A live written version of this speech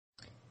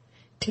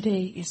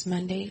Today is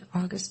Monday,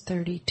 August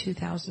 30,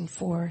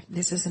 2004.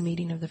 This is a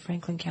meeting of the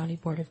Franklin County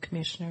Board of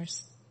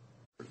Commissioners.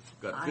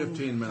 Got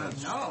 15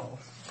 minutes. No.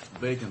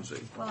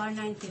 Vacancy. Well, our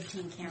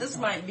 9:15 cancel. This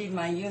might be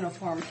my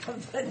uniform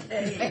of the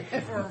day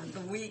for the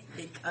week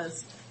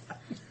because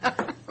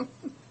there'll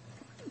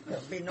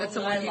be no That's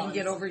the one you can nylons.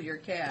 get over your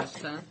cast,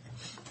 huh?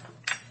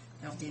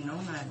 There'll be no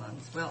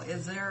nylons. Well,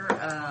 is there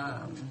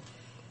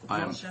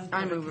motion?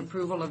 I move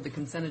approval of the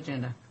consent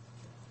agenda.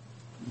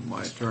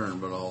 My turn,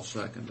 but I'll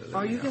second it.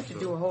 Oh, you got to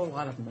do a whole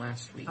lot of them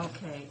last week.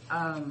 Okay.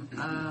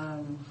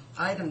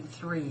 Item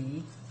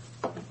 3.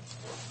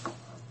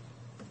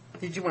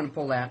 Did you want to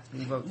pull that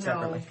and vote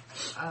separately?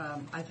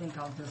 No. I think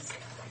I'll just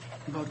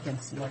vote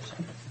against the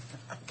motion.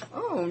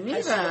 Oh,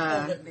 I should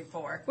have Neva. did it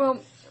before. Well,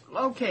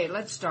 okay,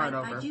 let's start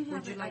over. I do have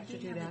Would you like to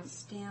do have that? it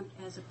stamped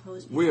as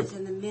opposed We because have-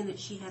 in the minute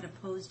she had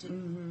opposed it.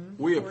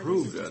 We before.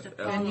 approved This is it just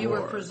a as a And you were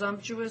board.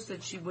 presumptuous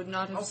that she would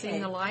not have Okay.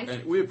 seen the light?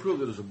 And we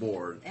approved it as a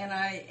board. And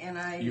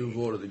I You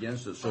voted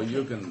against it, so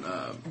you can,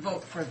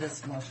 vote for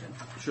this motion.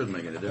 shouldn't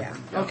make any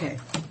difference. Okay.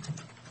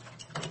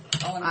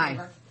 All in Aye.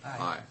 favor?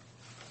 Aye.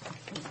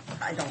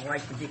 I don't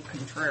like to be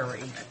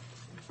contrary.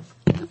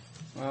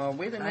 Well,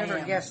 we'd have I never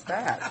am. guessed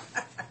that.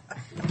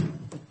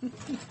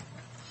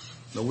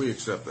 No, we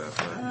accept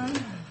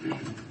that.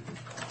 Right?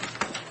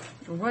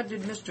 What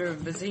did Mr.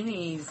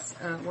 Vizzini's,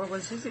 what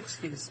was his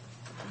excuse?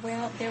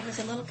 Well, there was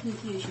a little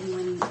confusion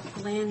when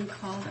Glenn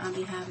called on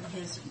behalf of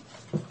his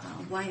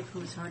wife, who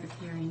was hard of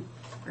hearing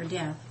or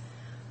deaf.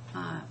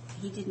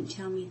 He didn't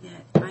tell me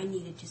that I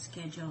needed to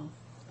schedule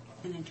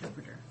an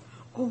interpreter.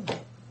 Oh,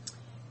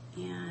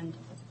 And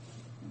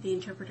the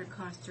interpreter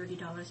cost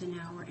 $30 an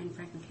hour, and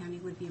Franklin County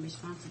would be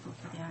responsible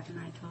for that. And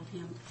I told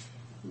him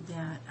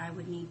that I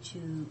would need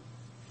to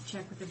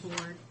check with the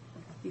board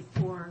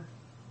before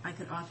I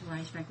could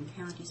authorize Franklin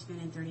County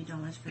spending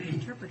 $30 for the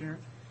interpreter.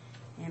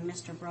 And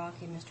Mr. Brock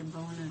and Mr.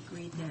 Bowen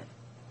agreed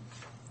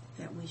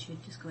that we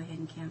should just go ahead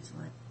and cancel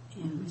it.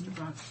 And Mr.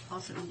 Brock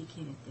also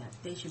indicated that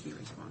they should be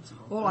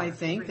responsible. well, for I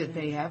think that bringing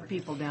they an have interpreter.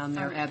 people down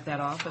there at that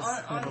office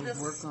on that'll this-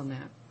 work on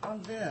that.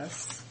 On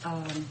this,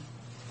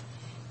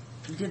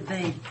 did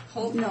they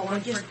hold No,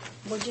 one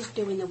we're just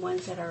doing the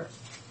ones that are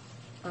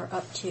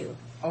up to.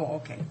 Oh,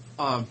 okay.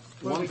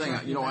 One thing,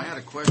 I had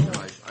a question.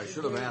 I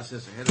should have asked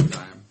this ahead of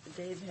time.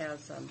 Dave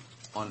has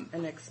On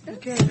an expense.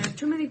 Okay, now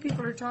too many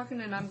people are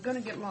talking and I'm going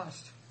to get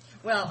lost.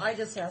 Well, I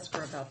just asked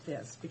her about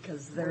this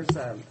because there's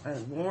a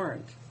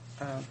warrant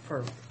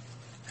for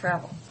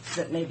travel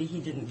that maybe he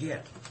didn't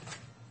get.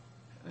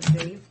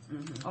 Dave?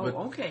 Oh, But-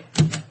 okay.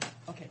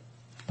 Okay.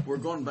 We're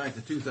going back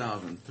to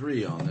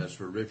 2003 on this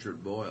for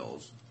Richard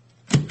Boyles.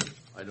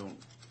 I don't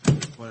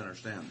quite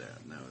understand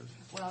that. Now,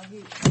 Well, he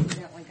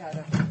evidently got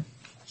a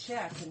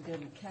check and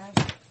didn't cash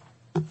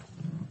it.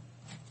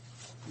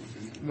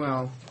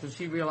 Well, does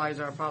he realize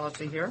our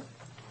policy here?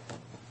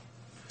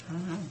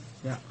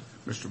 Yeah.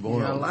 Mr. You got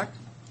Boyles luck?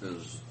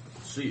 is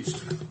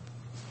ceased.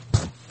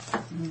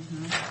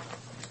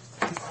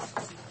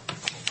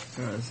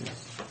 Does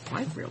his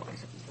wife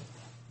realize it?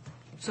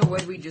 So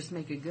would we just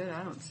make it good?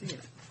 I don't see it.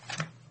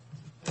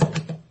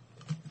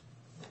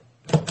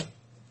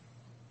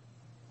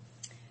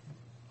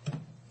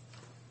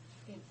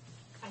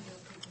 I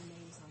don't put the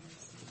names on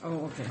this.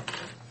 Oh, okay.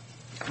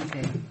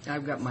 Okay,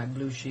 I've got my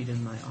blue sheet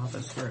in my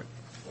office where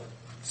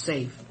it's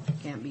safe,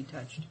 can't be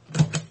touched.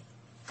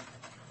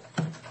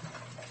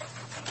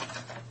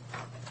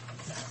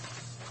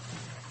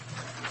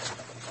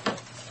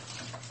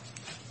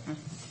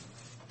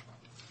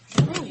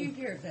 How did you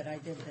hear that I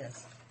did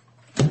this?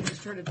 I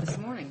just heard it this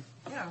morning.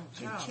 Yeah.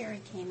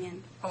 Cherry came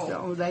in.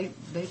 Oh,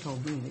 They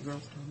told me, the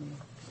girls told me.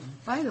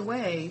 By the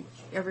way,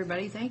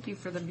 everybody, thank you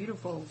for the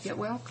beautiful Get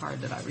Well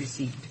card that I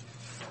received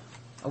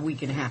a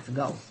week and a half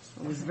ago.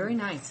 It was very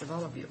nice of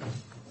all of you.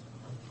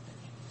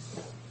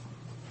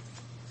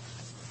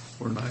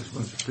 We're a nice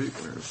bunch of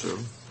people here, so.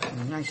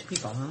 You're nice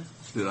people, huh?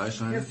 Did I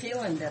sign you're it?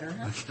 feeling better,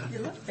 huh? You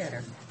look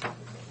better.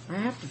 I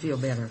have to feel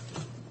better.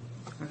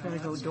 I've got to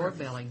go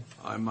doorbelling.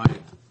 I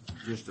might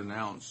just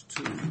announce,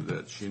 too,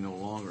 that she no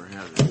longer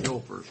has a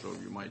chauffeur, so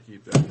you might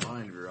keep that in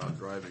mind if you're out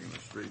driving in the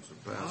streets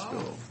of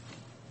Pasco.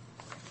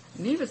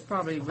 Neva's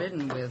probably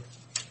ridden with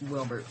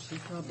Wilbert. She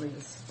probably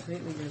was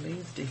greatly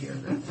relieved to hear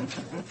that.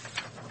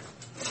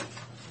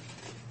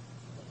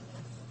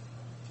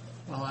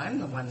 Well, I'm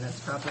the one that's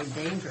probably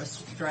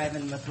dangerous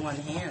driving with one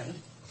hand.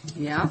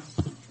 Yeah?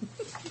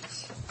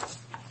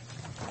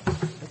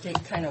 I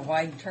take kind of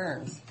wide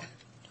turns.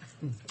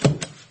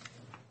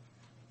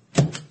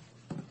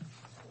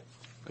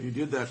 You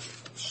did that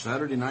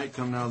Saturday night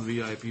coming out of the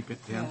VIP No,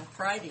 tent?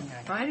 Friday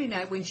night. Friday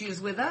night when she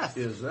was with us.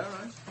 Is that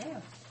right?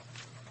 Yeah.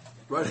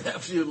 Right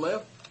after you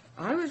left?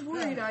 I was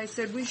worried. I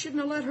said we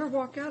shouldn't have let her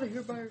walk out of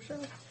here by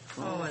herself.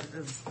 Oh, it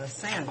was the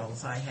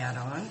sandals I had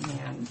on,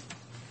 and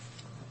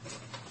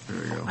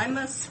There you go. I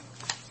must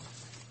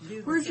do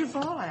the Where'd you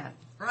same. fall at?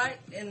 Right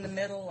in the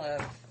middle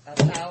of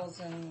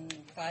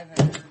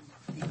 1,500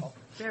 people.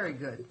 Very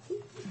good.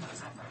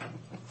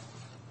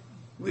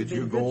 Would Did be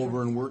you good go for-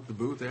 over and work the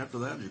booth after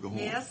that? Did you go home?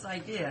 Yes, I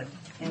did.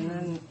 And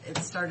then it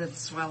started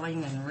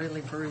swelling and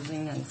really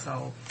bruising, and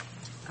so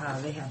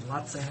they had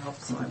lots of help,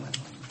 so I went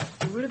home.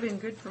 It would have been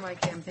good for my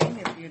campaign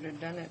if you'd have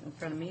done it in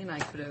front of me, and I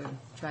could have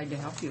tried to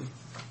help you.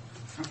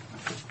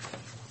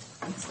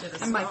 Instead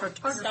of And my stomp-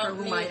 photographer, stomp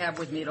whom me- I have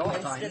with me at all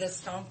Instead times. of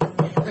stomping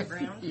me on the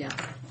ground. Yeah.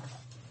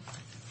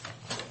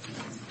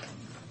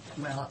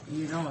 Well,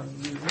 you know,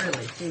 you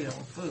really feel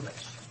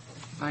foolish.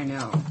 I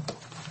know.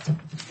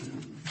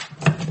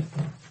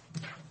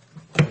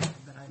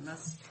 But I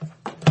must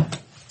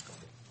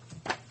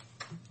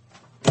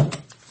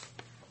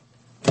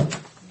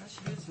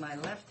use my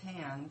left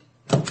hand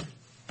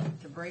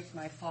to break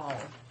my fall.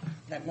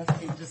 That must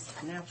be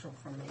just natural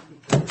for me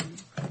because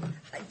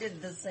I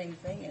did the same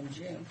thing in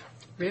June.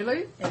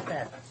 Really? At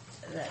that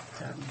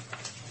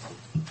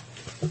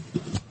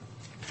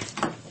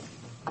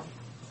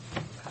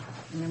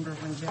remember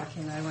when Jackie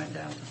and I went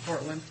down to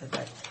Fort Wynn for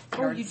that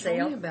Oh, yard you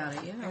sale? told me about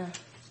it, yeah.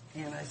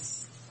 And I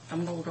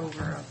stumbled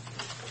over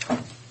a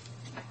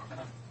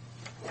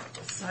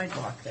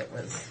sidewalk that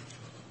was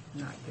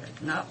not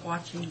good. Not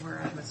watching where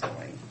I was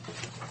going.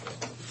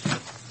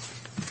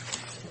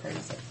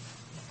 Crazy.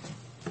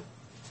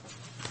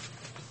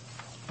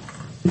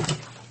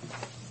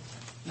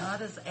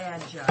 Not as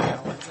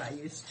agile as I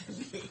used to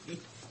be.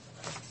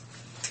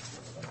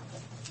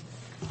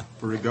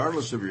 But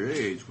regardless of your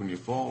age, when you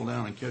fall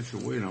down and catch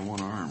your weight on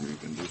one arm, you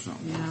can do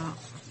something. Yeah.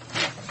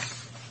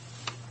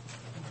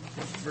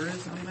 Big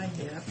bruise on my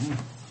hip.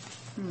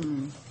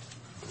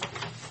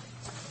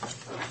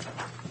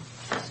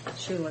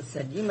 Sheila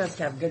said, "You must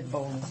have good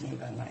bones,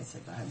 Eva." And I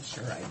said, "I'm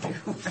sure I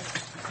do."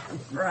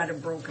 Or I'd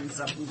have broken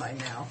something by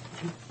now.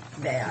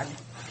 Bad.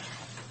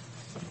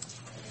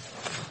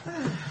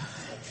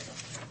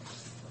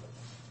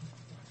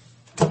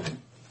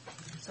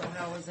 So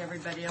how was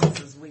everybody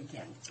else's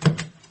weekend?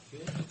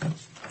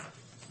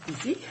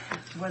 Easy?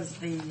 Was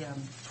the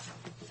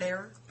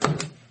fair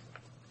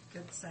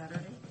good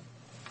Saturday?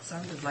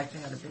 Sounded like they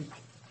had a big...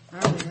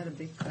 Oh, we had a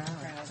big crowd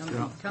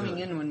Yeah. coming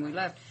in when we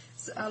left.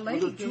 So a Was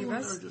lady it two gave or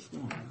us just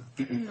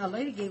one? a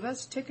lady gave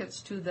us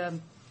tickets to the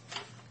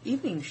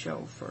evening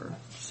show for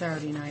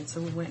Saturday night, so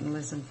we went and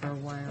listened for a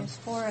while. There's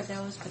 4 of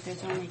those, but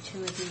there's only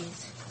 2 of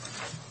these.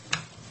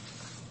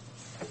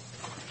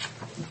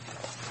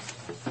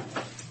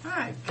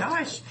 My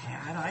gosh,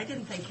 Pat, I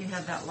didn't think you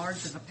had that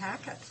large of a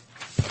packet.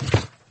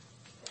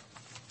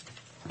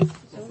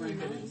 Well,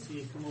 Frank, I didn't see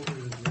you come over to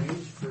the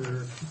Grange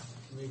for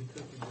maybe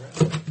cookie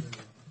breakfast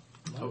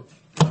or Oh, lunch.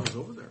 I was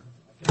over there.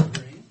 At the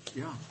Grange?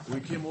 Yeah, we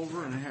came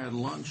over and had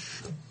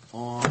lunch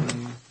on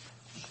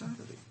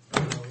Saturday.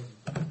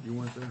 You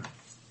weren't there.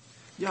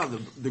 Yeah,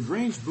 the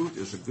Grange booth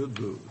is a good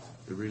booth.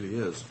 It really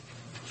is.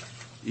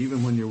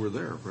 Even when you were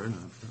there, Fred.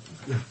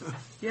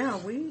 Yeah,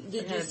 we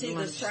Did you had see the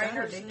lunch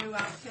Shriners' Saturday. new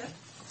outfit?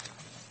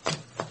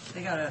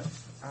 They got a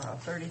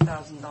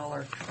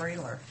 $30,000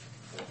 trailer.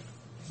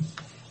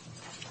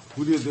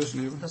 Who did this,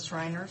 Neva? The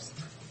Shriners.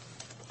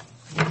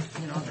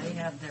 You know, they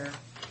had their...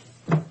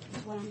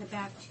 There's one on the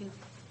back, too,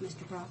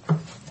 Mr. Brock.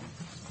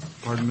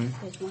 Pardon me?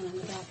 There's one on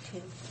the back,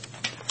 too.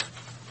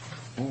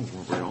 Oh,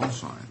 well, we all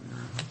signed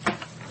there.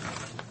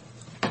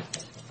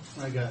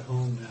 I got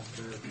home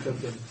after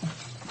cooking.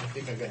 I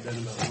think I got done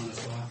about 1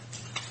 o'clock.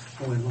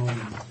 I went home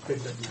and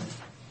picked up my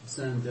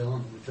son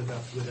Dylan. We took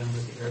off to go down and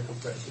look at air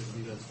compressors.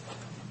 And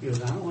he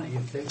goes, "I don't want you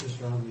to take this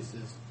wrong." He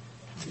says,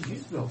 "You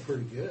smell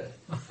pretty good."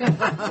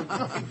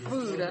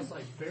 Food. It's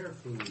like bear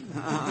food.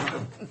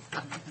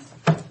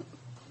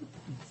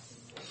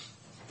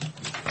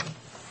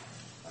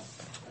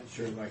 I'd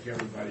sure like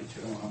everybody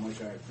to know how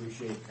much I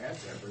appreciate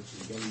Pat's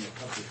efforts in getting a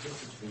couple of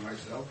tickets for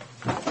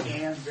myself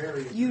and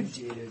very You-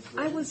 appreciated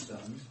I was-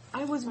 grandsons.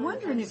 I was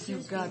wondering if you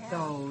got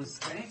those.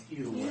 Thank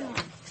you.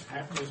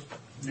 Pat just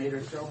made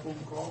her cell phone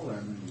call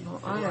and Well,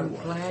 I am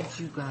glad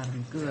you got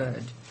them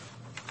good.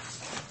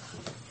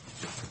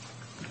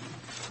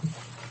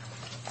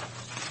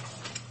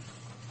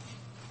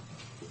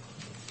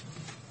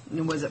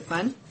 And was it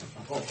fun?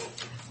 Oh,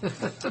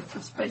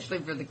 Especially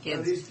for the well,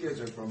 kids. these kids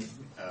are from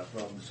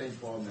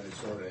St. Paul,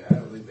 Minnesota. I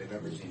don't think they've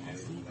ever seen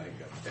anything like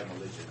a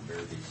demolition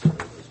derby, so it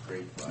was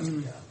great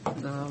fun.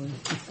 Yeah.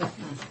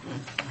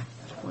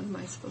 What am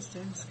I supposed to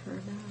ask her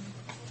about?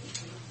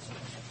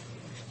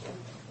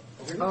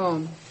 Okay.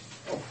 Oh,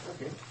 Oh,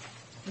 okay.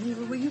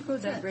 Neva, will you go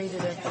to that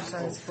graded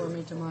exercise for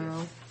me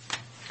tomorrow?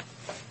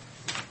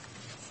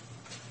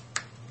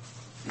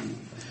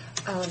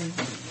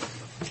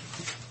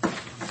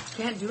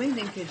 Can't do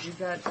anything because you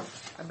got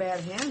a bad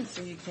hand,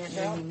 so you can't do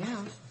No. anything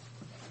else.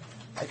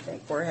 I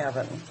think we're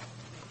having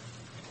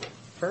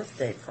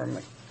birthday for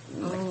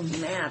Oh.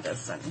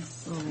 Madison.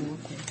 Oh,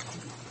 okay.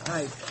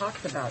 I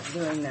talked about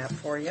doing that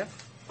for you.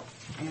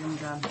 And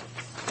I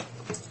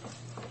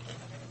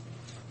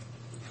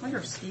wonder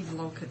if Steve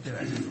Lowe could do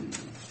it.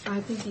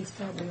 I think he's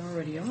probably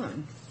already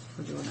on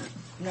for doing it.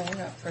 No,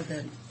 not for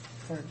the,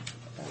 for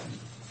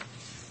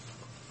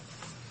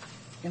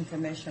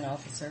information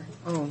officer.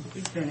 Oh,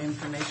 He's been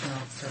information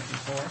officer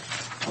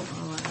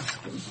before. I'll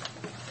ask him,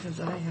 because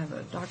I have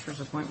a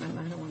doctor's appointment and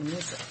I don't want to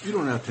miss it. You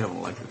don't have to have an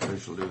elected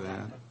official do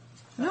that.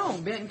 No,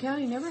 Benton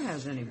County never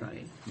has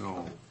anybody.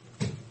 No.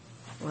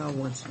 Well,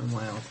 once in a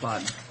while,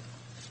 Claude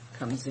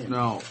comes in.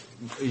 No,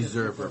 he's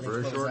there for a before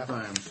they very close short up.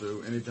 time,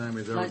 Sue. Anytime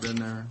he's ever Lunch. been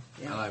there.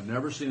 Yeah. And I've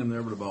never seen him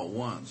there but about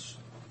once.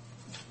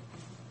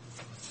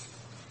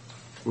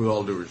 With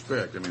all due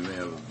respect, I mean, they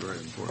have a very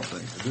important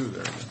thing to do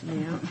there.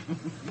 Yeah.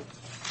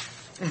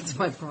 That's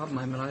my problem.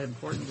 I'm not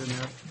important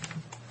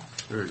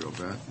enough. There you go,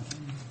 Pat.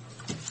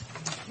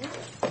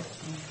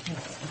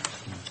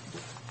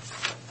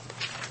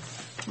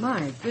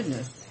 My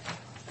goodness.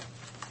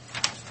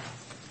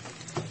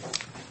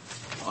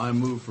 I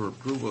move for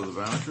approval of the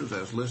vouchers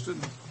as listed.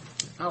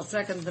 I'll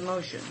second the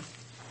motion.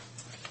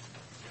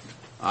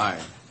 Aye.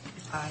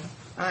 Aye.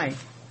 Aye.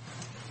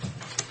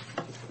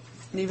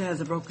 Neva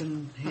has a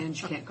broken hand.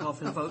 She can't call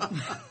for the vote.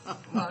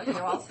 Well, you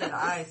all said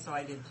aye, so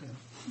I did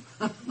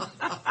too.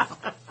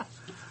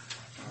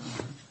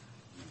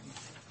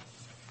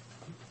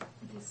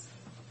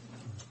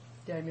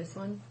 Did I miss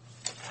one?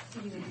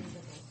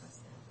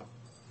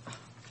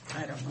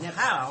 I don't know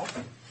how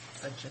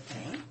such a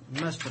thing.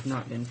 Must have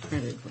not been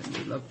printed when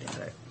we looked at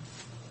it.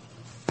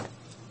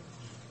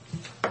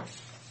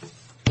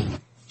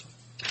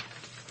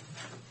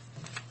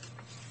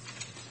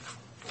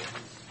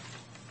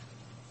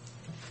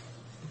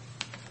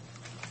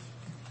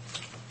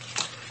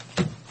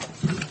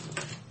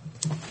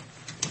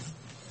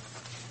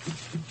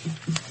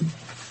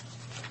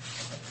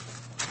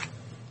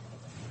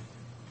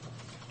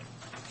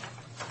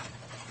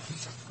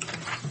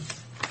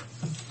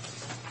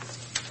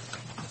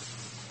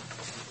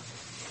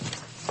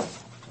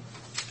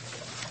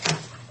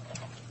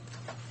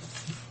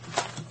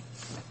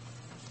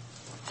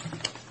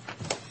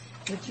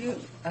 Would you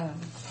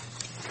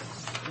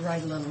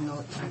write a little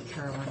note to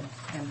Carolyn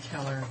and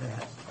tell her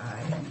that I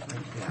am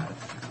going to be out of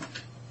town?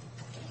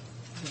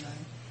 Did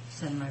I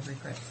send my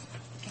regrets?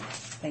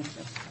 Thank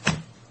you.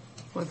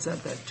 What's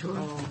that tour?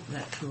 Oh,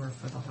 that tour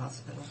for the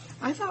hospital.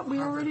 I thought we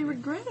already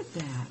regretted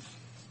that.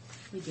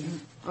 We did.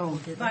 Oh,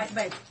 By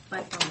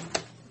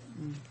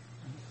phone.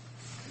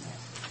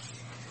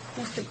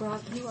 Mr.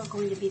 Groff, you are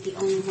going to be the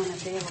only one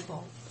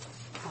available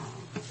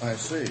I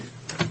see.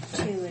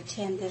 to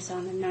attend this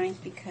on the 9th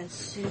because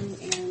Sue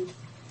and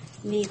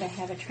Neva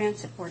have a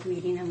transit board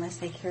meeting unless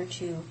they care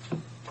to.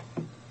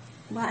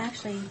 Well,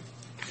 actually,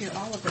 you're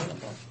all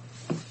available.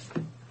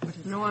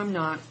 no, I'm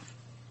not.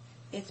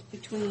 It's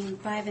between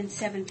 5 and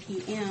 7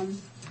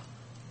 p.m.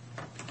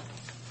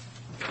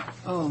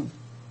 Oh,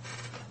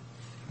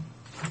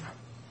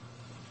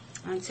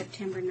 on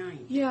September 9th.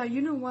 yeah.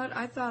 You know what?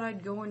 I thought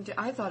I'd go into.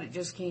 I thought it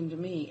just came to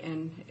me,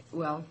 and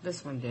well,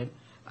 this one did.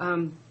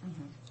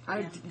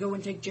 I'd go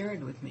and take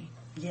Jared with me.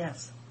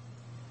 Yes.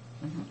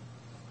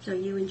 So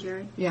you and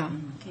Jared? Yeah.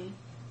 Okay.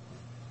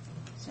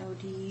 So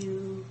do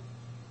you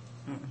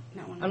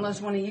not want to?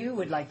 Unless one of you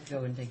would like to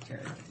go and take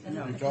Jared.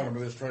 No. You talking about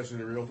this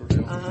Tri-City Realtor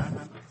deal?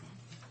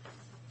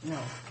 No.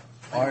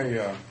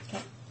 I,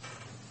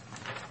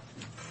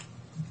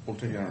 we'll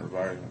take it under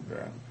advisement,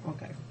 Dad.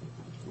 Okay.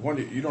 When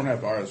you don't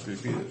have to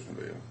RSVP this one,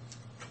 do you?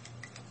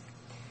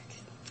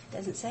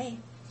 Doesn't say.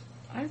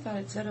 I thought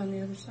it said on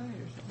the other side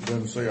or something. It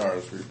doesn't say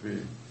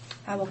RSVP.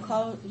 I will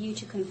call you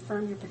to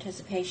confirm your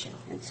participation,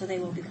 and so they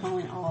will be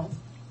calling all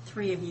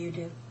three of you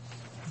to.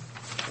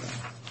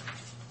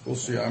 We'll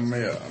see. I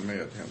may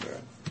attend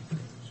that.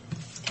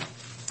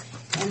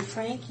 And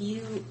Frank,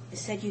 you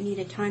said you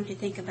needed time to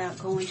think about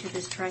going to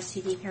this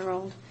Tri-City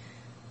Herald,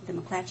 the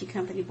McClatchy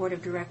Company Board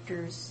of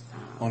Directors,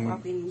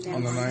 walking them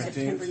on the on 19th?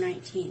 September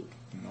 19th.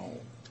 No,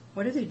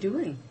 What are they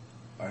doing?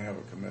 I have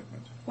a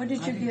commitment. What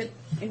did you get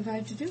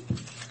invited to do?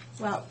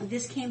 Well,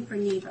 this came for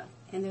Neva,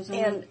 and there's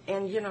only,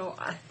 And you know,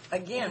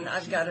 again,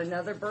 I've got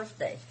another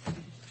birthday.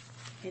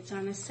 it's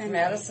on a Sunday.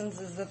 Madison's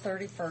is the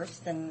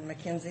 31st and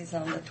Mackenzie's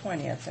on the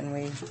 20th,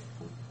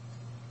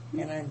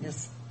 and I'm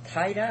just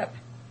tied up.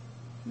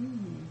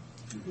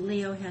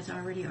 Leo has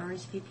already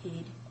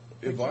RSVP'd.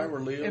 If I were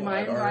Leo, Am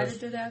I I'd invited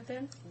to that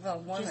then? Well,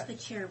 one Just the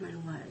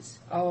chairman was.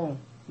 Oh,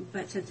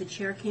 But since the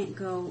chair can't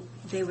go,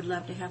 they would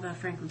love to have a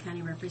Franklin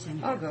County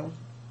representative. I'll go.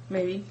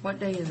 Maybe. What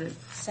day is it?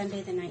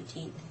 Sunday the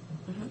 19th.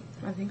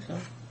 I think so.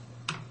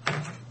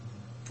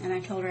 And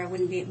I told her I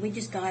wouldn't be, we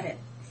just got it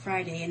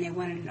Friday, and they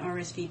wanted an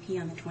RSVP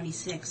on the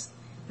 26th,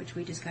 which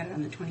we just got it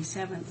on the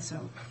 27th,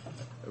 so.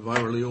 If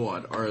I were Leo,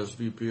 I'd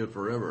RSVP it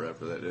forever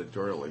after that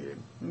editorial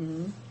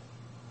game,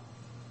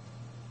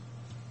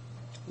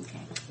 Okay.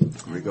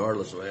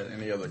 regardless of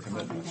any other I'll do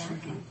commitments.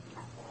 that then.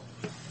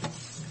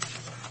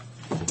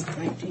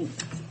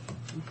 19th.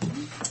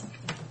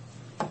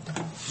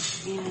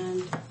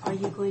 And are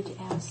you going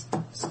to ask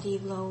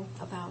Steve Lowe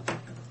about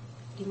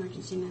the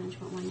emergency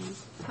management one now?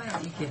 Why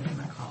don't you give him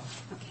a call?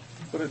 Okay.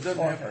 But it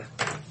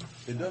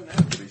doesn't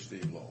have to be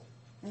Steve Lowe.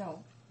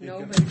 No. It No,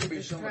 can but you're be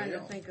just somebody trying to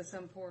else. think of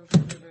some poor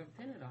sugar to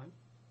pin it on.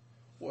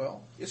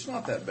 Well, it's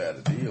not that bad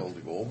a deal to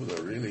go over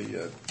there, really.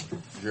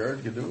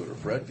 Jared could do it, or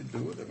Fred could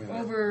do it. I mean,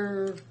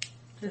 Over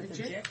To the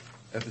chick?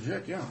 At the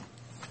JIC, yeah.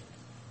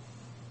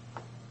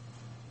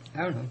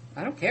 I don't know.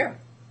 I don't care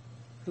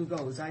who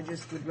goes. I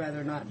just would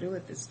rather not do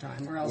it this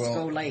time, or else Well-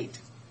 go late.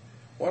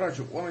 Why don't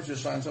you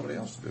assign somebody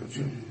else to do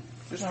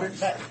it? Just No, fix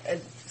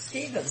but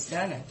Steve has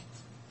done it,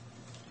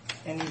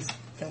 and he's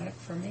done it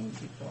for me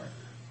before.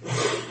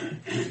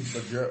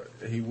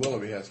 But he will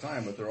if he has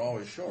time, but they're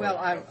always short. Well,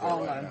 up there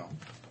I'll, right now.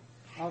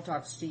 I'll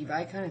talk to Steve.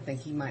 I kind of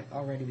think he might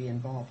already be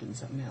involved in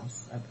something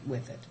else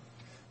with it.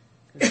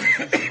 'Cause he's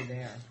usually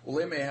there. Well,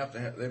 they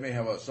may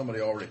have somebody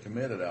already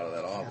committed out of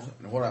that office. Yeah.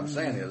 And what I'm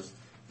saying is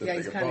that Yeah, they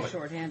he's could kind of probably,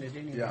 short-handed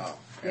anyway. Yeah,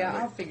 Yeah, and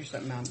I'll figure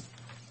something out.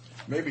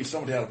 maybe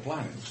somebody out of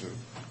planning too.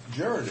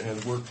 Jared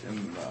has worked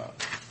in.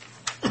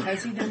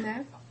 Has he done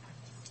that?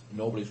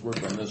 Nobody's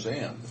worked on this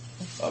end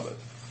of it,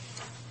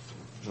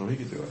 so he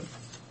could do it.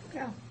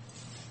 Yeah.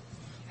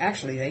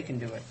 Actually, they can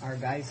do it. Our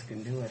guys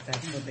can do it.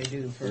 That's what they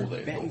do for Well,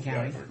 they Benton those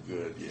County. guys are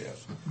good,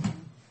 yes.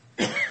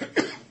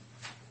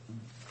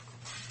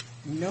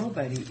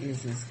 Nobody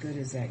is as good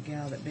as that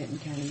gal that Benton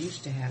County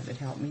used to have that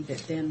helped me, that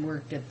then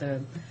worked at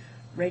the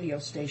radio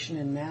station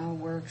and now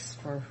works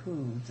for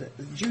who?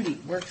 Judy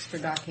works for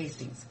Doc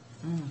Hastings.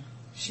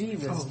 She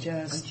was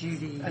just,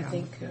 Judy, I yeah.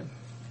 think,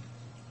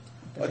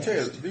 the I tell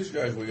you, best. these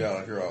guys we got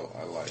out here,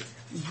 I like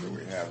that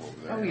we have over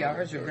there. Oh, yeah,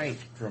 ours are great.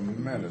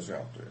 Tremendous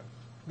help there.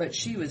 But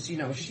she was,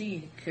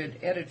 she could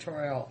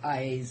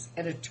editorialize,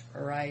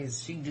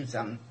 she'd do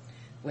something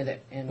with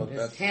it and But just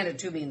that's- hand it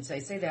to me and say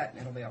that and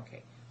it'll be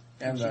okay.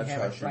 And she'd that's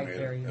have how it she right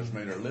there, you has know.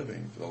 made her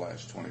living for the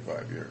last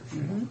 25 years.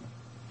 You Mm-hmm. know?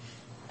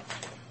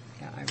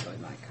 Yeah, I really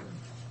like her.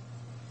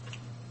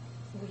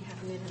 We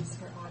have minutes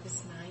for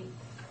August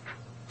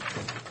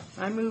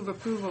 9th. I move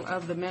approval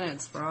of the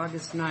minutes for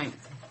August 9th.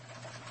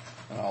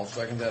 And I'll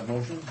second that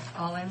motion.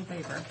 All in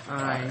favor?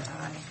 Aye.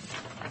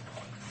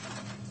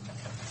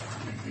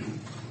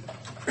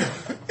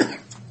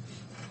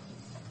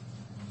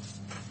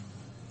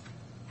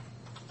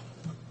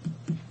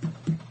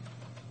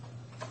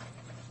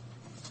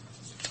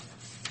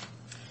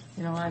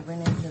 You know, I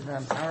went into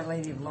the Our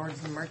Lady of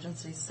Lourdes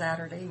Emergency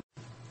Saturday.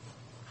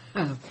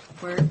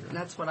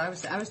 That's what I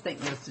was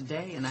thinking of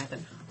today, and I thought,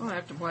 I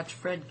have to watch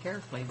Fred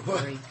carefully before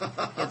he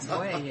gets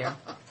away here.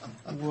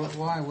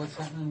 Why? What's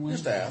happening with?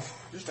 Just ask.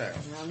 Just ask.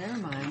 Well, never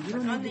mind. You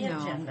On don't the need to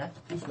know. agenda.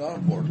 It's not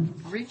important.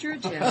 Read your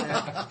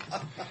agenda.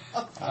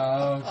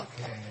 Okay.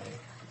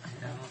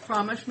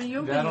 Promise me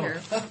you'll be That'll,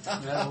 here.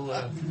 that'll,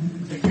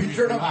 If you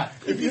turn up,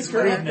 if you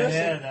turn up reading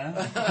missing,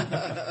 ahead,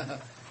 huh?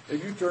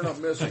 if you turn up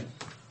missing,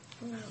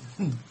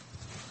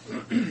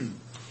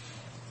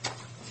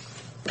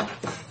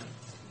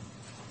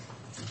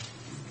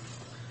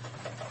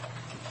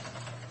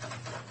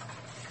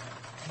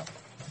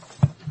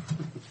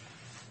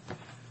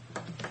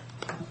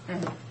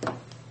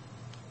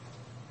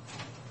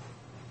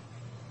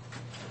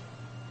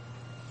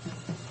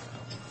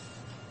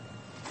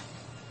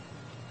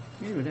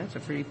 Ooh, that's a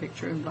pretty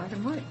picture in black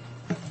and white.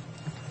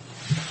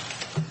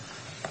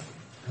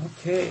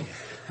 Okay.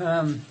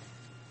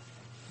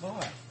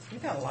 Boy, we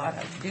got a lot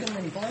of doom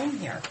and gloom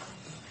here.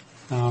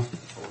 No,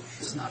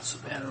 it's not so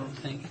bad, I don't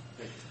think.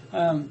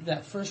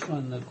 That first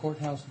one, the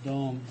courthouse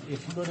dome,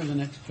 if you go to the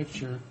next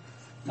picture,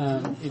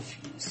 if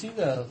you see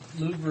the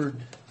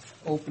louvered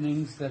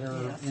openings that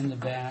are Yes. in the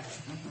back,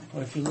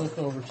 well, if you look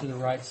over to the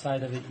right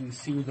side of it, you can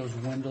see those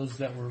windows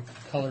that were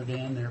colored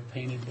in, they're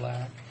painted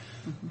black.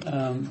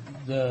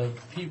 The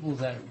people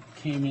that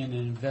came in and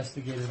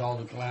investigated all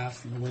the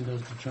glass and the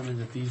windows determined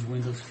that these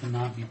windows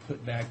cannot be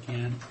put back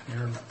in.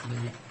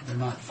 They're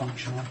not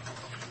functional,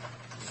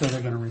 so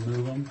they're going to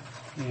remove them.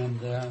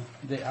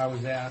 And I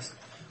was asked,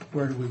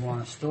 where do we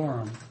want to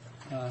store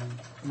them?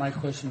 My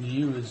question to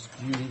you is,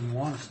 do you even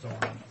want to store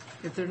them?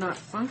 If they're not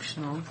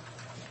functional,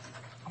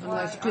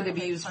 unless Why could they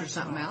aren't be used for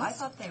something functional? I else?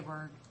 thought they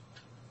were.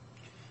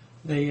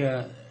 They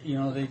Were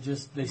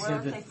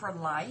said they that for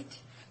light?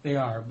 they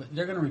are, but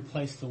they're going to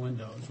replace the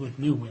windows with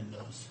new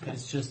windows.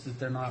 It's just that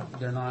they're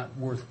not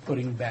worth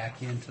putting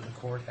back into the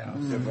courthouse.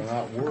 if they're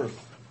not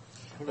worth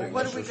putting,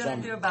 What are this we is going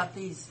some- to do about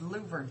these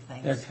louvered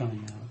things? They're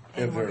coming out.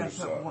 And if we're going there's,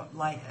 to put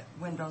light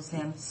windows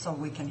in so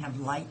we can have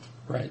light.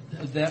 Right.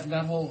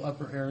 That whole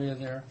upper area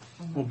there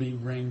will be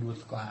ringed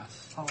with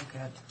glass. Oh,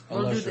 good.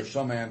 Unless there's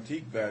some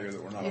antique value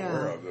that we're not Yeah.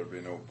 aware of, there'd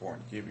be no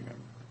point in keeping them.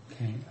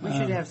 Okay. We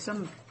should have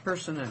some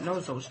person that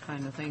knows those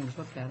kind of things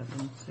look at them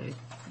and say,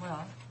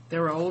 Well,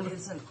 they're old.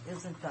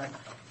 isn't the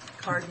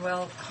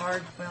Cardwell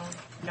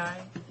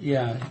guy?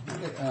 Yeah.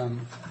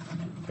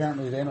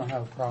 Apparently they don't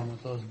have a problem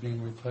with those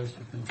being replaced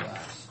with new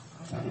glass.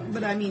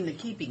 But I mean the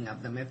keeping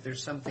of them, if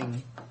there's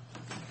something,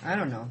 I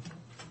don't know.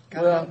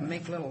 Cut Well- up and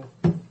make little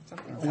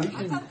something. We I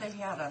can- thought they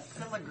had a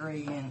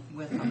filigree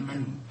with them,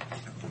 and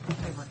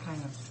they were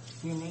kind of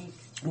unique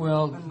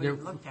Well, when we they're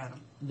looked at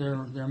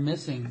them. they're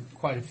missing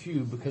quite a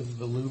few because of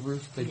the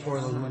louvers. They tore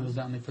those windows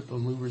down. They put the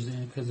louvers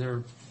in because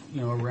they're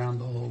around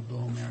the whole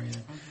dome area.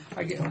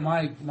 I get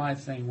my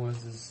thing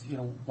was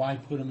why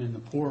put them in the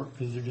port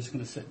because they're just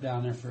going to sit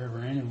down there forever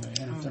anyway.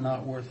 And if they're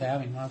not worth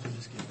having, might as well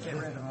just get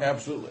rid of them.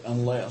 Absolutely,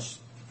 unless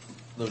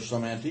there's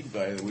some antique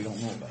value that we don't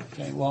know about.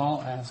 Okay, well,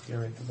 I'll ask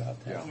Eric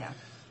about that.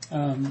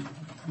 Yeah.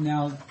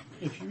 Now,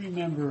 if you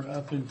remember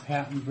up in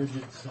Pat and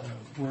Bridget's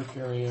work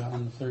area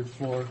on the third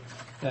floor,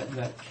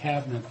 that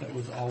cabinet that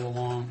was all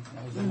along,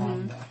 that was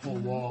along that whole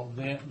wall,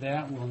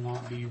 that will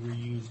not be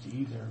reused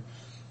either.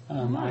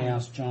 I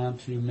asked John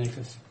to make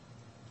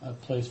a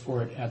place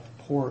for it at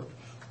the port,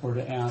 or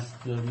to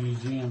ask the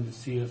museum to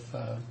see if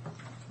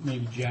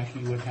maybe Jackie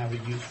would have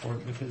a use for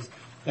it, because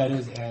that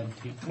is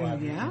antique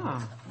cabinet.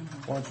 Yeah.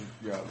 Why don't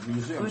you, the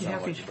museum Good, sounds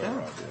happy like a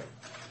better stuff. idea.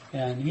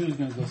 And he was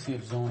going to go see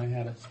if Zona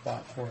had a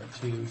spot for it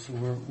too. So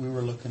we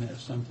were looking at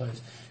someplace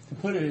to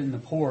put it in the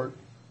port.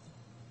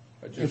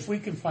 If we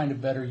can find a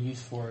better use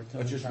for it, then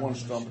That's just one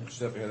probably should.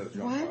 step ahead of the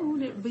jump. Why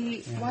won't it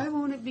be? Yeah. Why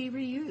won't it be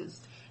reused?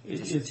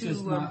 It's to,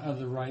 just not of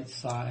the right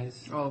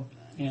size, Oh,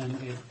 and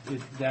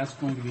that's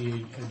going to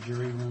be a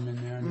jury room in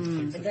there. And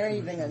it takes And they're up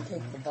even going to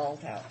take the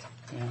vault out,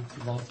 yeah,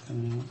 the vault's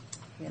coming out.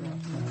 you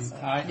know. so.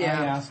 I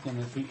Yeah. asked him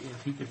if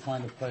he could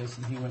find a place,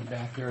 and he went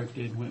back. Eric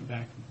went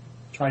back,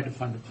 tried to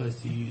find a place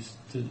to use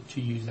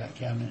that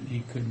cabinet, and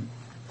he couldn't.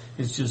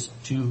 It's just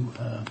too.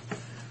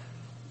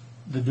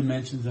 The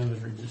dimensions of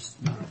it are just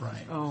not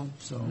right. oh.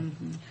 So,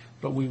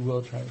 but we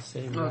will try to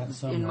save Well, that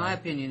somewhere. in my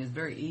opinion, it's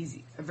very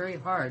easy, very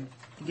hard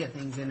to get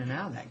things in and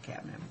out of that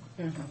cabinet.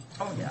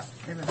 Oh, yeah,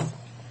 it is.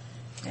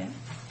 Yeah.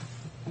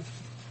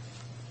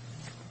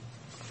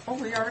 Oh,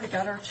 we already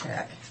got our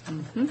check.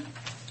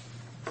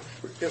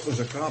 It was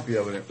a copy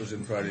of it. It was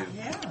in Friday's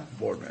Yeah.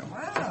 board mail.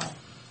 Wow.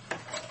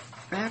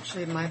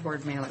 Actually, my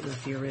board mail, it was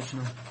the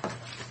original.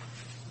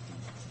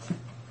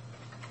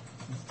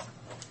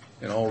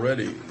 And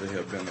already they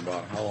have been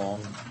about how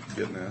long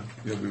getting that?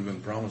 We've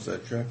been promised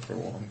that check for a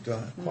long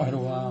time. Quite a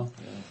while.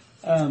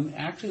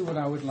 Actually, what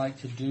I would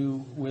like to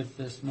do with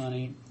this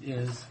money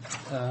is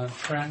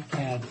Track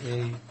had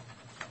a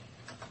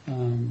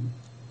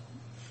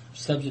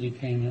subsidy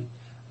payment.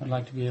 I'd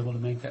like to be able to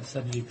make that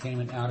subsidy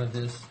payment out of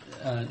this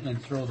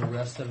and throw the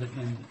rest of it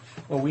in.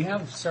 Well, we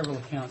have several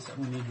accounts that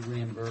we need to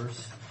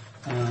reimburse.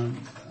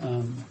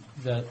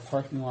 The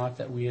parking lot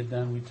that we had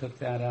done, we took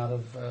that out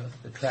of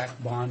the Track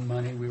bond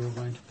money. We were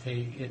going to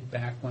pay it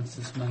back once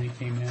this money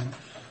came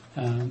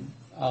in.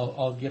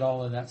 I'll get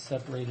all of that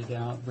separated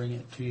out, bring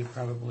it to you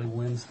probably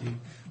Wednesday,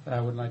 but I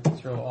would like to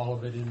throw all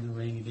of it in the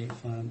rainy day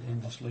fund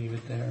and just leave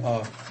it there.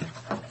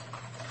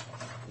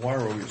 Why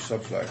are we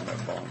subsidizing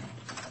that bond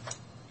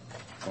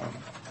fund?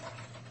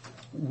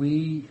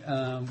 We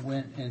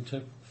went and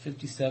took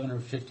 $57,000 or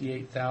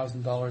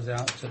 $58,000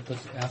 out to put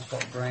the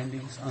asphalt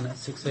grindings on that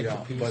 6-acre Yeah,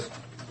 piece. but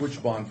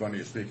which bond fund are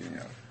you speaking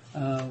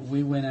of?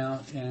 We went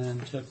out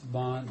and took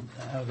bond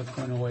out of the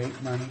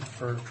 .08 money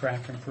for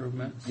track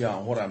improvements. Yeah,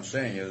 what I'm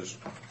saying is,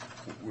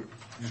 we're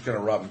just going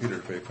to rob Peter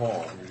to pay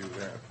Paul when we do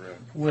that, Fred.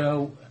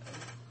 Well,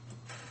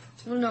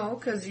 Well, no,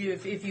 because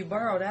if you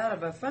borrowed out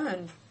of a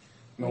fund,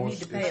 you need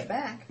to pay it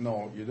back.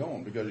 No, you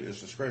don't, because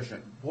it's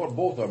discretionary. Both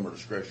of them are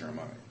discretionary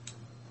money.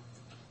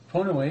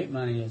 .08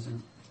 money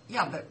isn't.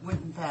 Yeah, but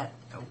wouldn't that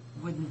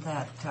we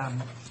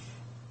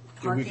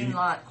parking can-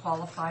 lot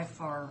qualify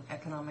for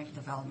economic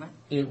development?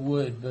 It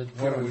would, but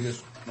Why don't we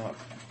just not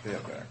pay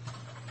it back?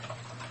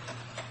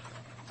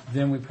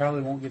 then we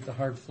probably won't get the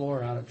hard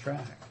floor out of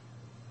track.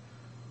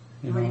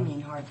 What do you mean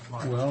hard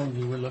floor? Well,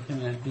 we were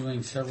looking at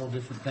doing several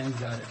different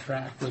things out at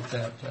track with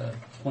that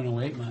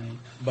 .08 money.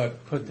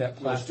 But Put that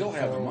we'll plastic still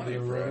have the floor money,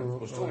 over the Fred. road.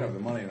 We'll still have the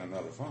money in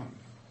another fund.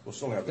 We'll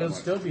still have that It'll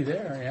money. still be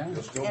there, yeah.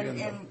 It'll still be in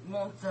there. And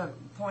won't the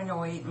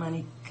 .08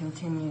 money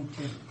continue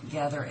to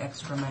gather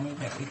extra money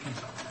that we could?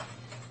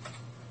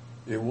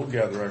 It will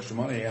gather extra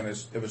money, and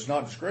if it's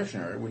not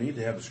discretionary, we need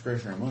to have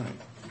discretionary money.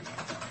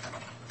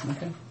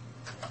 Okay,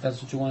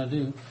 that's what you want to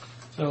do.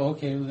 So,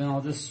 okay, then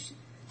I'll just.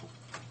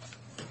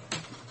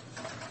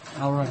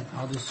 All right,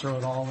 I'll just throw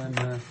it all in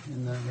the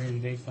rainy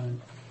day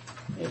fund.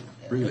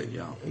 Really,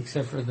 yeah.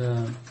 Except for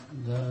the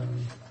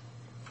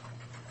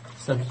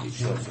subsidy payment.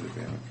 Subsidy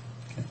payment.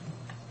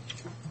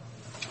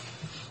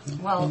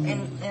 Well,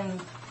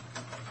 and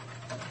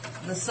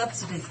the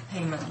subsidy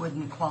payment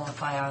wouldn't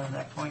qualify out of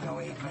that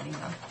 .08 money,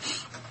 huh?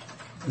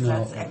 Because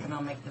No. that's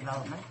economic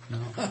development. No.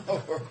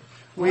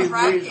 Right,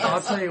 I'll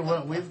yes. tell you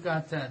what, we've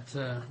got that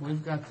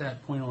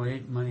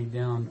 .08 money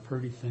down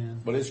pretty thin.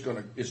 But it's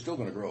still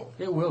gonna grow.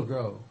 It will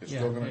grow. It's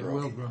still gonna grow.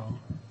 It will grow.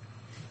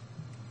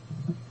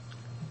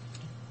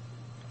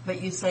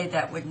 But you say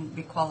that wouldn't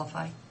be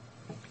qualified?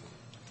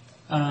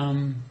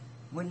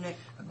 Wouldn't it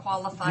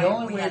qualify The if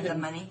only we way had that- the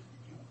money?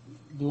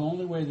 The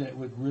only way that it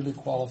would really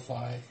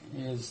qualify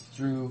is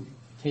through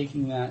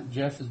taking that.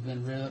 Jeff has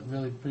been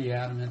really pretty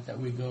adamant that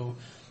we go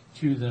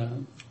to the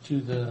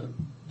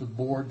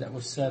board that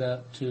was set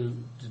up to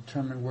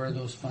determine where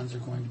those funds are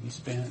going to be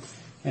spent.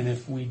 And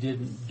if we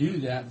didn't do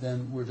that,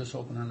 then we're just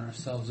opening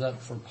ourselves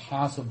up for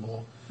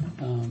possible.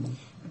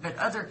 But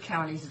other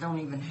counties don't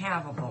even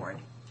have a board.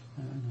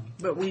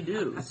 But we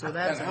do, so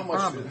that's And a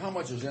problem. how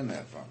much is in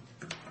that fund?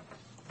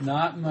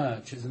 Not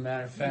much, as a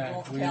matter of You fact.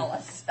 won't we- tell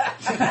us.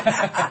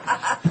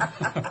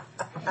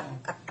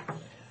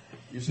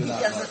 You said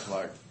not Yes, much,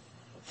 like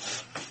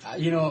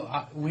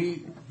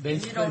We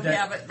basically... You don't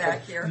have it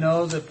back here?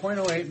 No, the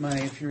 .08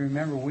 money, if you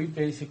remember, we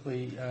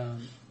basically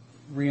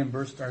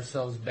reimbursed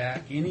ourselves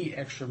back any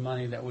extra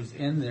money that was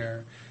in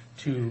there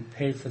to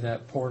pay for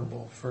that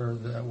portable for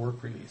the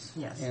work release.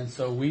 Yes. And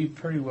so we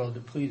pretty well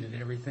depleted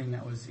everything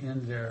that was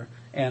in there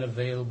and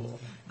available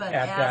But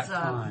at that as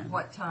time. of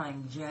what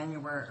time?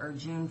 January or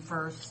June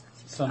 1st?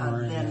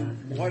 Somewhere in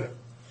then there.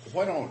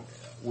 Why don't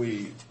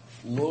we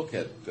look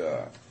at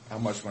how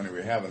much money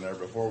we have in there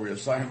before we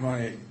assign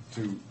money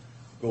to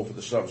go for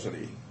the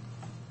subsidy?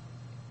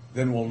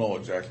 Then we'll know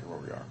exactly where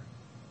we are.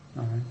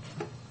 All right.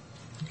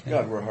 Okay.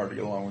 God, we're hard to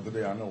get along with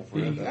today. I know.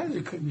 You guys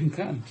are being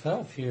kind of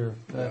tough here.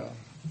 But, Yeah.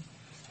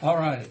 all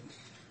right.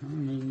 I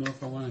don't even know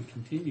if I want to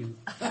continue.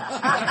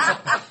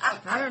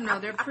 I don't know.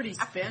 They're pretty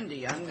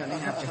spendy. I'm going to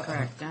have to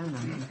crack down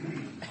on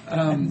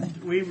them.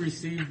 We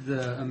received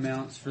the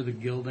amounts for the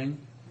gilding.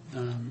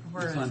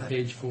 Where It's is on it?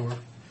 page 4.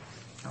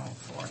 Oh,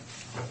 4.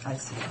 I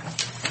see.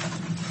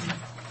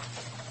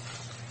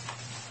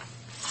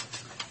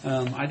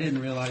 I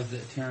didn't realize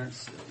that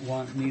Terrence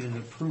needed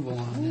approval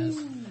on this,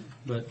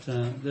 but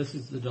this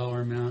is the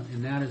dollar amount,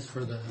 and that is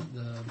for the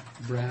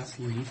brass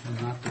leaf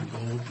and not the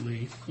gold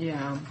leaf.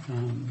 Yeah.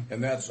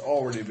 And that's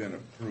already been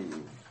approved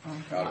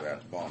out of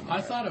that bond.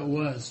 I thought it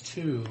was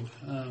too,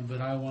 but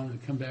I wanted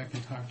to come back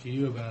and talk to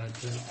you about it.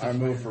 I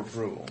move for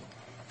approval.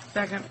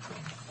 Second.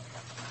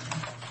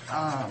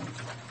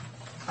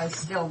 I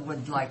still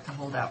would like to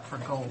hold out for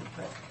gold,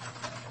 but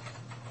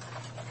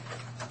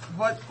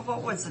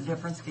what was the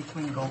difference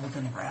between gold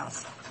and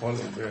brass? One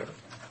little bit.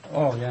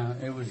 Oh yeah,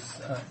 it was.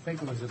 I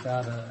think it was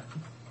about a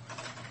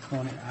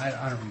 20. I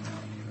don't remember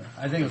either.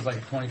 I think it was like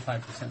a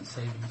 25%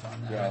 savings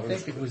on that. Yeah, I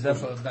think it was up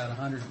about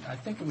 100. I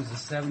think it was a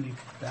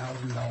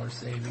 $70,000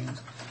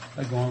 savings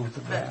by going with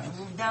the brass.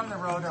 But down the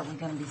road, are we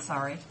going to be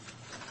sorry?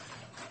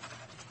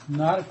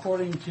 Not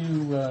according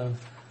to.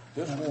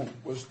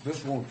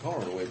 This won't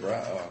color the way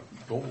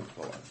gold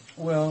color.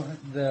 Well,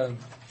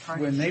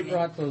 Pardon when they me?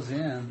 brought those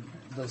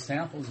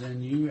samples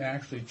in, you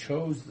actually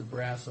chose the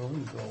brass over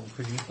the gold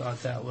because you thought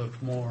that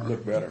looked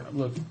better.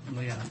 was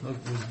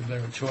the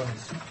better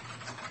choice.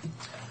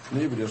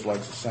 Neighbor just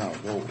likes the sound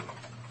of gold.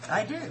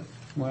 I do.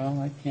 Well,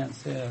 I can't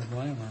say I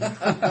blame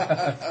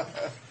her.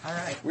 All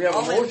right. We have a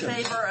All motion. in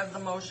favor of the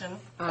motion?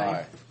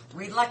 Aye.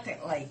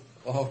 Reluctantly.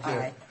 Okay.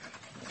 Aye.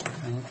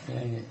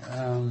 Okay.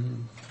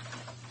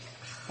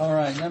 All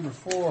right, number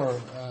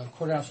 4,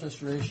 courthouse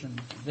restoration.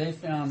 They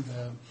found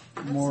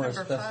more What's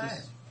number asbestos.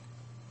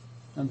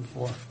 5? Number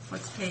 4.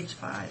 What's page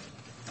 5?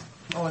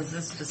 Oh, is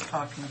this just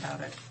talking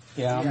about it?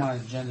 Yeah, I'm Yeah. on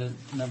agenda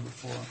number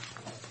 4.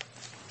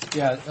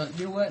 Yeah,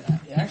 you know what?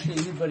 Actually,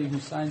 anybody who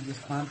signs this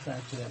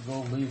contract to that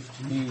gold leaf,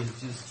 to me, is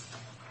just,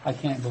 I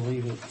can't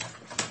believe it.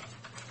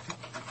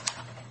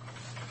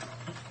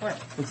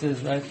 What? It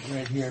says right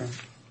here,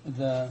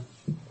 the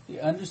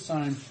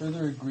undersigned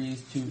further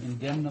agrees to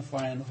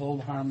indemnify and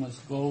hold harmless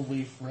gold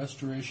leaf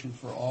restoration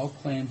for all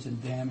claims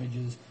and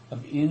damages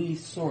of any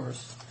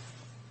source,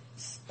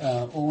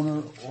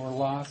 owner, or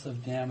loss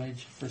of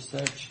damage for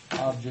such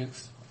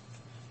objects.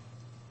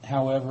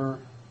 However,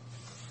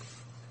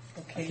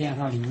 I can't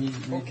hardly read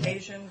that.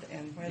 Occasioned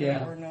and whether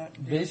Yeah, or not.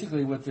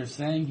 basically what they're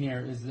saying here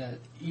is that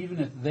even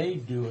if they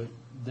do it,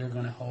 they're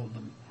going to hold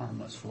them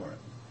harmless for it.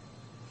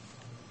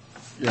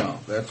 Yeah,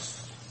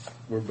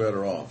 we're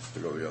better off to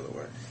go the other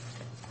way.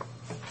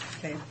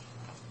 Okay.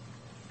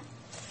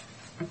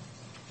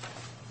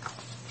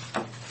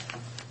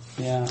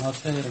 Yeah, I'll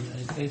tell you,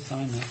 if they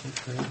sign this, it's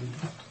crazy.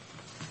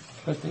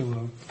 But they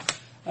will.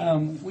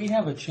 We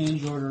have a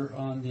change order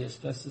on the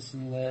asbestos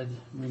and lead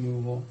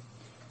removal.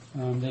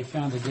 They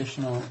found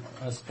additional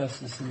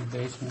asbestos in the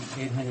basement,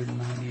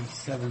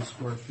 897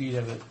 square feet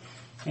of it.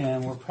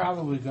 And we're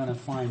probably going to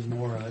find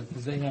more of it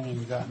because they haven't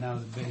even gotten out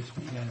of the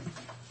basement yet.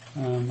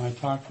 I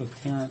talked with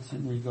Terrence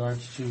in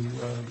regards to,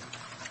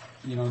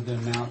 the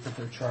amount that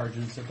they're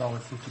charging. It's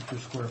 $1.50 per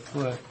square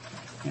foot,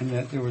 and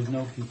that there was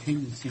no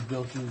contingency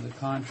built into the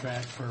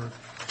contract for,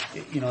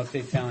 if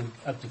they found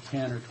up to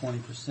 10 or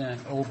 20%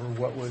 over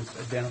what was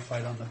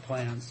identified on the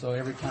plan. So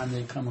every time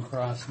they come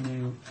across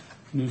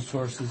new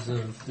sources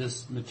of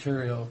this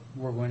material,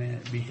 we're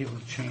going to be able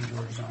to change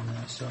orders on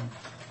this. So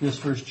this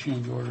first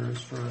change order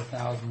is for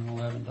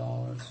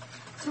 $1,011.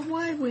 So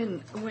why,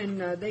 when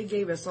they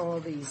gave us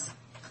all these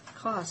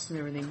costs and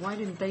everything, why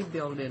didn't they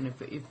build in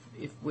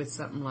if with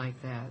something like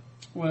that?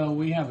 Well,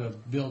 we have a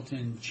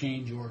built-in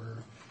change order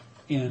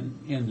in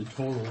the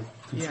total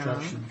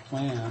construction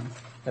plan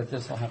that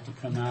this will have to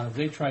come out of.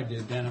 They tried to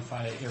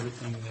identify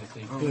everything that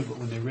they could, but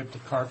when they ripped the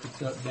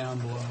carpets up down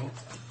below,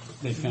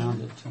 they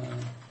found it.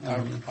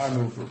 I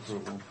move for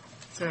approval.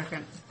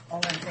 Second. All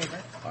in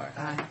favor?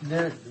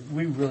 Aye.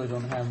 We really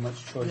don't have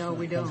much choice No, when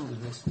we it comes don't. to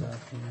this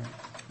stuff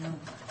here.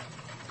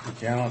 We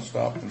cannot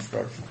stop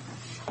construction.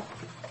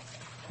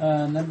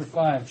 Number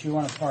 5,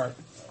 Chihuahua Park.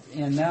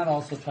 And that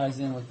also ties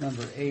in with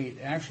number 8.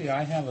 Actually,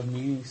 I have a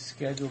meeting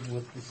scheduled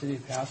with the City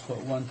of Pasco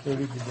at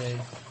 1:30 today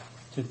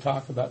to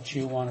talk about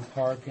Chihuahua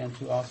Park and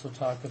to also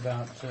talk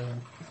about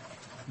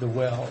the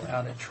well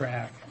out at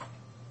Track.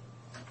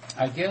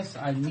 I guess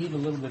I need a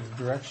little bit of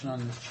direction on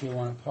this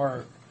Chiawana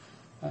Park.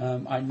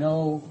 I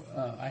know,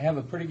 I have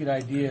a pretty good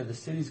idea. The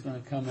city's going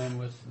to come in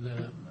with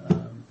the,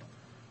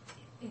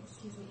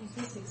 Excuse me, is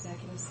this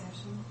executive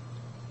session?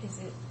 Is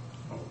it,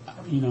 I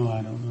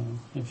don't know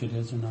if it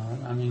is or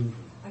not. I mean,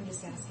 I'm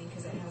just asking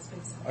because it has been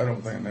I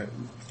don't think that,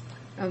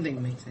 I don't think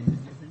it makes any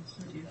difference.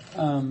 Do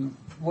you?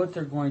 what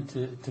they're going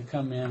to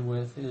come in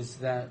with is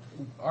that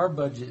our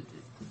budget,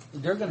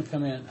 they're going to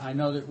come in, I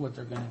know that what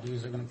they're going to do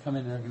is they're going to come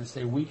in and they're going to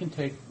say, we can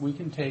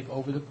take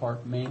over the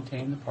park,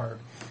 maintain the park,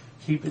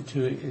 keep it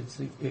to its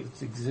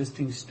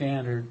existing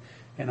standard,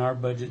 and our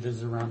budget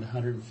is around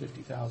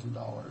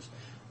 $150,000.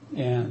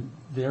 And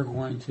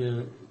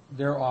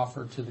their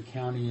offer to the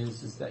county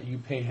is that you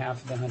pay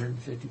half of the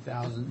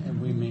 $150,000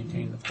 and we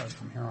maintain the park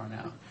from here on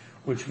out,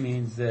 which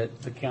means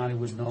that the county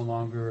would no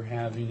longer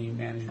have any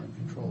management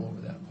control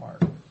over that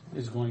park,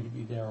 is going to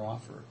be their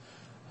offer.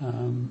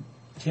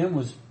 Tim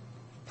was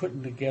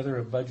putting together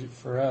a budget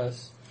for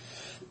us,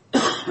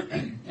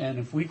 and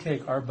if we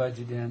take our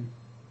budget in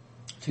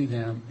to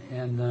them,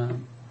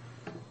 and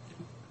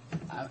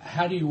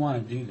how do you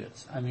want to do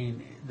this? I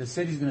mean, the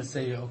city's going to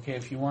say, okay,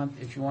 if you want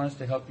us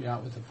to help you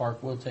out with the park,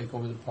 we'll take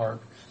over the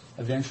park.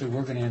 Eventually,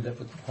 we're going to end up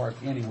with the park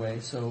anyway,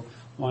 so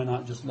why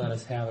not just let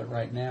us have it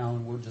right now,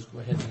 and we'll just go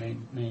ahead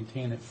and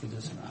maintain it for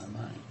this amount of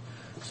money.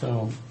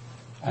 So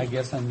I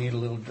guess I need a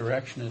little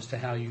direction as to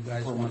how you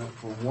guys want to.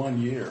 for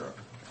 1 year.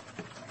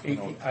 I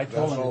told that's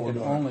all them we're it could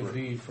doing only for-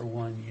 be for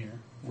 1 year.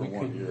 For We 1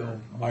 couldn't year. go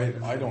more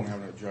than I don't 1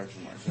 have an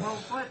objection Well,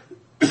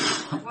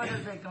 myself. what are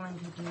they going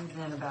to do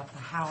then about the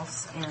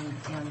house and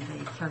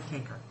the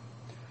caretaker?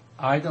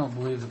 I don't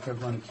believe that they're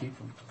going to keep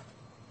them.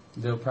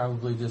 They'll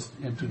probably just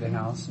empty the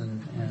house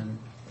and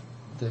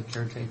the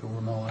caretaker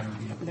will no longer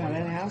be employed. Now,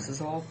 that house is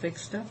all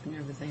fixed up and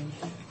everything.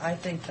 I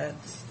think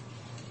that's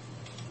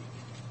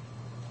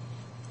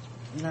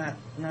not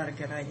a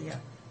good idea.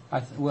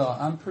 Well,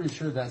 I'm pretty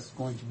sure that's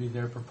going to be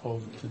their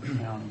proposal to the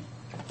county.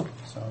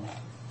 So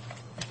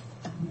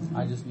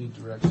I just need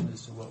direction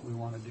as to what we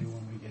want to do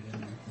when we get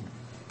in there.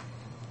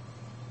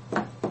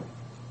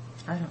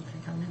 I don't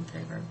think I'm in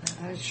favor of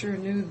that. I sure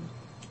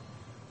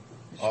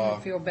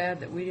feel bad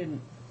that we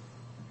didn't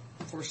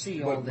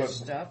foresee all this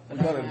stuff, we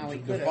but I don't know how gotta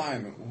we could have.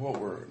 define what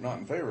we're not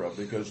in favor of,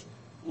 because,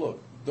 look,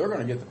 they're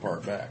gonna get the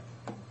park back,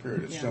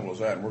 period, as Yeah. simple as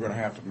that, and we're gonna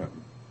have to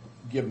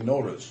give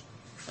notice.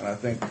 And I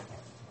think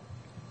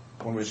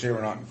when we say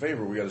we're not in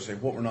favor, we gotta say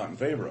what we're not in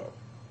favor of.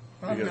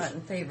 Well, I'm Because- not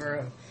in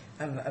favor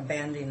of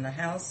abandoning the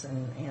house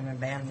and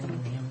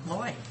abandoning the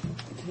employee.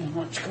 Tim,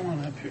 why don't you come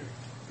on up here?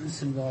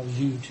 This involves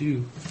you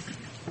too.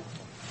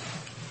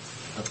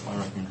 That's my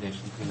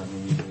recommendation, because I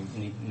mean, you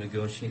need to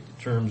negotiate the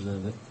terms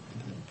of it.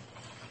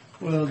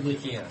 Well, You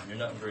can't, you're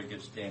not in very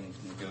good standing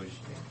to negotiate.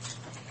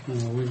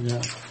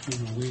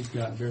 we've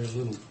got very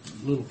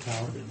little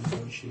power to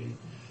negotiate.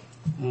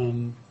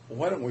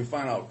 Why don't we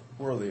find out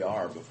where they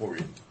are before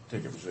we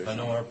take a position? I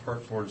know our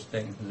park board is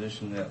taking a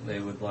position that they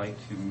would like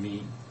to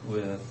meet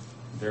with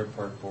their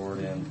park board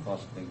and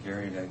possibly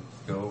Gary to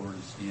go over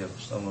to see if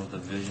some of the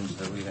visions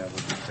that we have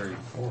would be carried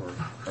forward,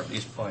 or at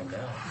least find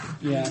out.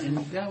 Yeah, and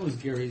that was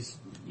Gary's,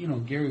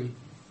 Gary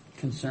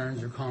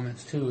concerns or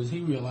comments too, is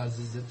he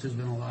realizes that there's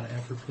been a lot of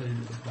effort put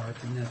into the park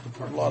and that the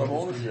park. A lot of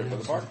board is gonna ownership of have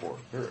the some- park board,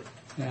 period.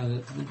 Yeah,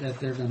 that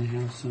they're gonna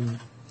have some,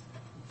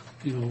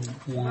 Well,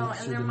 wants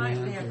and or there might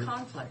be demands a or.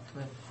 conflict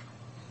with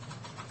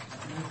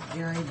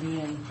Gary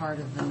being part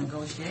of the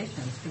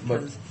negotiations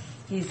because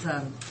he's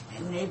a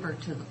neighbor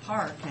to the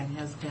park and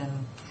has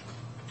been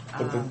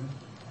But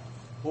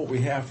what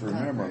we have to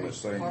remember in very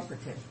this thing,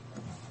 cooperative.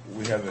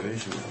 we have that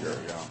issue with Gary,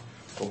 yeah.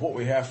 But what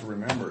we have to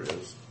remember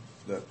is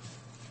that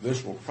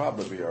this will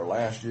probably be our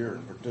last year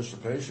in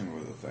participation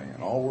with the thing,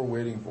 and all we're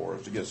waiting for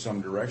is to get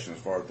some direction as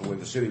far as the way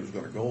the city was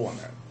going to go on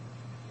that.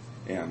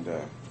 And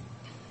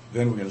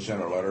then we're going to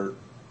send a letter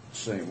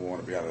saying we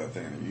want to be out of that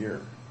thing in a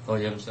year. Oh,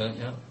 you haven't sent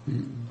it yet?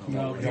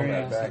 No, we held Gary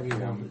that asked that back we to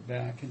hold him it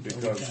back until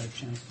we because- got a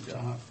chance to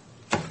yeah. talk.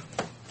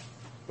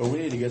 But we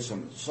need to get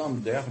some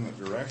definite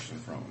direction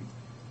from them.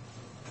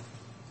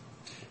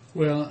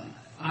 Well,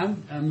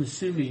 I'm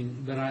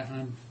assuming, but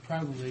I'm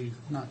probably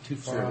not too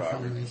far Sure, off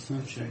Robert. on the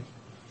assumption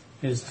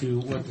as to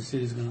what the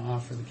city's going to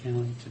offer the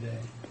county today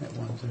at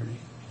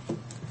 1:30.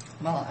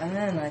 Well, and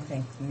then I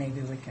think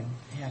maybe we can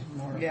have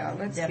more Yeah,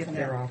 let's get their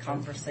definite offer.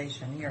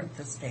 conversation here at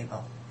this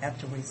table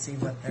after we see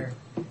what they're.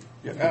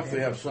 Yeah, after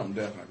they have something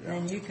definite, yeah.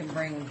 Then you can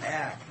bring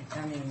back.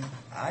 I mean,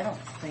 I don't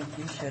think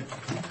you should.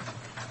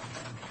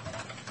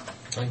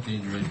 I think you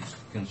need to raise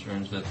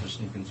concerns that there's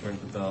some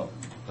concerns about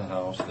the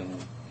house and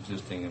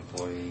existing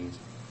employees,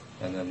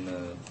 and then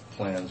the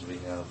plans we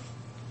have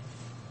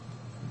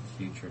in the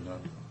future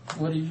done.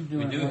 What are you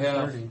doing We do at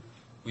have, 1:30?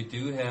 we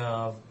do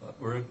have,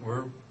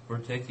 we're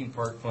taking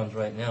park funds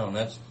right now, and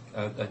that's,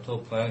 I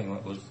told planning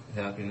what was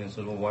happening, and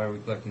said, well, why are we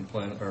collecting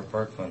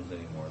park funds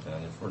anymore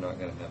then, if we're not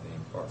gonna have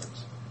any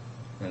parks?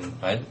 And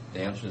the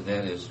answer to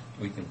that is,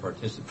 we can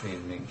participate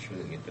in making sure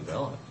they get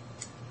developed,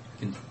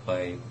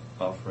 by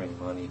offering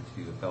money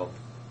to help.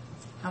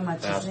 How much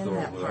is Pastor in or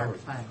that whoever. park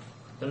fund?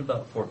 There's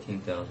about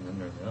 14,000 in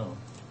there now.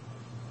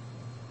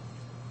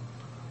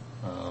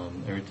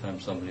 Every time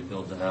somebody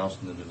builds a house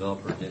and the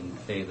developer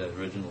didn't pay the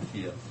original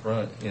fee up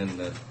front in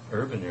the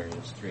urban area,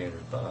 it's $300.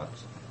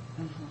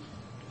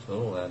 So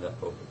it'll add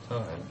up over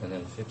time, and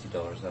then $50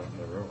 out in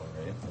the rural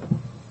area.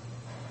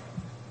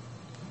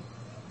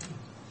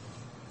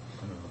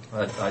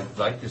 But, I'd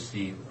like to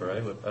see, or I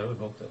would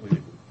hope that we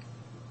would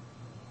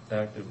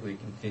actively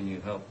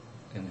continue help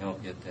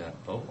get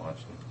that boat launch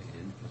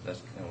completed, because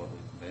that's kind of what we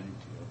committed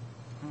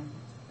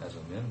to as a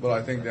minimum. But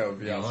I think that would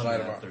be Beyond outside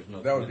that, of our, there's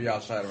no that would be commitment.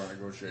 outside of our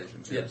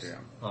negotiations here, Yes, Tim.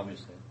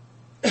 obviously.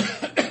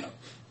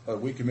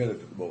 We committed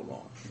to the boat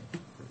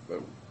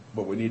launch,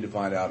 but we need to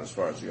find out as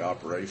far as the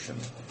operation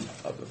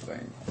of the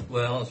thing.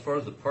 Well, as far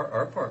as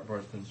our park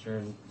board is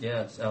concerned,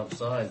 yeah, it's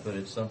outside, but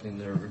it's something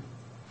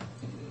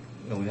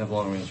we have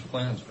long-range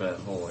plans for that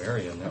whole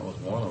area, and that was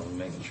one of them,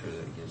 making sure that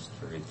it gets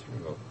carried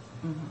through.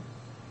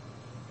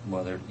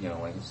 Whether,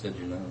 like I said,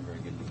 you're not in very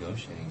good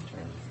negotiating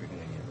terms if you're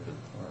going to get rid of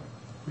the park.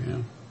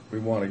 Yeah. We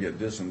want to get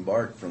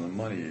disembarked from the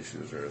money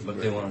issues there. But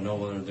they want to know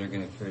whether they're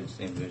going to carry the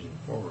same vision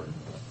forward.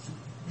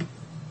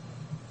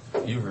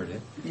 You heard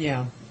it.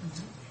 Yeah,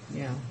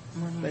 yeah.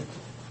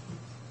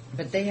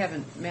 But they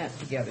haven't met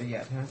together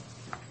yet,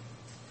 huh?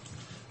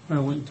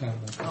 Well, we can talk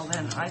about Well, this.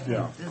 then, I think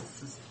Yeah.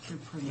 this is too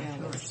Yeah,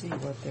 premature. let's see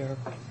what they're.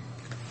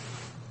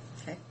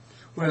 Okay.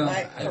 Well, From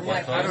my I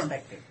don't-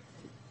 perspective.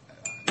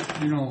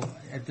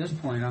 At this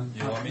point, I'm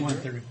You want me to?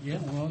 1:30. Yeah,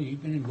 well,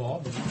 you've been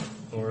involved in it.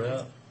 We're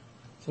out.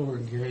 It's over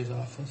in Gary's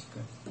office.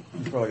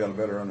 You've probably got a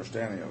better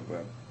understanding of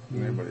that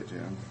than anybody,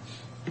 Tim.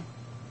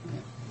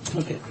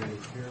 Okay.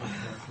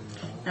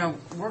 Now,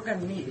 we're going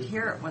to meet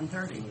here at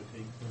 1:30.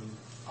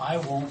 I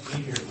won't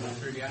be here at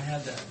 1:30. I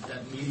had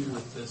that meeting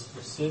with the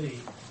city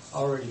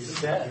already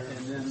set,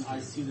 and then I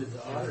see that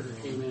the auditor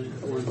came in at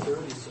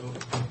 1:30,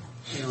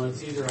 so,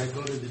 it's either I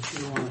go to the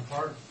Tijuana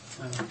Park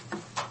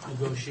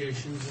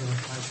negotiations, or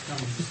I come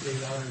to the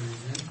state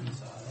auditor's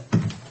entrance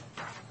audit.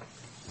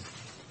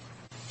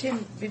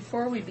 Tim,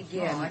 before we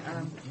begin, Oh, I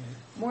can-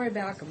 Maury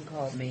Balcom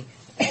called me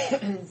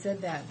and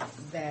said that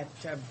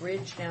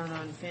bridge down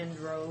on Fend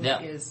Road Yeah.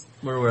 is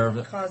We're aware of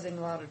it. causing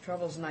a lot of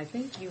troubles, and I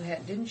think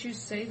didn't you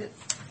say that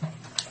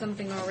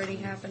something already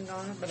happened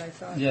on it? But I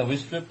thought, Yeah, we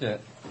stripped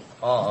it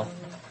off,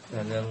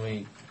 and then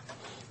we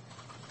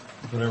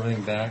put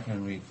everything back,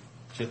 and we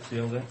chip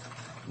sealed it.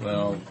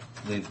 Well,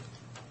 they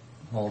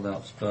hauled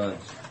out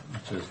studs,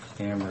 just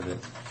hammered it,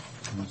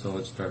 and so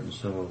it's starting to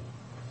show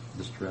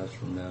distress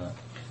from that.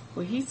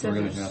 well, he said We're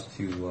going to there's- have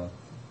to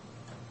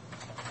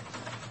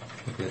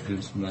look at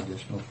doing some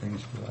additional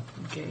things to it.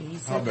 okay, he How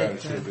said bad a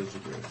that, shape is the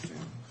bridge, Tim?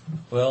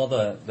 Well,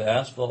 the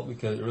asphalt,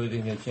 because it really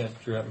didn't get a chance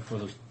to cure out before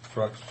the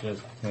trucks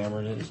just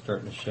hammered it, it's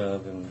starting to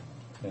shove and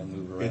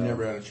move around. It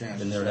never had a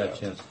chance It to never set had a up.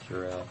 chance to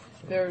cure out.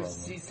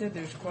 he said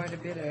there's quite a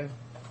bit of,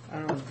 I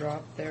don't know,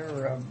 drop there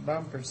or a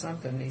bump or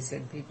something. He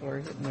said people are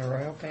hitting their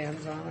oil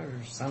pans on it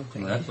or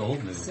something. Well, that's old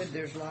He news. said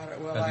there's a lot of,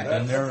 well, Has I it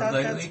been there thought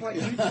that's lately? what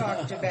you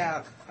talked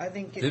about. I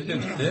think They've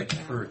been you talked fixed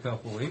about. for a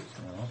couple of weeks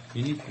now.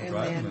 You need to And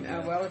drive them then,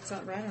 again. well, it's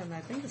not right on, I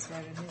think it's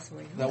right on his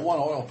way home. That one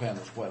oil pan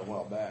was quite a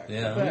while back.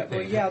 Yeah. But,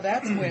 well, yeah,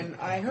 that's when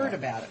I heard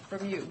about it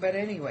from you. But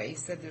anyway, he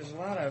said there's a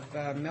lot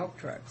of milk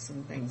trucks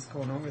and things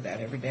going over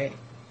that every day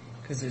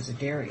because there's a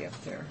dairy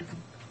up there.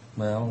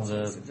 Well,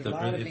 There's a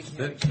lot of it's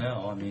big fixed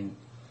now. I mean,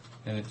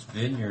 and it's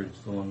Vineyard's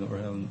the one that we're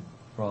having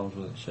problems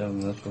with it shoving.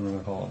 That's when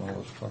we're hauling all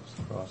those trucks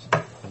across.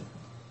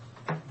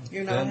 But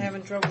You're not Then-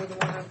 having trouble with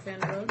the one on Fenn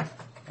Road?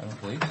 I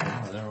don't believe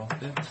so. They're all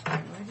fixed.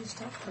 I just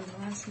talked to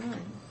him last night.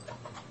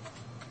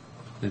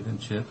 They've been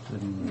chipped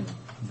and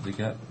they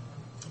got.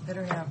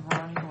 Better have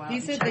Ron go out He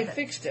and said check they it.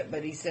 fixed it,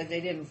 but he said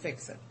they didn't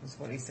fix it. That's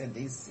what he said.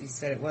 He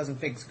said it wasn't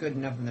fixed good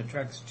enough and the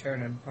truck's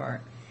tearing it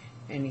apart.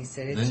 And he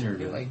said it's Vineyard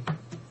really...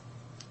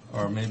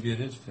 Or maybe it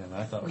is Finn.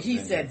 I thought it Well, was he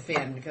Vineyard. said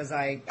Finn because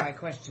I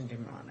questioned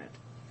him on it.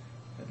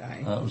 But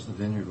That was the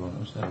Vineyard one that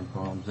was having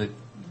problems.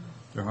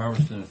 They're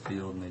harvesting a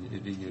field and they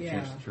didn't get a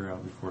chance Yeah. to cure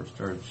out before it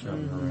started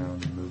shoving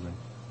around and moving.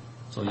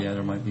 So yeah,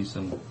 there might be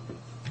some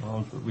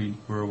problems, but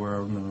we're aware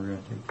of them and we're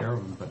going to take care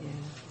of them. But Yeah.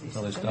 He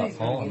until they said stop somebody's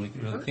gonna hauling, we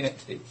get really hurt.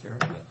 can't take care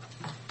of it.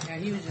 Yeah,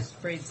 he was just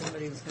afraid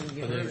somebody was going to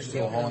get But hurt. they're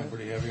still hauling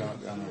pretty heavy on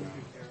it down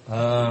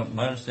there.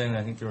 My understanding,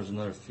 I think there was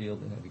another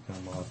field that had to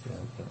come off yet.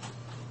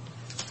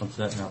 But once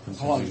that happens,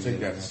 How long we does it take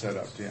get that to set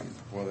up, Tim?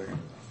 Before they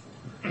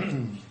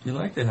can... You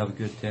like to have a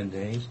good 10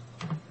 days,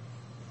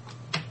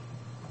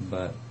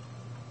 but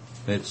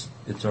it's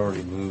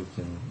already moved,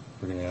 and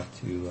we're going to have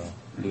to do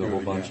a Do whole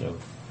it bunch again.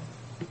 of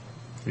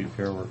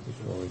repair work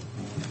before we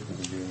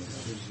can do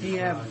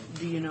anything.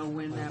 Do you know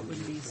when that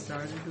would be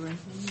started or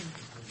anything?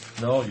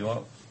 No, you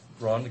want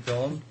Ron to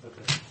call him?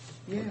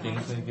 Yeah.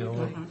 Dean's going to get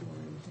over it?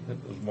 It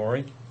was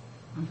Maury?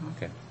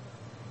 Okay.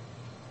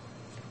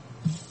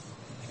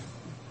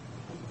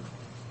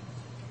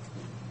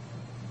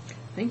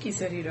 I think he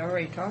said he'd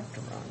already talked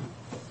to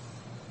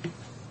Ron.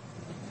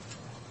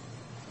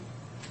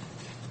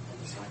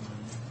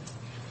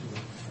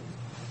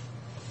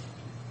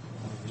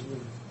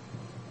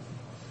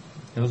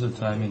 It was a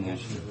timing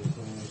issue.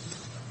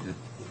 It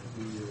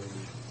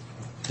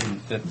didn't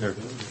fit their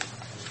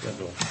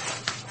schedule.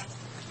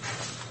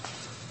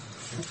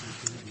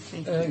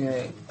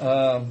 Okay,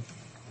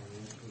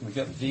 we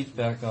got the deeds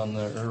back on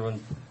the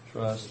Irwin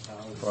Trust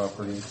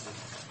property,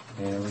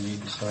 and we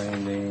need to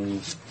sign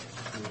it's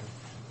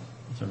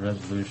a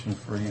resolution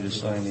for you to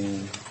sign a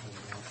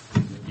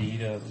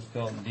deed of, it's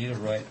called deed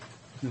of right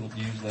to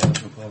use land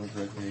for public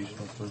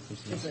recreational Is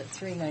purposes. it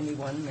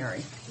 391,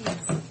 Mary?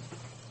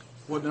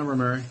 What number,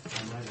 Mary?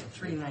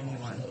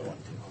 391.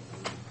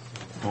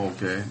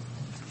 Okay.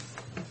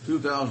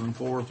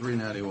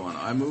 2004-391.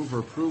 I move for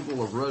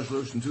approval of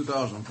resolution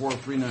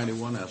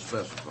 2004-391 as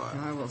specified.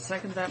 I will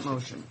second that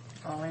motion.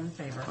 All in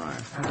favor?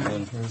 Aye. And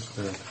then here's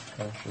the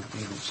actual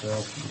deed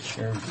itself, the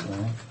chair's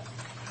sign.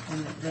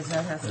 And does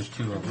that have There's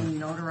two to of be them.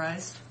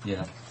 notarized?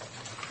 Yeah.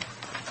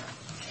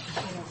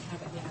 I don't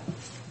have it yet.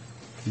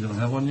 You don't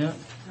have one yet?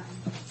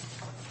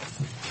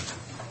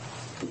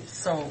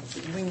 So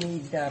we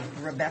need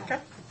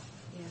Rebecca?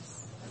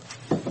 Yes.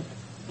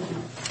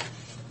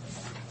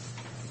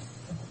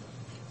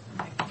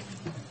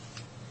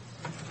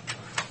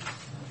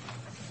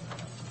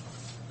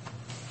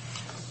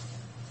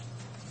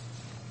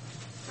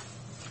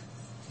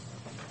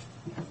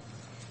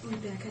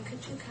 Rebecca, could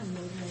you come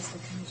notarize the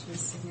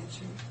commissioner's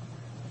signature?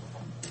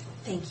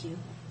 Thank you.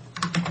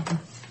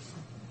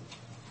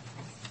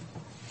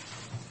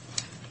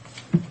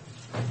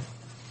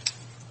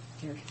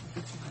 Here.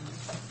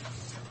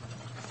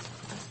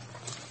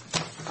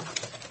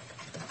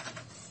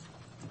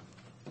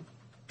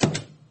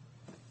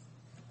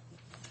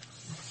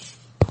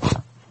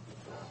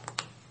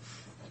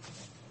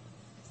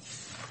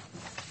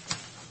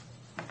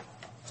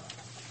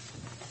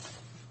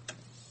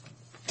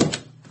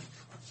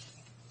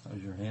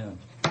 How's your hand?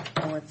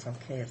 Oh, it's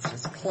okay. It's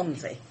just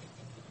clumsy.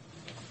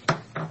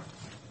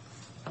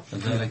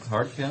 Is that a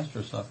hard cast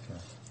or soft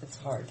cast? It's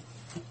hard.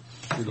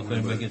 If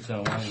anybody gets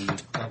out of line, you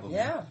probably.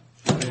 Yeah.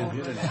 Didn't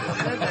hit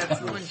anybody. That's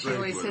the one she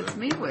always hits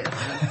me with.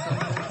 That's so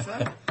what's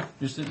up.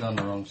 You're sitting on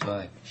the wrong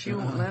side. She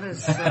won't let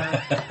us.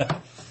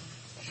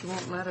 She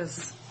won't let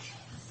us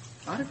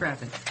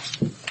autograph it.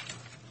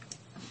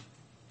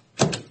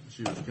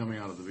 She was coming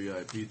out of the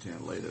VIP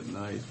tent late at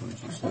night when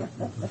she said,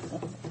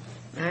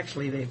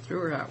 Actually, they threw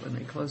her out when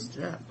they closed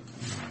it up.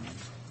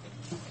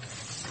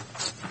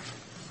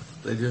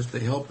 they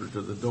helped her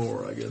to the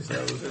door, I guess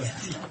that was it.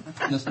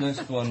 This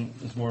next one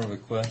is more of a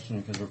question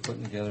because we're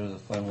putting together the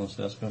final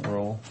assessment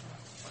roll.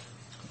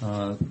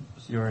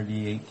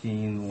 CRD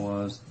 18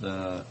 was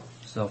the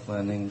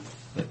self-landing,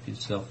 that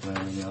piece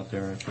self-landing out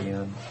there at the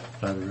end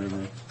by the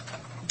river.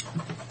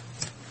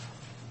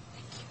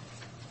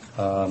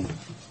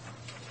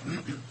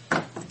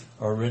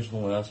 Our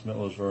original estimate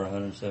was for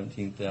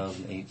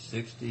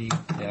 $117,860.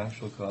 The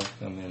actual cost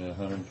come in at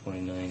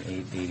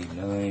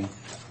 $129,889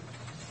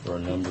 for a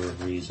number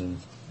of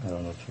reasons. I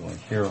don't know if you want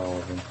to hear all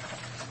of them.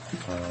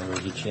 There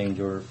was a change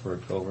order for a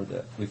culvert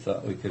that we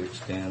thought we could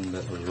extend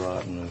that was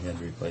rotten. We had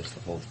to replace the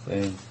whole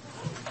thing.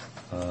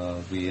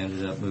 We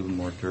ended up moving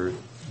more dirt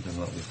than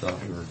what we thought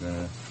we were going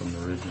to from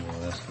the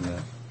original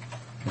estimate,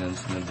 and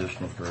some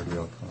additional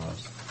guardrail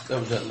costs. That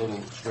was that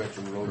little stretch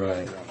of road.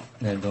 Right.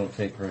 And it don't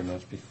take very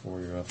much before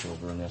you're up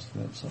over an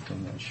estimate,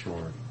 something that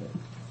short.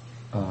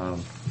 But,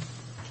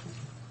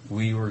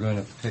 we were going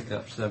to pick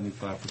up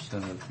 75%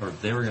 of, or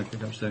they were going to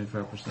pick up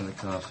 75% of the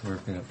cost. We were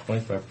picking up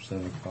 25%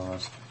 of the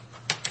cost.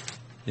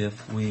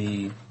 If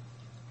we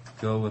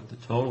go with the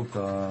total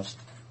cost,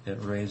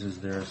 it raises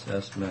their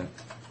assessment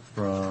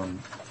from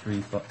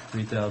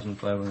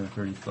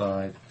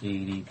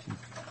 $3,535.80 to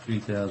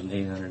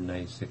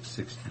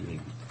 $3,896.68,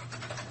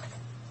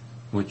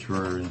 which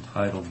we're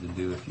entitled to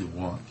do if you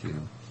want to.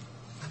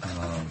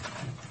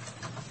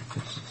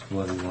 It's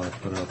what we want to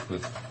put up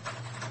with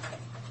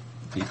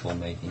people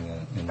making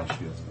an issue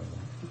of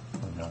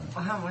it or not.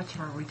 Well, how much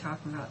are we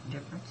talking about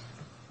difference?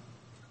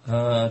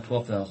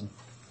 $12,000.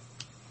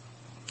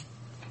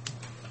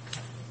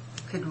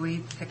 Could we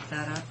pick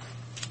that up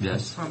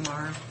Yes. from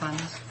our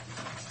funds?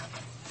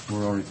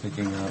 We're already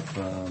picking up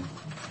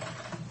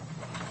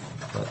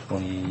about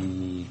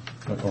 20,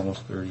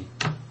 almost 30.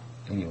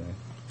 Anyway.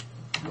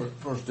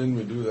 Of course, didn't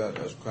we do that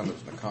as kind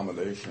of an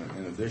accommodation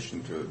in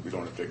addition to, we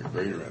don't have to take a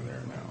grader in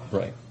there now?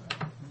 Right.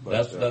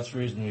 But, That's the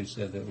reason we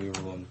said that we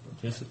were willing to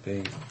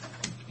participate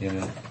in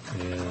it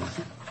is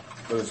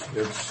But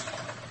it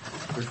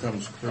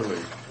becomes clearly,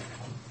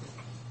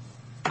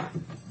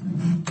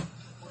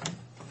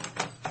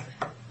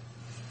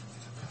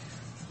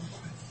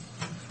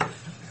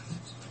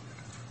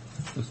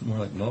 it's more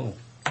like Mo.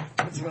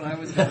 That's what I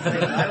was going to say.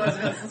 I was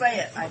going to say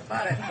it. I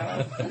thought it.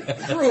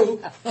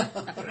 true.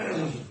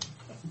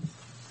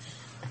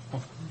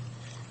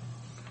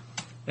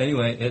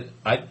 Anyway,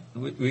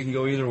 we can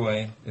go either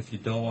way. If you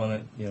don't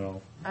want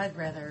it, I'd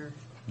rather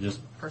just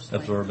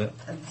personally absorb it.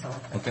 absorb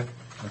it. Okay.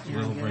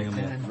 We'll bring them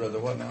in. Rather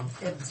what now?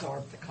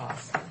 Absorb the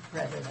cost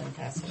rather than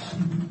pass it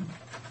on.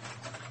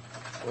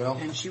 Well,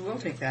 And she will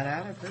take that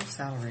out of her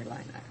salary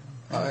line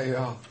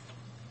item.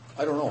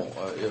 I don't know.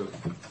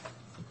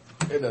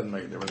 It doesn't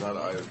make a difference.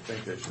 I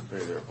think they should pay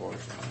their portion.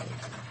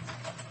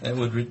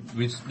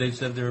 They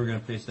said they were going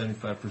to pay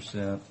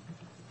 75%,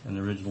 and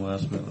the original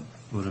estimate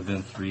would have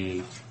been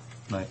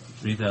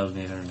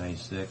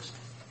 3,896.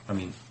 I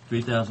mean,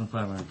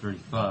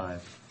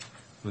 3,535.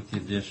 With the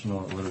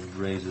additional, it would have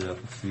raised it up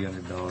to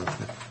 $300 to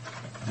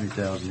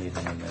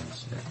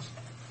 3,896.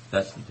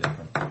 That's the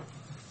difference.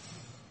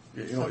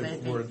 You So know,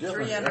 they'd we're a be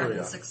different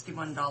area.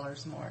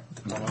 $361 more.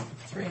 Uh-huh.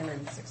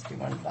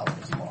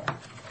 $361 more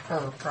per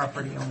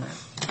property owner.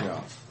 Yeah,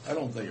 I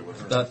don't think it would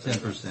hurt. About them.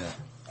 10%.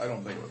 I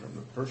don't think it would hurt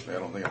them. Personally, I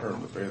don't think it hurt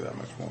them to pay that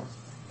much more.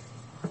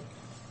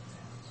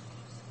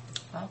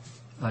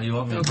 Well, You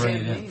want me to Okay, bring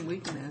it hey, in? we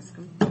can ask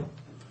them,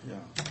 Yeah.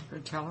 or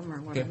tell them,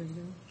 or whatever you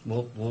do.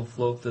 We'll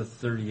float the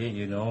 38.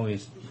 You can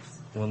always,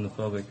 when the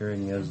public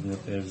hearing is, and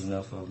if there's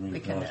enough of them, we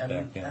you can can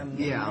always back down.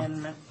 Yeah.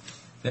 amendment.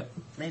 Yep.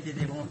 Maybe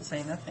they won't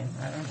say nothing.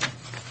 I don't know.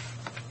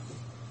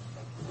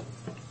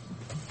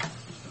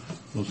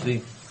 We'll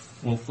see.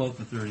 We'll float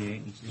the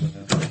 38 and see what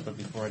happens. But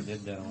before I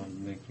did that, I wanted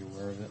to make you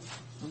aware of it.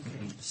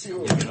 See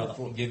what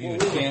Give you a we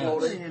were chance.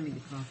 floating. Hand me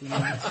the coffee.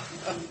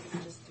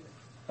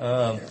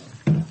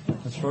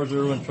 As far as the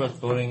Irwin Trust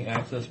Voting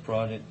Access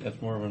Project, that's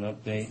more of an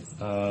update.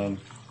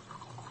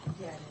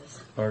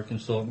 Our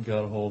consultant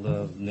got a hold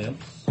of NIMS,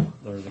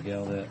 or the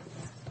gal that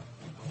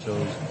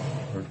chose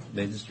or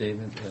made the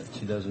statement that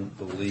she doesn't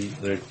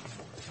believe, that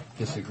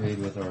disagreed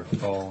with our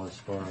call as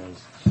far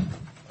as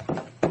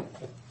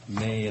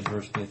may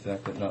adversely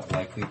affect but not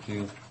likely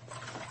to.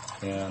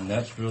 And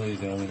that's really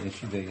the only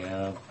issue they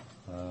have.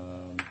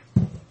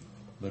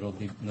 But it'll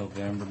be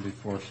November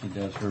before she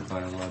does her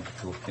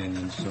biological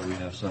opinion, so we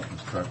have something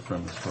to start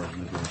from as far as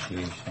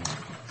negotiations.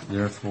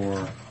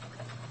 Therefore,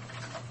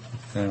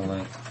 kind of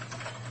like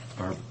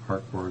our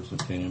park board's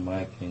opinion,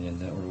 my opinion,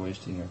 that we're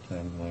wasting our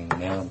time going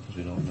now because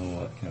we don't know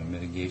what kind of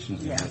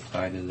mitigations are going to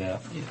tie to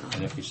that. Yeah.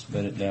 And if we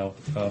spend it now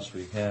with the costs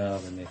we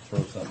have and they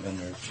throw something in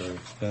there that's very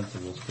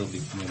expensive, we'll still be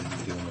committed to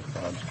doing the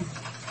project.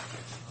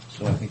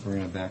 So I think we're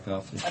going to back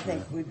off this I year,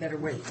 think we better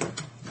wait.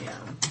 Yeah.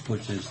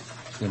 which is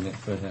going to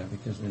could have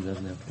because it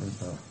doesn't have to worry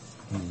about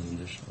any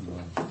additional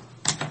money.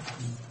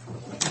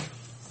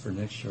 For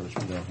next year, which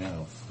we don't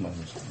have, my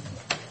understanding.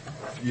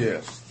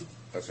 Yes.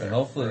 That's And right.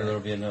 hopefully there'll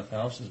be enough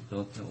houses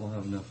built that we'll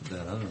have enough of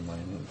that other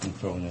money that we can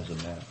throw in as a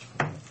match.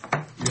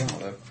 Yeah,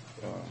 that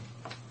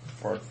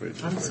park fee.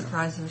 I'm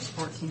surprised there's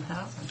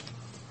 14,000.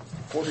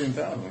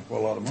 14,000, quite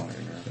a lot of money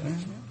in there.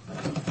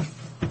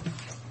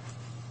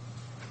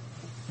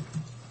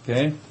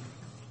 Okay,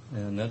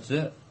 and that's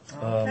it.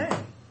 Okay.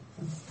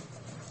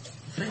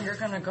 So you're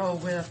going to go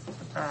with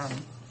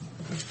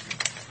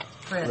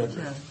Fred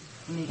to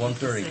meet with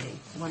the 1:30. city.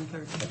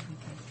 1:30. Okay.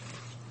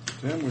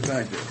 Tim, we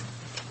thank you.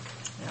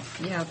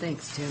 Yeah,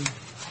 thanks, Tim.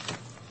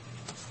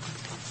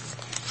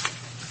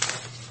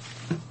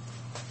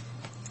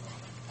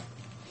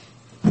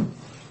 I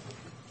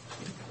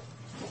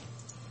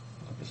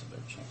guess I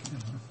better check it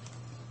out,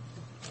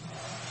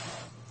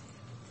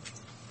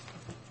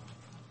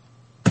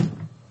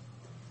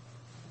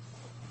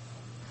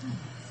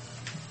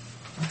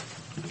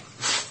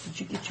 Did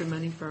you get your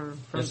money for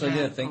Yes, I that?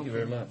 did. Thank you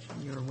Okay. very much.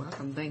 You're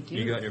welcome. Thank you.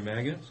 You got your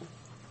magnets?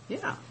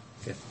 Yeah.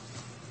 Okay.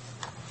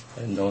 I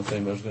didn't know if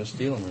anybody was going to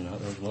steal them or not.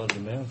 There was a lot of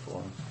demand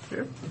for them.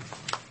 Sure.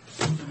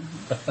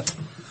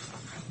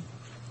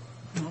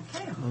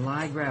 Okay. Well,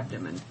 I grabbed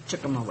them and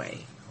took them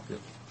away.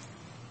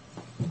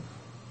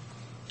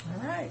 All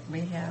right.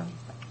 We have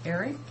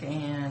Eric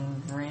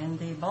and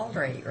Randy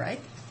Baldry, right?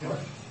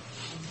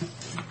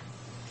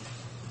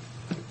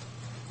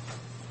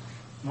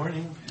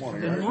 Morning.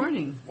 Morning, Good Eric.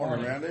 morning.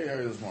 Morning, Randy. How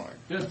are you this morning?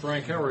 Good,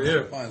 Frank. How are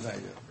you? Fine,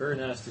 thank you. Very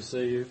nice to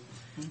see you.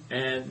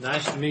 And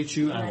nice to meet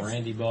you. I'm Nice.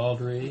 Randy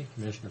Baldry,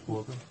 Commissioner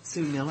Corcoran.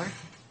 Sue Miller.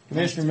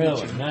 Commissioner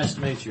Miller, nice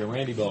to meet you. I'm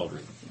Randy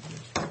Baldry.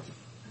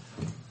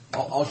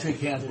 I'll shake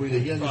hands with you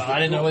again. Well, I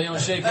didn't know whether you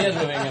want to shake hands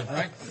with me again,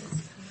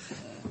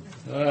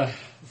 Frank.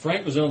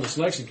 Frank was on the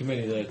selection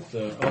committee that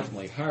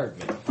ultimately hired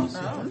me.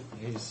 So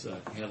he's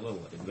had a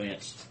little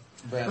advanced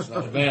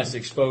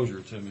exposure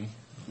to me.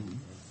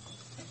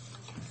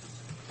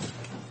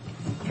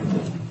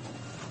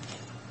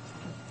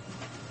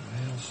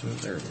 Well, so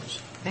there it is.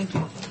 Thank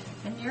you.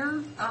 And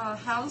you're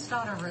housed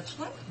out of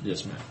Richland?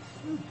 Yes,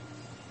 ma'am.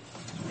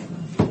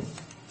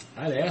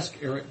 I'd ask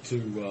Eric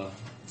to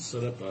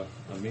set up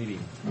a meeting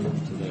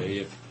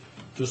today,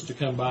 just to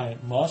come by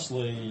and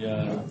mostly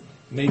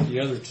meet the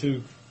other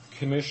two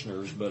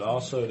commissioners, but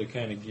also to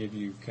kind of give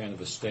you kind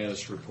of a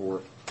status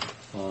report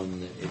on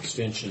the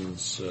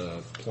extensions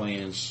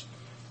plans,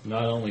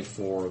 not only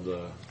for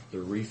the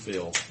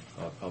refill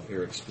of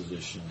Eric's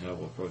position, how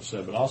we'll approach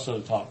that, but also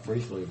to talk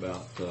briefly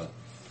about the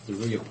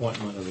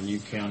reappointment of a new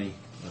county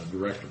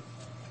director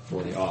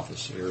for the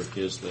office. Eric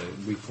is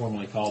we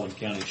formerly called them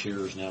county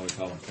chairs, now we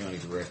call them county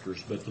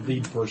directors, but the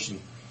lead person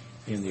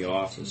in the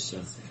office.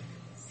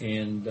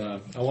 And I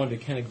wanted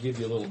to kind of give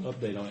you a little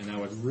update on it, and I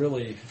would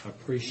really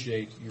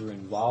appreciate your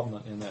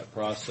involvement in that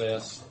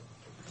process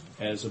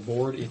as a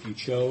board if you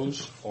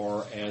chose,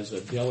 or as a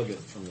delegate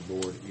from the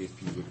board if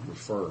you would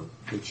prefer,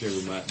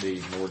 whichever might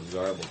be more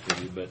desirable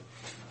to you. But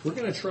we're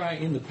going to try,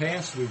 in the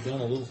past we've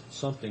done a little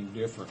something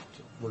different.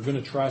 We're going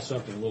to try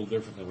something a little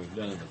different than we've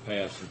done in the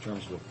past in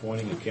terms of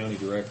appointing a county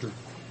director.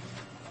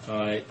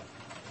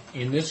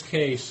 In this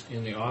case,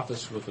 in the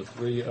office with the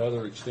 3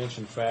 other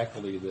extension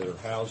faculty that are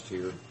housed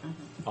here,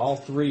 all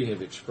 3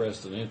 have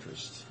expressed an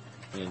interest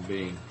in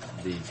being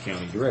the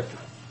county director,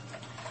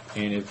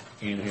 and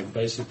have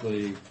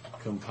basically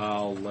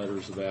compiled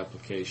letters of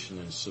application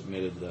and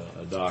submitted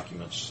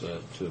documents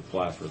to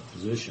apply for the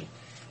position.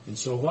 And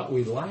so what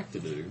we'd like to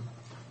do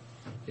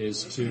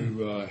is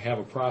to have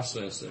a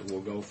process that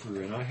we'll go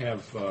through, and I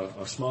have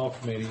a small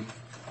committee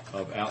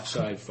of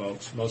outside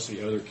folks,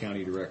 mostly other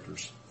county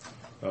directors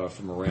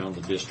from around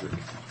the district,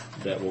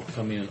 that will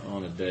come in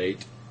on a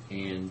date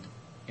and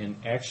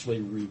actually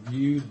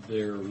review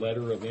their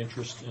letter of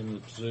interest in the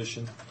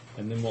position,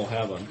 and then we'll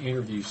have an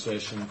interview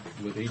session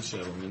with each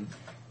of them. And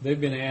they've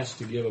been asked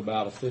to give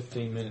about a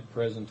 15-minute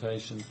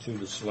presentation to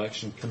the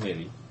selection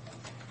committee,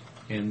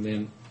 and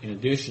then in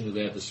addition to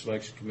that, the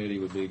selection committee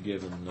would be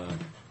given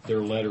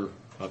their letter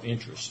of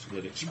interest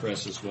that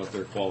expresses what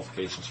their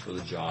qualifications for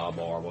the job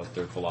are, what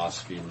their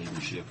philosophy and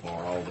leadership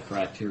are, all the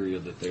criteria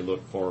that they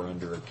look for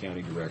under a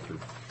county director.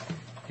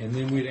 And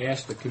then we'd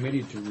ask the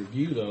committee to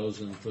review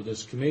those, and for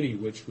this committee,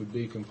 which would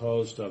be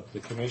composed of the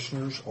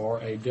commissioners or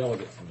a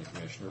delegate from the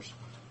commissioners,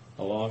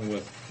 along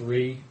with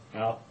 3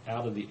 out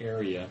of the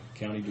area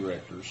county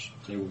directors.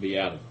 They will be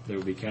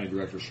county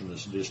directors from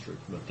this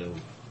district, but they'll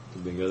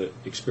be other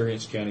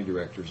experienced county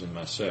directors and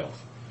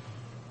myself.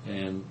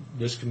 And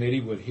this committee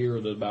would hear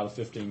about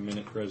a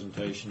 15-minute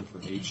presentation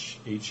from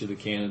each of the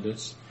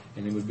candidates,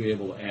 and then would be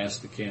able to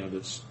ask the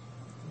candidates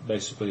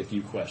basically a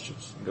few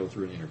questions and go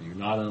through an interview,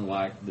 not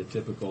unlike the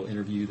typical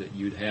interview that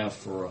you'd have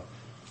for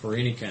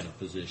any kind of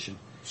position.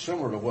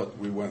 Similar to what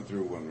we went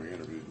through when we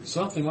interviewed you.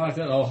 Something like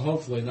that. Oh,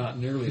 hopefully not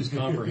nearly as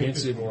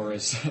comprehensive or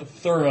as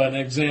thorough an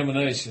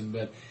examination,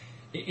 but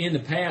in the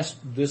past,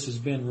 this has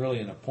been really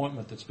an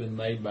appointment that's been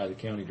made by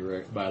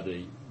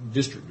the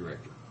district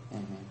director.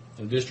 Mm-hmm.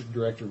 The district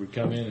director would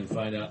come in and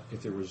find out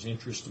if there was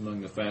interest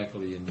among the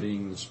faculty in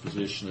being in this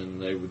position,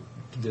 and they would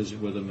visit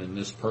with them, and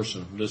this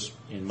person,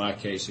 in my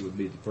case, it would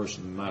be the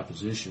person in my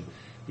position,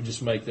 would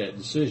just make that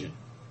decision.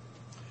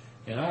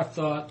 And I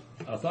thought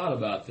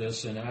about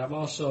this, and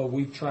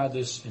we've tried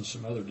this in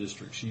some other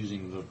districts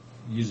using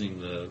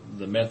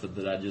the method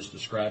that I just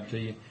described to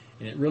you,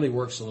 and it really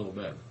works a little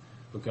better,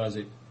 because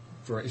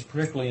it's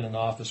particularly in an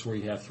office where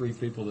you have 3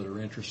 people that are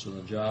interested in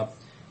the job.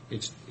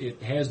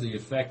 It has the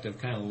effect of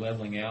kind of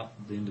leveling out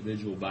the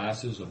individual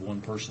biases of one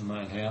person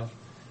might have,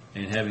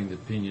 and having the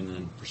opinion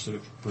and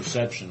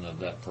perception of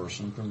that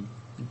person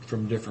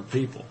from different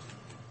people.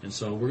 And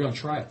so we're going to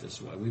try it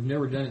this way. We've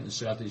never done it in the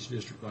Southeast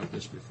District like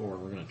this before.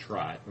 We're going to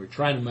try it. We're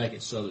trying to make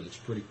it so that it's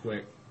pretty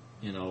quick,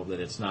 that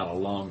it's not a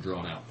long,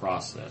 drawn-out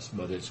process,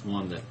 but it's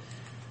one that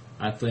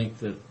I think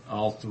that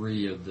all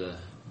 3 of the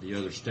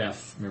other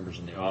staff members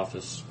in the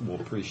office will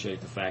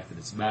appreciate the fact that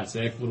it's about as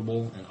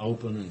equitable and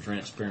open and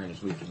transparent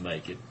as we can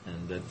make it,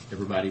 and that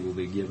everybody will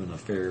be given a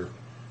fair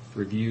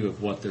review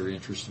of what their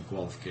interests and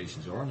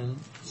qualifications are. And then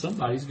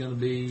somebody's going to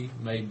be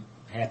made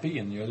happy,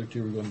 and the other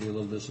 2 are going to be a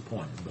little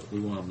disappointed. But we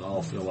want them to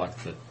all feel like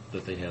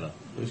that they had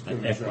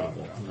an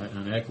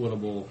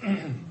equitable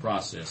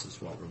process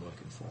is what we're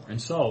looking for.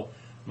 And so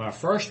my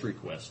first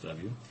request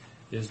of you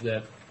is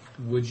that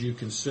would you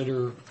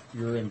consider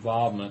your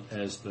involvement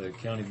as the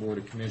County Board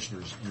of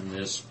Commissioners in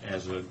this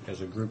as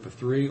a group of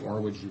 3, or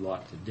would you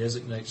like to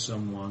designate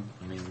someone?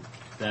 I mean,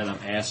 that I'm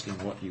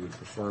asking what you would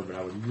prefer, but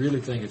I would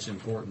really think it's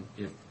important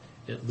if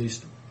at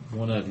least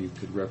one of you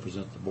could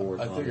represent the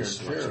board. I think our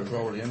chair has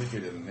already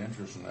indicated an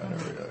interest in that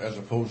area, as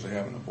opposed to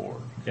having a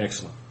board.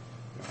 Excellent.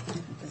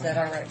 Is that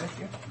all right with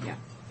you? Yeah.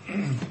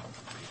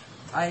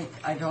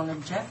 I don't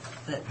object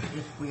that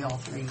if we all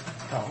 3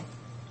 go.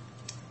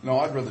 No,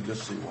 I'd rather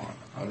just see one.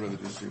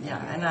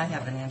 Yeah, and I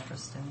have an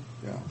interest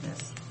in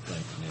this.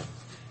 Thank you, Neil.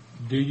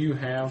 Do you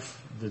have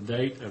the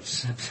date of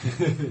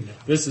September?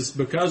 This is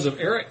because of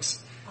Eric's.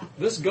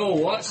 This Go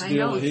Watch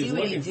deal that he's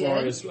looking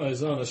for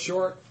is on a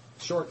short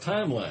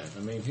timeline. I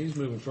mean, he's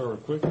moving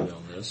forward quickly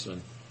on this,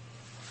 and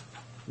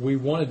we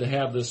wanted to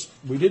have this.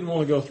 We didn't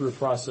want to go through a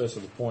process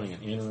of appointing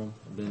an interim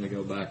and then to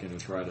go back in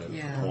and try to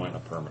appoint a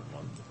permanent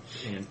one.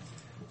 And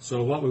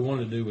so what we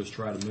wanted to do was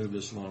try to move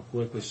this along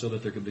quickly so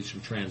that there could be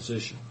some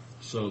transition,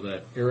 so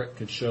that Eric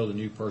could show the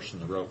new person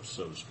the ropes,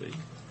 so to speak,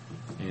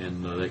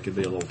 and there could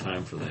be a little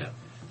time for that.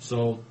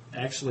 So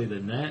actually the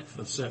 9th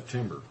of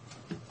September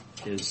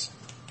is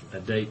a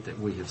date that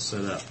we have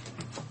set up.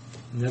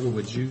 Neva,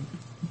 would you?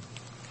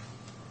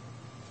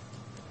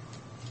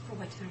 For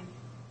what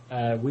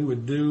time? We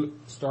would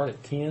start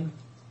at 10.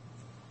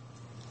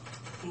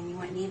 And you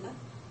want Neva?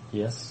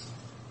 Yes.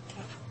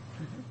 Okay.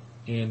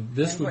 And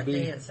this would What be.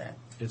 day is that?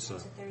 It's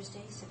It's a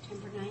Thursday,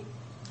 September 9th.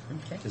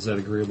 Okay. Is that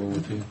agreeable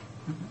with you?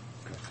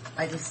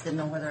 I just didn't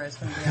know whether I was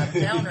going to be out of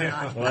town or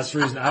not. Well, that's the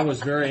reason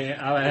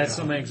I had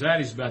some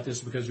anxieties about this,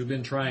 because we've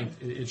been trying.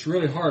 It's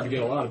really hard to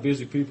get a lot of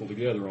busy people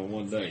together on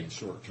one day in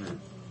short term.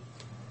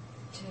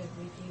 To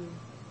review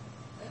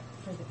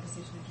for the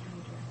position of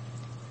county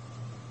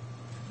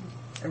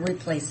director.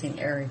 Replacing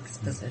Eric's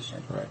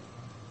position. Right.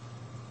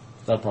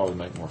 That'll probably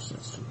make more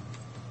sense to you.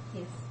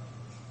 Yes.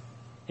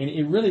 And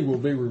it really will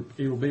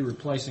be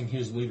replacing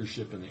his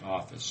leadership in the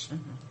office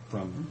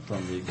from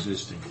the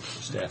existing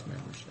staff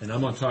members. And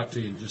I'm going to talk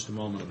to you in just a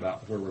moment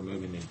about where we're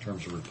moving in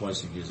terms of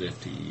replacing his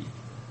FTE.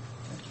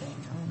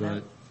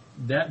 But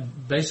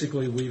that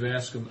basically we've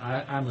asked him.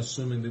 I'm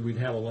assuming that we'd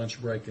have a lunch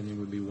break and then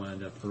we'd be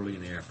wound up early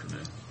in the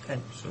afternoon.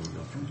 Okay. So we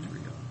go from 3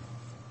 on.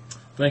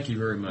 Thank you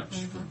very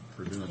much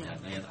for doing that.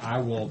 And I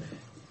will.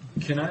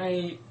 Can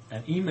I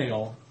an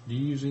email? Do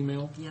you use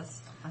email?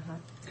 Yes.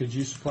 Could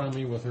you supply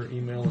me with her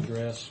email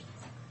address?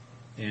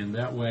 And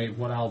that way,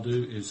 what I'll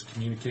do is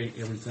communicate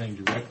everything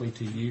directly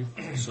to you.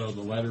 So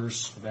the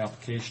letters of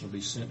application will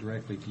be sent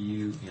directly to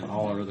you and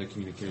all our other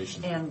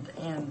communications.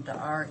 And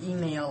our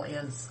email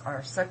is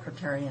our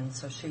secretary, and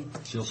so she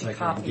She'll take it and get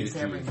copies it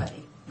to you.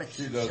 everybody. But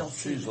she'll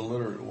see She's it. a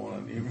literate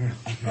one. Even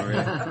All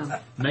right.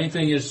 Main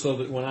thing is so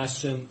that when I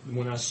send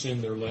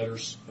their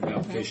letters of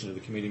application to the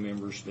committee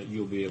members, that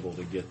you'll be able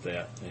to get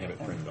that and have it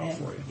printed off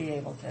for you. Be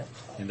able to.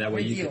 And that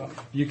way review them.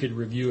 you could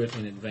review it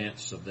in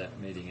advance of that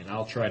meeting, and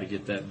I'll try to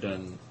get that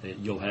done.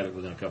 You'll have it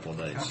within a couple of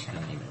days in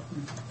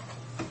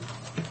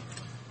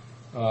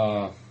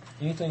email.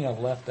 Anything I've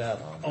left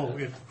out on?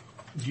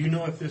 Do you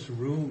know if this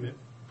room,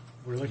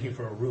 we're looking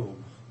for a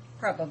room,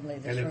 Probably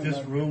and if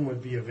this room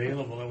would be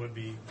available, it would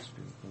be,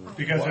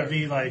 because there'd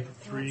be like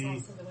That's 3,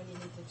 also the one you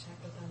need to check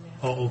with on that.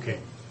 oh, okay,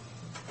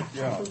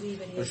 yeah, believe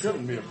it there is.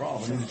 shouldn't be a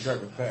problem. We need to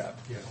check with Pat.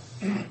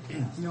 yeah.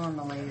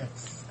 Normally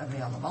it's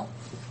available.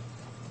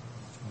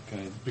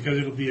 Okay. Because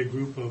it'll be a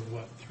group of,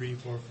 3,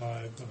 4,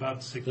 5,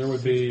 about 6 There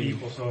would be-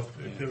 people, so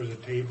if there was a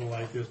table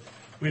like this,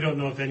 we don't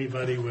know if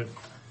anybody would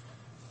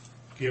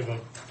give a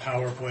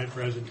PowerPoint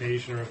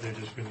presentation or if they're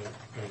just going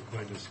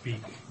to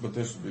speak. But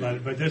this would be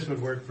But this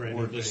would work for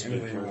Or this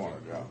anything. anything you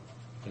want. Yeah.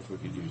 if we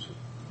could use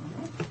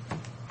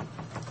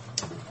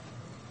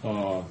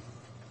it.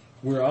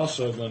 We're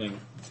also going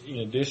to, in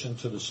addition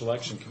to the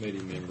selection committee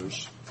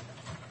members,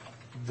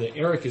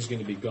 Eric is going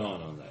to be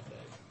gone on that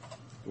day,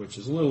 which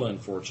is a little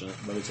unfortunate,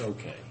 but it's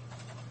okay.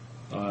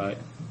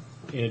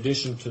 In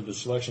addition to the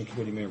selection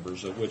committee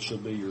members, of which will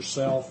be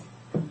yourself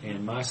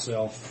and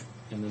myself,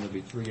 and then there'll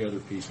be 3 other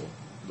people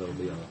that'll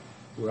be on it.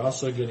 We're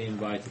also going to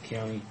invite the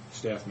county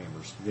staff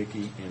members,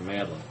 Vicki and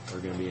Madeline, are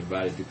going to be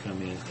invited to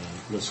come in and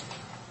listen.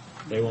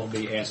 They won't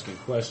be asking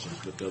questions,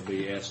 but they'll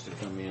be asked to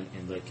come in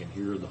and they can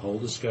hear the whole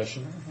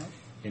discussion.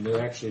 And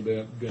they're actually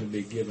going to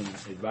be given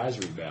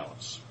advisory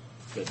ballots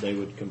that they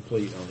would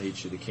complete on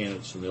each of the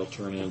candidates, and they'll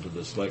turn into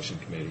the selection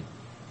committee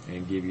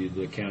and give you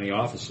the county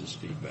office's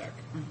feedback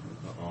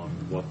on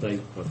what they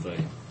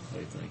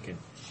think. And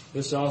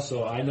this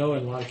also, I know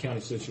in a lot of county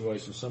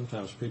situations,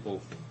 sometimes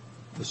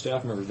the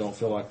staff members don't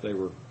feel like they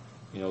were,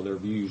 their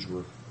views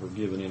were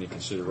given any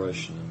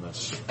consideration, and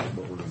that's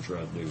what we're going to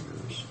try to do here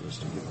is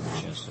to give them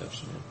a chance to have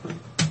some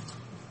input.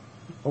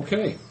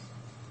 Okay.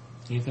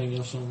 Anything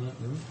else on that?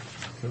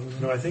 Cover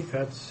that? No, I think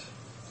that's...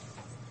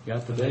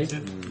 Got the date? That's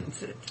it. And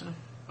That's it.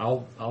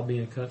 I'll be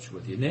in touch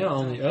with you. Now,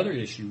 on the other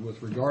issue,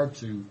 with regard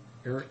to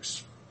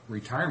Eric's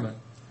retirement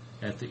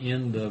at the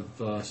end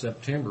of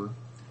September,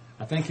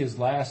 I think his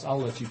last, I'll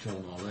let you tell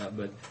him all that,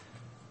 but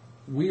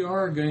we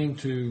are going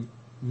to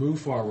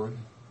move forward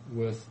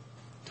with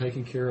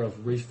taking care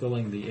of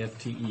refilling the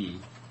FTE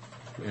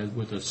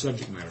with a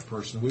subject matter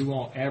person. We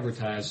won't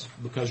advertise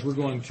because we're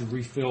going to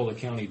refill the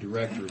county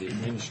director, the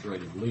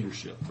administrative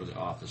leadership for the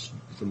office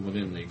from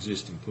within the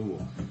existing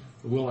pool.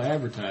 We'll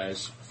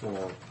advertise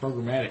for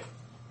programmatic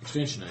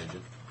extension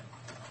agent,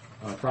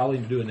 probably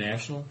to do a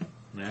national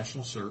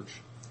search.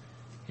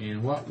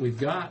 And what we've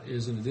got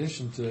is, in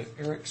addition to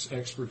Eric's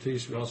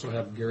expertise, we also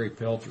have Gary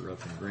Pelter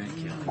up in Grant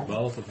County,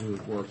 both of who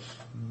have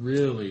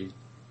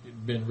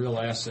been real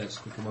assets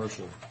to the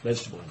commercial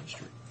vegetable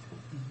industry.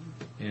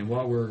 And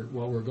what we're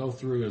go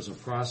through is a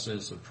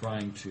process of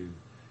trying to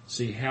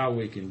see how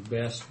we can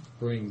best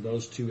bring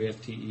those 2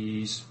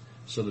 FTEs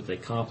so that they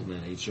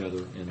complement each other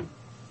in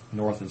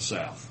north and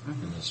south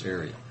in this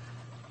area.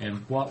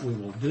 And what we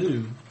will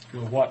do,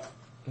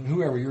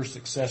 whoever your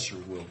successor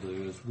will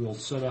do, is we'll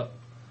set up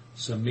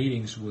some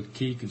meetings with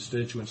key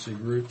constituency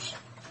groups.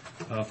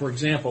 For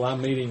example,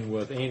 I'm meeting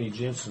with Andy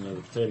Jensen of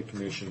the Potato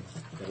Commission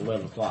at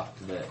 11 o'clock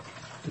today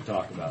to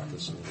talk about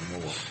this a little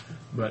more.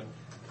 But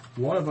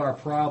one of our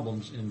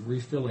problems in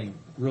refilling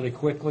really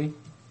quickly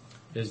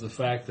is the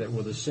fact that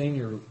with a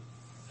senior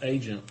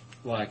agent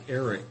like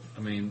Eric,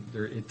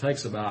 it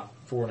takes about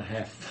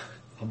 4.5,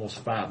 almost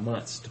 5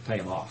 months to pay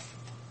them off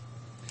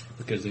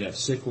because they have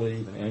sick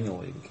leave and annual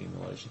leave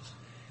accumulations.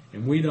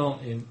 And we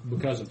don't,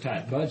 because of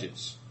tight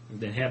budgets,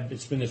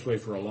 it's been this way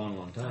for a long,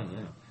 long time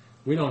now.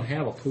 We don't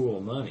have a pool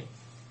of money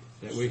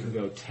that we can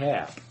go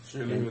tap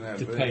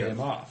to pay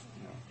them off.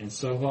 And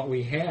so what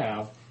we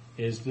have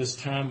is this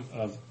time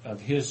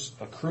of his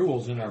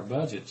accruals in our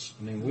budgets.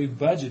 We've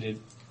budgeted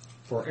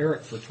for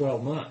Eric for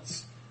 12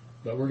 months,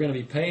 but we're going to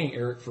be paying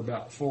Eric for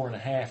about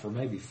 4.5 or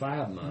maybe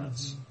 5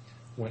 months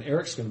when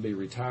Eric's going to be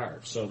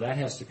retired. So that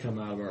has to come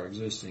out of our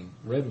existing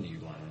revenue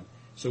line.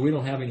 So we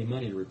don't have any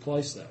money to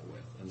replace that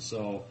with. And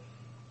so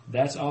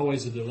that's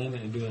always a dilemma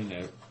in doing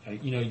you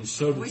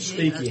so to We do,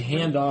 speak, that's you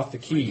hand off the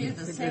We key. do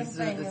the same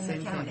thing in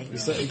the county,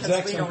 It's the because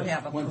exact we same don't thing.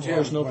 have a When pool. Tim,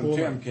 There's no when pool.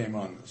 Tim came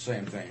on, the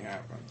same thing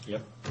happened.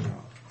 Yep. You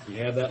know.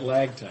 You have that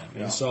lag time.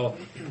 Yeah. And so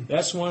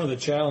that's one of the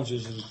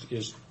challenges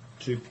is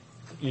to,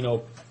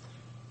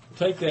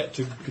 take that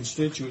to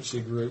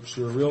constituency groups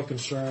who are real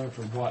concerned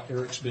for what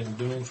Eric's been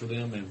doing for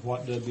them and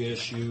what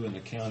WSU and the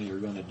county are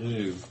going to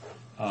do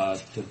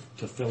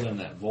to fill in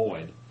that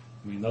void.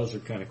 I mean, those are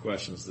kind of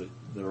questions that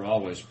they're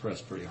always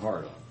pressed pretty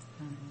hard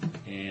on.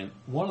 And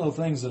one of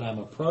the things that I'm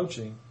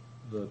approaching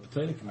the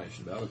Potato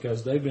Commission about,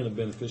 because they've been a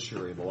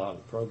beneficiary of a lot of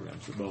the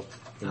programs that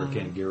both Eric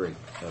and Gary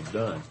have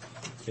done,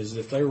 is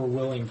if they were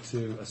willing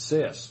to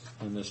assist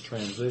in this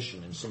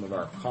transition in some of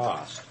our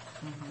costs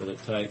that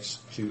it takes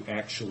to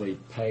actually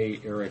pay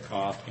Eric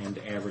off and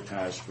to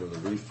advertise for the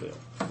refill.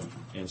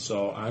 And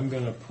so I'm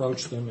going to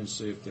approach them and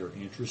see if they're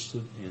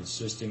interested in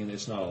assisting. And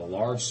it's not a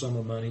large sum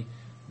of money,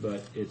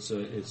 but it's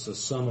a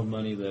sum of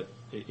money that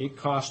it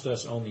cost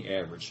us on the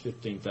average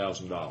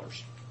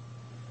 $15,000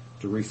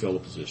 to refill a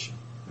position.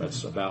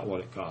 That's about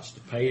what it costs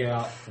to pay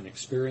out an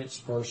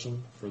experienced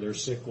person for their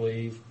sick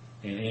leave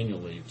and annual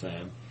leave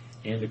time,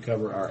 and to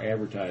cover our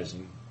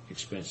advertising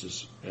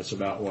expenses. That's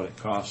about what it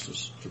costs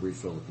us to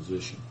refill the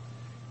position.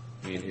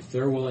 And if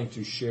they're willing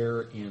to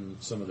share in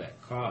some of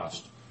that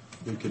cost,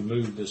 we can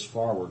move this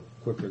forward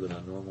quicker than I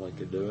normally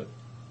could do it.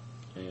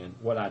 And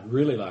what I'd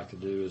really like to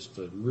do is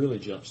to really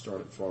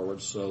jumpstart it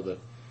forward so that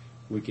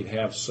we could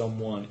have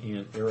someone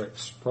in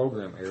Eric's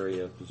program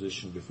area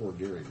position before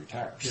Gary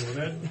retires.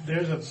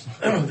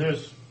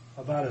 There's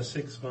about a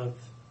 6-month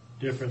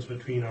difference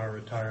between our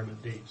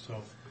retirement dates,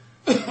 so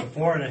the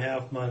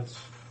 4.5 months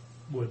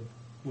would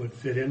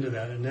fit into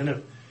that. And then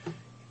if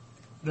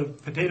the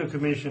Potato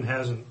Commission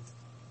hasn't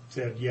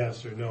said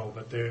yes or no,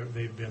 but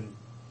they've been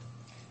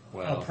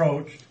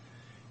approached,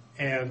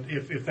 and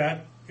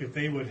if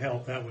they would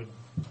help, that would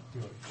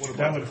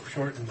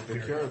shorten the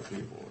period. Take care of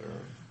people, Eric.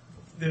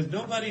 There's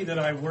nobody that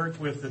I work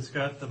with that's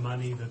got the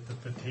money that the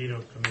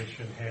Potato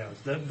Commission has.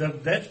 The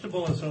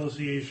Vegetable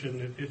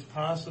Association, it's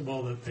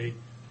possible that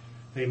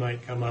they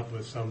might come up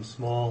with some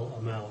small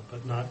amount,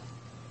 but not.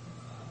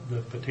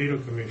 The Potato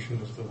Commission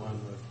is the one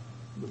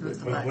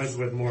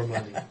with more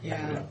money.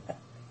 Yeah.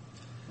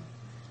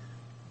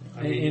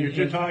 I mean,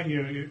 you're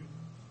talking.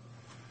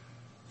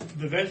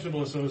 The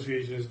Vegetable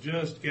Association is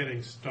just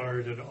getting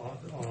started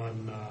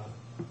on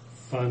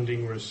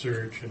funding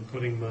research and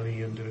putting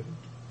money into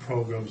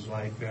programs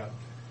like that.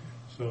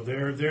 So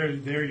there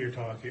you're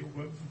talking.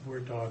 We're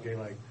talking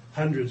like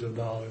hundreds of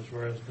dollars,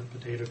 whereas the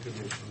Potato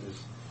Commission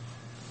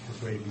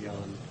is way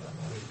beyond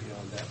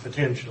that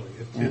potentially.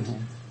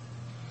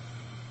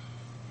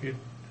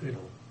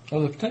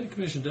 Well, the Potato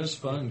Commission does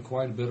fund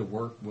quite a bit of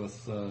work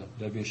with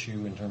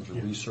WSU in terms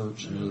of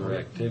research and other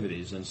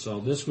activities, and so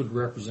this would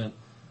represent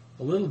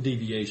a little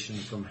deviation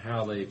from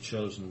how they've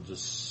chosen to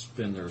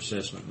spend their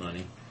assessment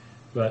money.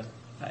 But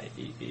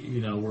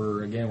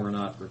we're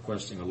not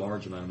requesting a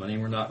large amount of money.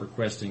 We're not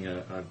requesting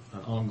an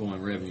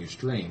ongoing revenue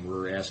stream.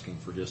 We're asking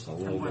for just a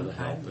little bit of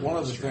help. One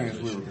of the things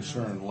we were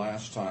concerned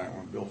last time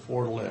when Bill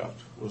Ford left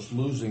was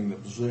losing the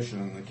position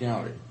in the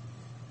county.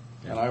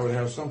 And I would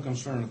have some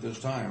concern at this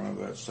time of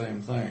that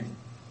same thing.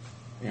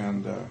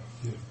 And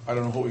I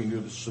don't know what we can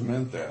do to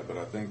cement that, but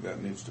I think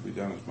that needs to be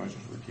done as much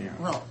as we can.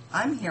 Well,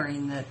 I'm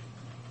hearing that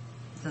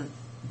the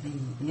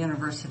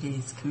university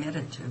is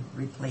committed to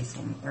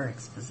replacing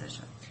Eric's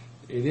position.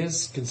 It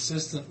is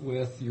consistent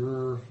with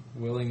your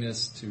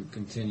willingness to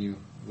continue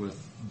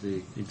with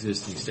the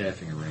existing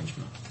staffing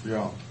arrangement.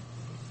 Yeah.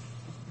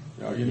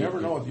 You never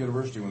know at the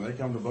university when they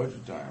come to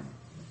budget time.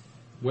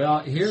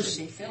 Well, Should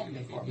be filled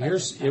before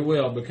budget time. it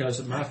will,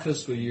 because my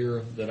fiscal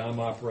year that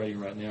I'm operating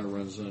right now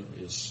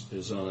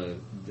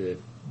that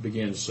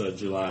begins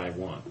July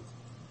 1.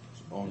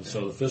 Okay. And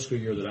so the fiscal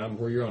year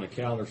where you're on a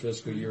calendar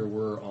fiscal year,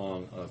 we're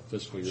on a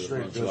fiscal year that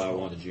runs July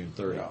 1 to June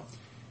 30. Yeah.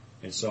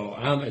 And so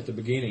I'm at the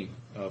beginning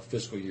of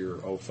fiscal year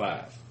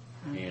 05.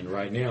 And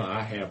right now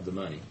I have the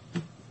money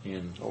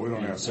in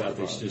the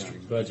Southeast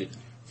District budget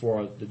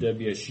for the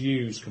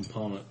WSU's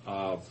component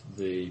of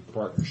the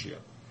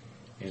partnership.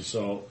 And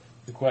so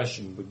the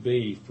question would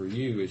be for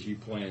you as you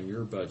plan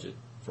your budget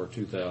for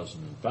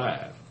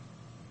 2005,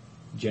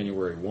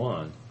 January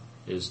 1,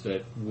 is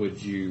that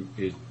would you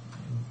be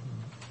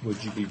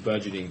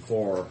budgeting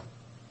for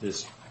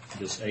this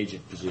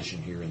agent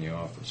position here in the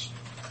office,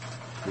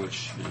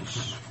 which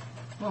is...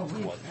 Well,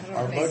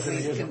 Our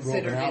budgeting isn't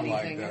broken out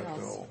like that,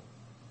 though.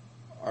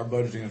 Our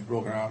budgeting is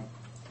broken out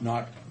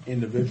not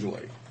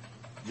individually,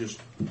 just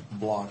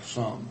block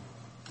sum.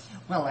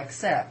 Well,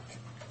 except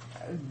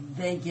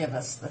they give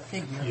us the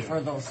figure for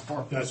those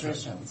 4 That's right.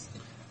 positions.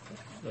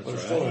 But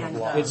That's still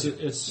right. it's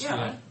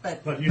block.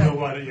 But you know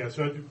what? But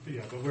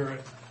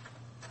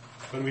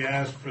when we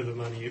ask for the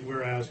money,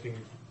 we're asking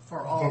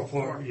For all for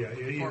four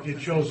it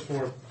shows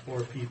four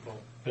people,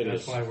 and It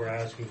that's is. why we're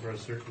asking for a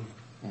certain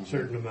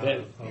certain amount That-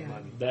 of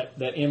money.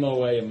 That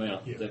MOA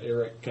amount Yeah. that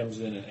Eric comes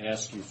in and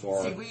asks you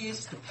for. See, we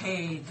used to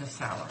pay the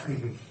salary,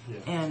 Mhm, yeah.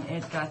 and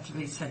it got to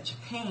be such a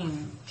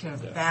pain to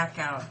Yeah. back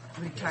out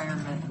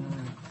retirement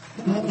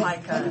and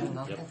FICA and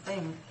the Yep. whole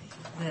thing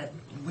that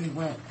we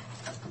went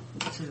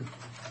to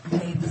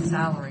pay the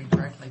salary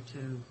directly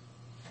to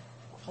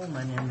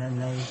Pullman, and then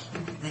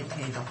they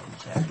paid off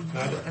the check.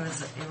 Got it.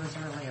 It was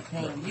really a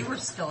pain. You were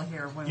still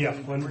here when Yeah,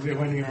 we when were when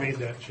doing you that. made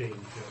that change,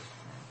 yes.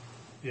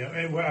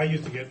 Yeah, well, I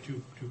used to get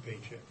two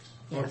paychecks,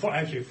 or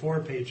actually 4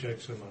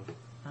 paychecks a month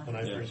when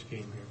I Yeah. first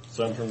came here.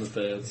 Some from the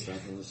feds, some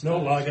from the state. No,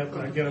 well,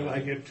 I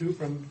get 2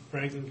 from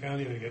Franklin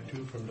County and I get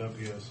 2 from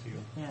WSU.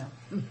 Yeah.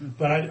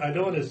 But I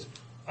don't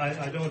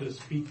want to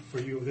speak for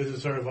you. This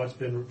is sort of what's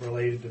been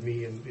related to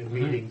me in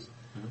meetings.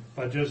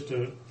 But just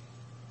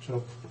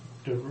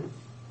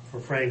for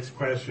Frank's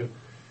question,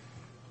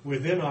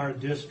 within our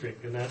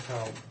district, and that's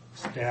how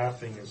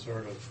staffing is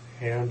sort of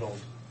handled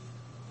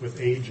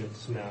with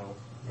agents now,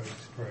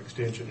 or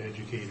extension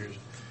educators,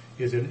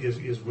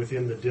 is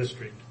within the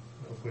district,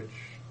 of which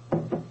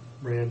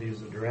Randy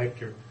is the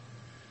director.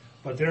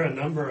 But there are a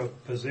number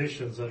of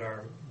positions that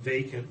are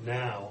vacant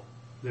now.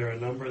 There are a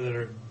number that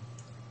are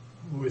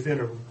within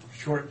a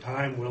short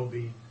time will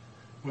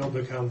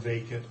become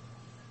vacant.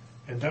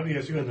 And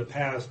WSU in the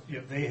past,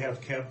 they have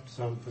kept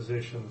some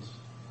positions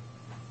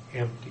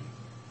empty.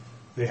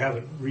 They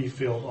haven't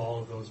refilled all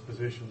of those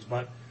positions,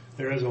 but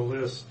there is a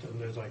list,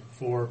 and there's like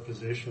 4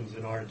 positions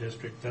in our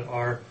district that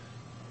are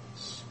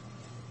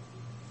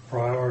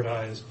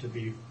prioritized to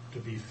be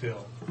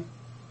filled.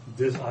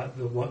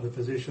 The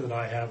position that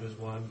I have is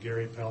one.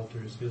 Gary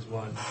Pelters is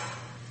one,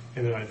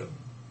 and then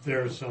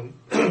there are some.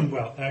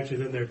 Well, actually,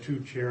 then there are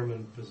 2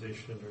 chairman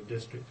positions or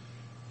district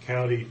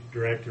county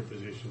director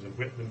positions in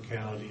Whitman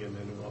County, and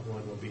then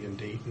one will be in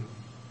Dayton.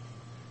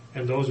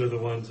 And those are the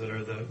ones that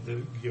are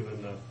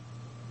given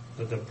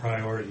the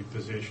priority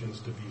positions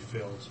to be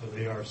filled. So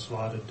they are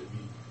slotted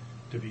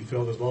to be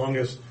filled as long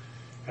as,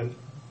 and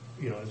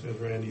as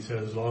Randy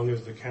said, as long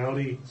as the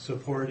county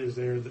support is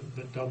there,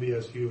 that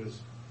WSU is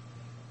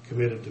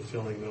committed to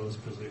filling those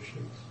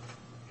positions.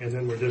 And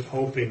then we're just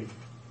hoping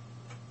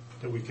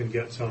that we can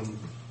get some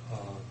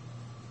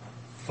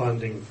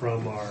funding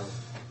from our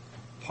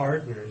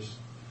partners,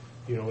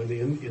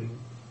 in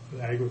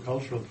the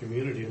agricultural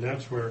community, and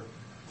that's where,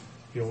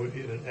 in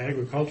an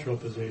agricultural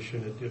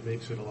position, it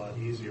makes it a lot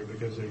easier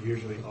because there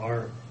usually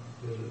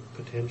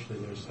potentially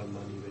there's some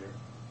money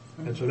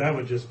there. And so that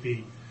would just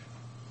be,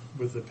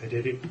 with the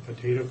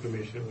potato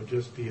commission, it would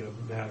just be a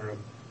matter of,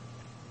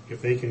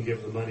 if they can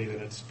give the money, then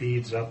it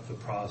speeds up the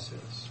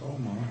process. Oh,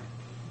 my.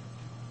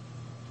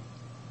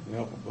 They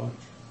help a bunch.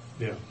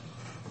 Yeah.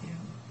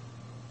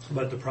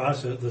 But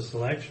the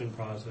selection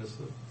process,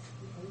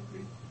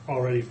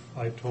 already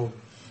I told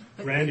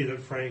Randy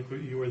that Frank,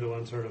 you were the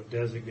one sort of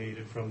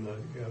designated from the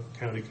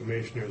county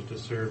commissioners to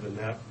serve in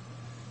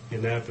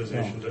that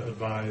position, to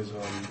advise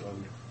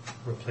on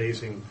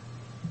replacing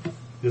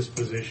this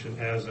position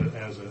as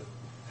a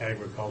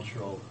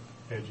agricultural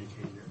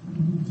educator.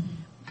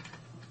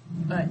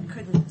 But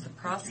couldn't the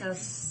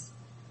process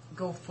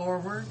go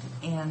forward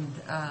and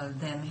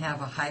then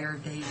have a higher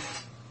date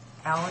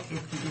out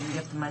if you didn't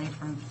get the money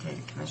from the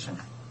Potato Commission?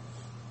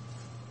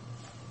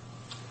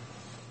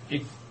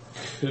 It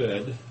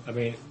could. I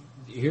mean,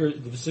 here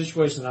the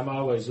situation I'm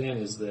always in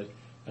is that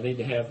I need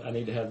to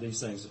have these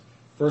things.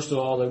 First of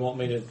all, they want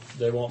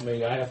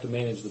me. I have to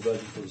manage the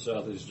budget for the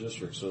Southeast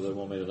District, so they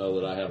want me to know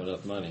that I have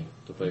enough money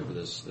to pay for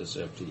this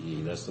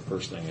FTE. That's the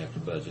first thing after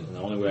budget, and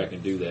the only way I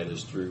can do that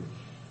is through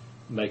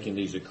making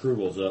these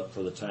accruals up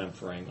for the time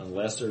frame,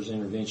 unless there's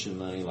intervention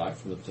money like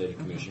from the Potato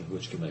Commission,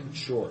 which can make it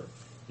shorter.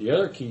 The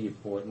other key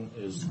important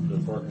is the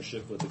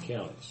partnership with the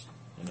counties.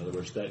 In other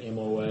words, that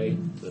MOA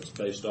that's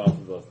based off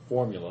of a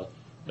formula,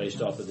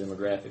 based off the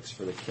demographics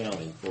for the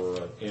county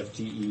for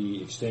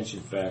FTE extension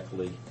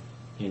faculty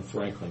in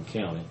Franklin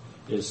County,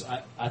 is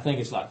I think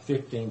it's like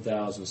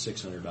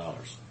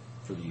 $15,600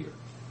 for the year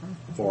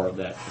for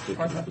that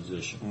particular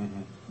position.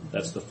 Mm-hmm.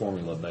 That's the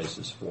formula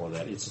basis for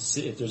that. It's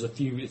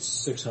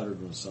 600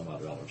 and some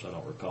odd dollars. I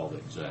don't recall the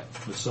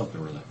exact, but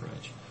something in that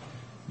range.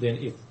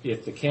 Then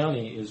if the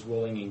county is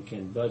willing and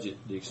can budget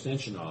the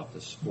extension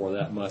office for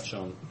that much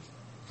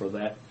for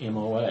that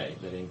MOA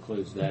that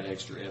includes that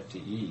extra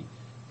FTE,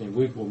 then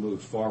we will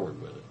move forward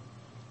with it.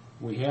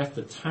 We have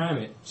to time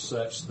it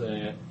such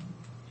that,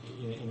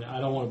 and I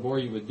don't want to bore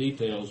you with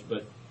details,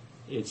 but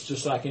it's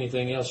just like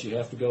anything else. You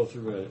have to go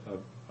through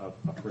a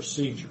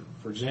procedure.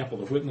 For example,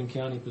 the Whitman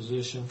County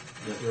position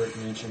that Eric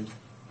mentioned,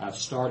 I've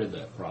started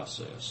that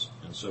process.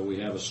 And so we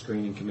have a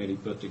screening committee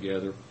put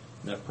together.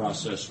 That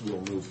process will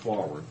move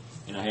forward.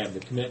 And I have the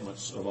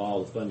commitments of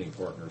all the funding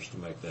partners to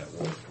make that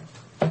work.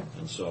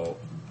 And so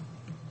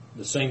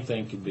the same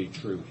thing could be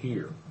true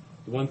here.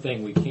 The one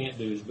thing we can't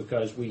do is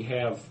because we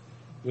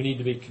need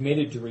to be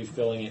committed to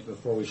refilling it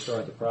before we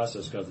start the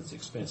process because it's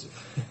expensive.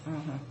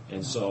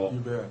 And so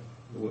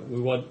we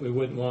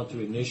wouldn't want to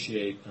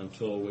initiate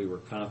until we were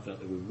confident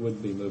that we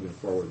would be moving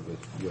forward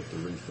with the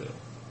refill.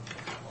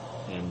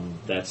 And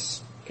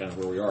that's kind of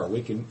where we are.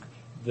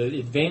 The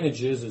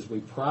advantage is we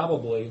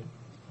probably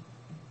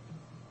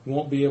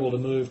won't be able to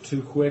move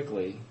too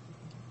quickly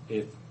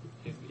if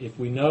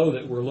we know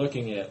that we're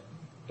looking at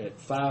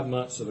 5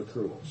 months of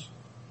accruals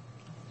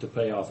to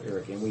pay off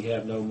Eric, and we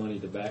have no money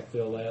to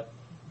backfill that.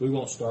 We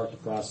won't start the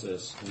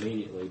process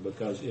immediately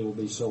because it will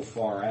be so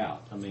far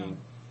out. I mean,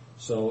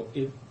 so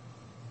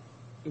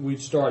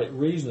we'd start it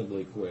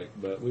reasonably quick,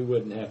 but we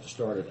wouldn't have to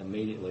start it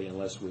immediately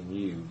unless we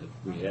knew that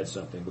we had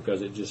something,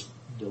 because it just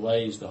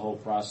delays the whole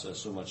process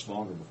so much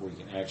longer before you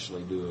can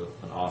actually do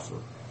an offer,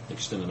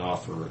 extend an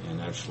offer,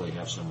 and actually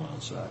have someone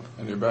on site.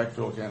 And your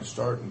backfill can't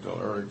start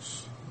until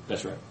Eric's.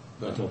 That's right.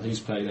 Done. Until he's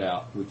paid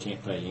out, we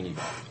can't pay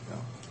anybody.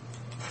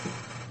 Yeah.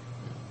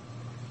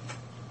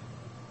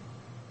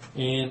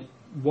 And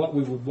what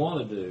we would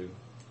want to do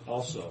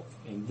also,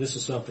 and this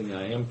is something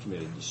I am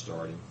committed to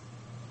starting,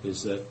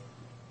 is that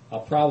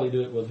I'll probably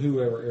do it with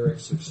whoever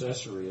Eric's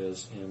successor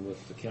is and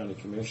with the county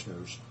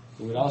commissioners.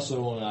 But we'd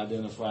also want to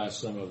identify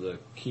some of the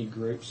key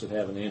groups that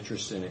have an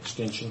interest in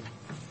extension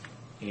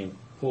and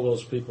pull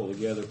those people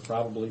together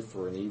probably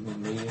for an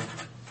evening meeting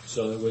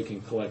so that we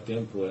can collect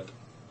input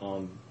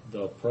on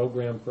the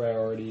program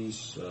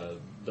priorities,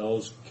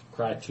 those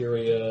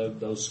criteria,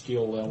 those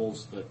skill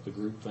levels that the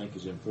group think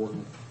is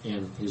important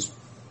in his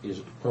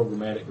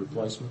programmatic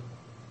replacement.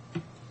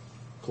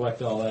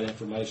 Collect all that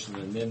information,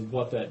 and then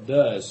what that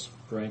does,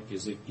 Frank,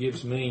 is it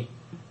gives me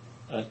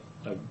a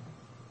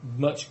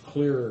much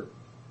clearer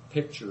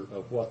picture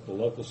of what the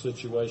local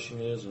situation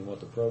is and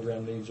what the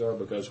program needs are,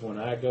 because when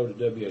I go to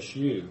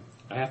WSU,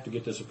 I have to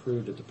get this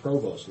approved at the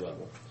provost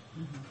level.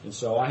 Mm-hmm. And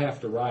so I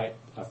have to write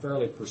a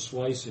fairly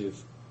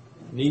persuasive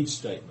needs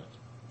statement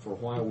for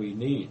why we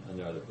need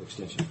another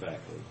extension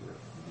faculty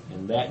here.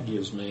 And that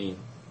gives me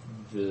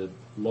the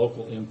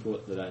local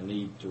input that I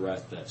need to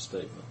write that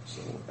statement.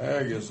 So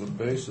Ag is the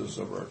basis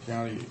of our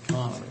county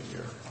economy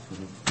here.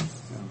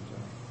 Mm-hmm. And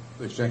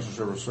the Extension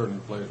Service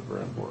certainly plays a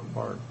very important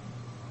part,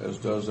 as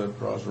does that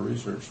Prosser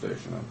Research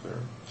Station up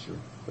there. Sure.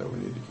 That we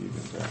need to keep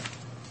intact.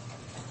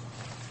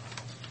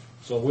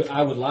 So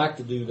I would like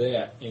to do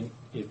that, and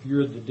if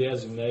you're the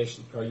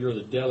designation, or you're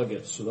the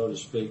delegate, so to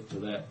speak, to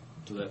that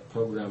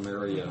program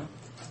area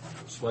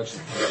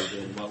selection committee,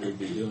 then what we'd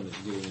be doing is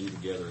getting you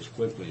together as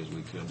quickly as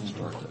we could to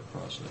start that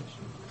process.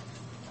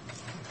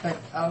 But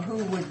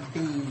who would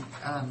be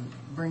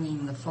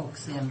bringing the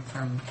folks in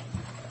from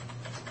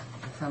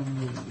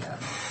the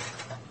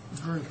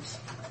groups?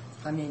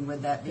 I mean,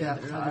 would that be up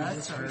to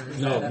us, or is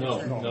that up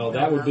to No.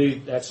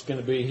 That's going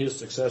to be his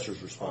successor's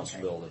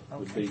responsibility. Okay.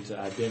 Would be to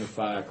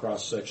identify a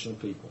cross section of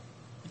people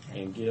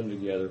and get them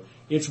together.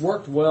 It's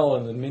worked well,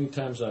 and the many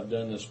times I've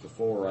done this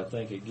before, I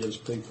think it gives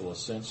people a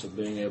sense of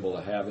being able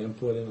to have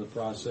input in the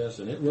process,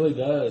 and it really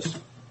does,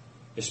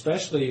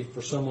 especially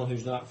for someone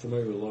who's not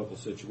familiar with the local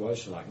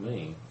situation like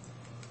me,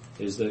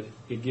 is that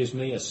it gives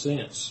me a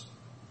sense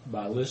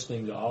by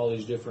listening to all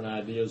these different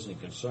ideas and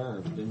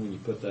concerns. Then when you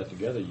put that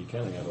together, you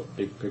kind of have a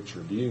big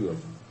picture view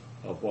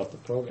of what the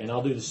program, and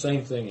I'll do the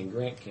same thing in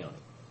Grant County.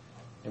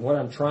 And what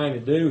I'm trying to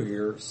do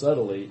here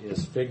subtly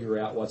is figure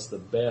out what's the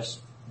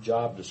best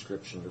job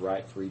description to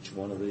write for each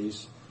one of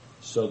these,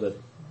 so that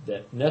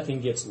nothing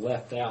gets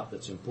left out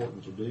that's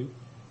important to do,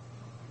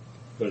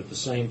 but at the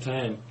same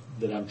time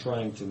that I'm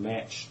trying to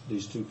match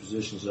these two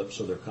positions up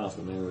so they're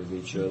complementary of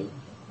each other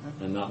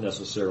and not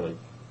necessarily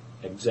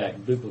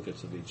exact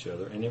duplicates of each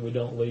other, and then we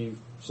don't leave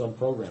some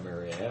program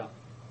area out.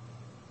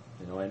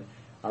 And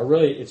I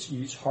really,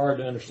 it's hard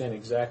to understand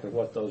exactly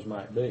what those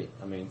might be.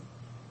 I mean,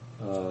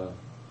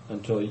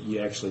 until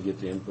you actually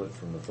get the input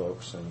from the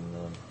folks and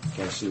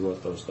kind of see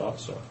what those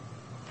thoughts are.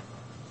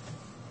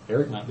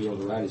 Eric might be able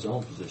to write his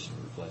own position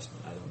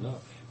replacement. I don't know,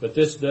 but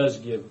this does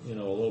give a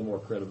little more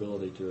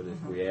credibility to it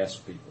if we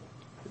ask people.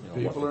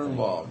 People are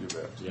involved, you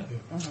bet. Yeah.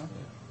 Uh-huh.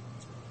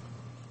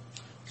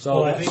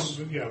 So I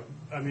think,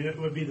 it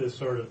would be the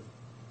sort of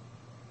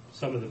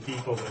some of the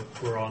people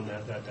that were on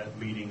that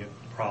meeting at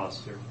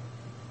Prosser.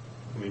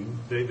 I mean,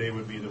 they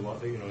would be the one,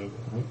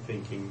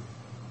 thinking,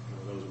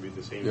 those would be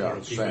the same sort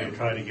of people. You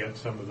try to get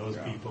some of those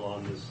people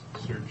on this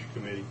search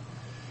committee.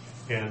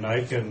 And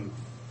I can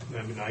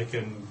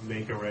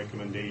make a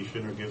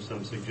recommendation or give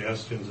some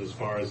suggestions as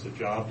far as the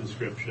job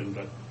description,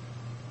 but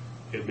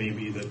it may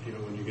be that,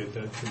 when you get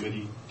that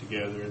committee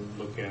together and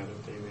look at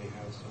it, they may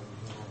have some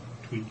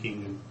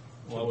tweaking and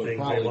things they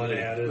want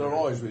to add in. There'll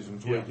always be some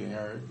tweaking,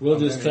 Eric. We'll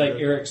just take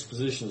Eric's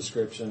position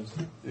description,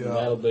 and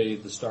that'll be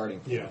the starting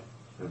point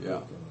for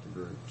the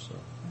group. So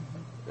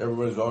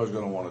everybody's always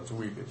going to want to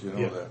tweak it,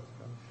 that.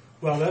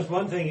 Well, that's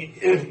one thing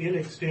in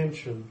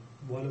extension.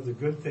 One of the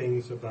good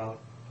things about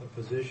a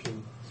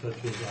position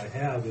such as I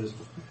have is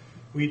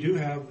we do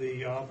have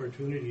the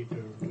opportunity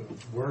to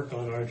work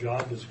on our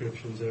job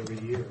descriptions every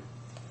year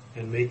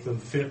and make them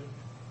fit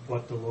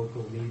what the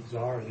local needs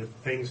are. And if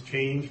things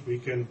change, we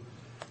can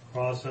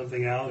cross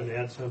something out and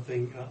add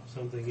something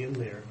in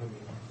there. I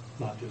mean,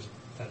 not just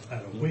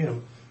at a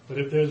whim, but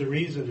if there's a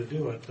reason to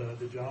do it,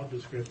 the job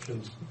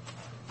descriptions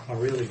are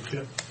really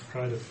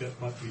try to fit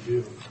what we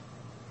do.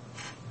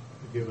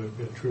 Give a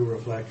true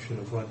reflection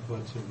of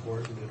what's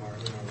important in our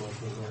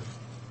local work.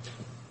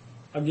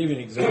 I'll give you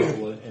an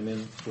example, and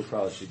then we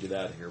probably should get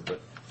out of here. But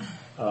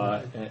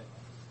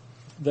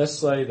let's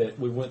say that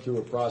we went through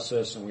a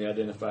process and we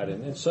identified it,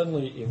 and then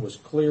suddenly it was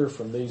clear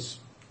from these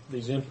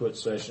input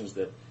sessions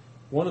that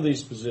one of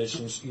these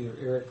positions, either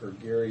Eric or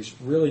Gary's,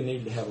 really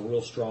needed to have a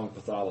real strong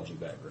pathology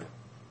background.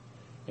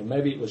 And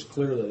maybe it was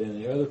clear that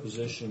in the other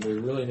position we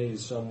really needed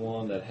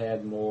someone that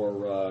had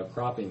more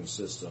cropping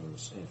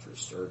systems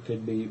interest, or it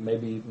could be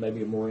maybe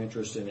a more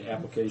interest in the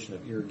application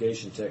of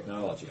irrigation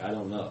technology. I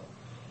don't know.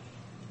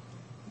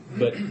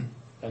 But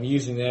I'm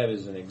using that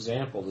as an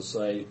example to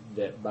say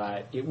that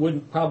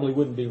it probably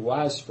wouldn't be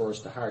wise for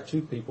us to hire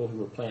two people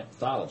who are plant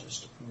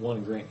pathologists, one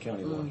in Grant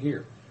County, one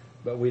here.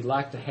 But we'd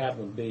like to have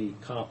them be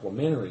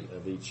complementary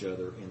of each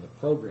other in the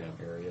program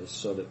areas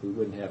so that we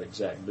wouldn't have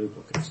exact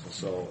duplicates. And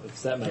so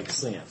if that makes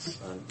sense,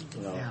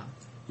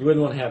 you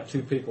wouldn't want to have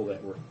two people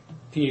that were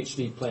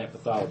PhD plant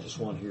pathologists,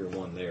 one here,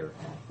 one there,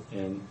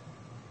 and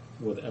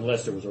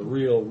unless there was a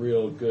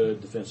real good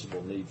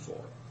defensible need for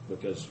it.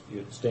 Because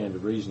it stand to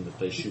reason that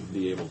they should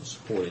be able to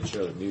support each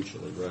other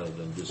mutually rather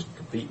than just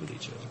compete with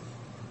each other.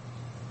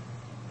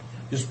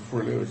 Just before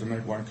we leave, to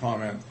make one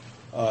comment,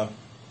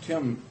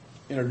 Tim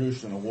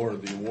introduced and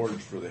awarded the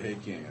awards for the Hay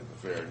King at the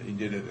fair. He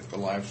did it at the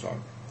livestock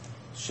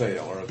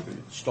sale, or at the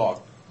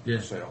stock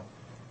sale.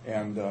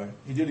 And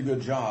he did a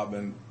good job,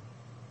 and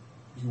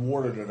he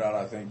awarded it out,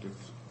 I think, to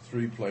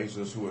three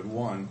places who had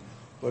won.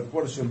 But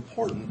what is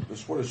important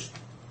is what has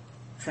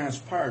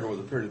transpired over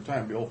the period of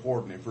time. Bill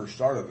Ford, when he first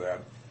started that,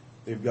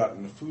 they've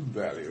gotten the food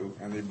value,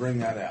 and they bring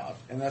that out.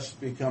 And that's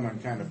becoming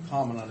kind of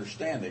common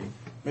understanding,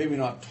 maybe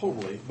not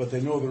totally, but they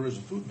know there is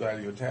a food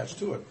value attached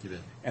to it.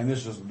 And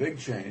this is a big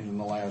change in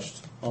the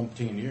last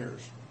umpteen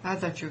years. I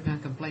thought you were going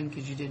to complain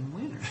because you didn't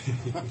win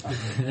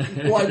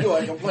her. Well, I do.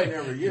 I complain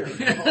every year.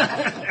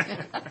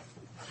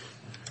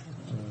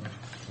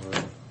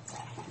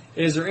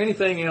 Is there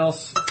anything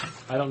else?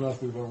 I don't know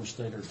if we've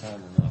overstayed our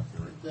time or not.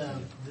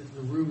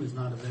 The room is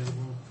not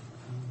available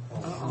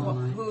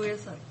online. Who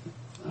is it?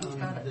 Who's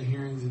got it? The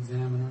hearings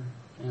examiner.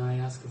 And I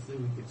asked if we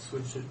could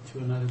switch it to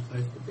another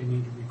place, but they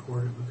need to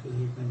record it because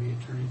there's going to be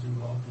attorneys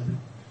involved in it.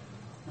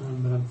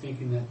 But I'm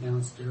thinking that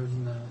downstairs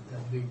in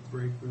that big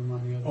break room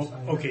on the other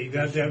side. Okay,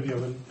 that's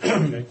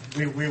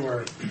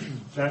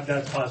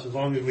possible, as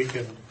long as we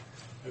can,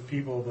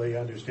 people the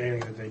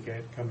understanding that they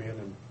can't come in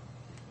and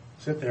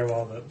sit there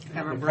while the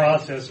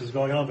process is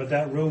going on. But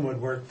that room would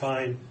work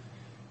fine,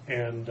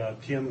 and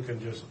Tim can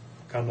just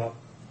come up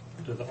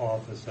to the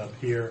office up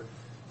here.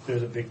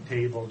 There's a big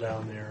table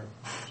down there,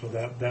 so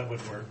that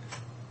would work.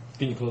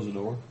 Can you close the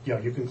door? Yeah,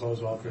 you can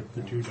close off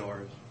the two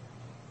doors.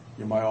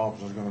 Yeah, my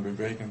office is going to be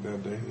vacant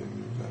that day. They can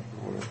use that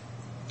for whatever.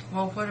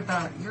 Well, what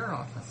about your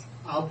office?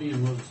 I'll be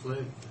in Lotus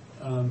Lake.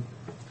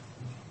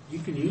 You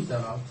can use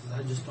that office.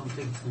 I just don't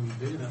think it's going to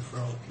be big enough for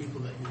all the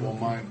people that you're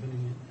putting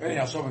in.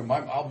 Anyhow,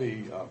 I'll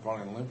be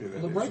probably in Olympia that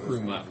day. The break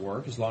room might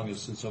work as long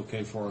as it's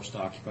okay for us to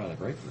occupy the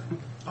break room.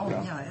 Oh,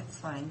 yeah, it's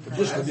fine. But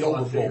just for the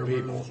overflow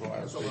people. So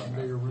that's a lot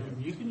bigger room.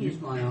 You can use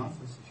my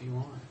office if you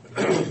want.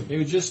 It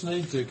would just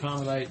need to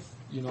accommodate,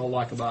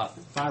 like about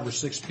 5 or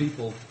 6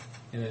 people.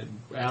 And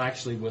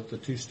actually, with the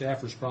two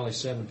staffers, probably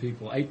 7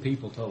 people, 8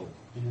 people total.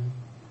 Yeah.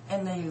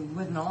 And they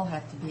wouldn't all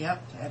have to be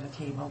up at a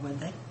table, would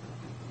they?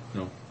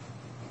 No.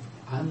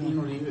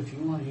 If you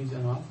want to use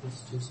that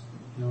office,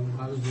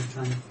 I was just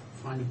trying to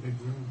find a big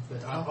room.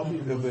 But I'll be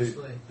in Lotus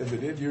Lake. If they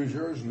did use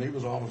yours and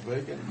Neva's office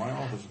vacant, my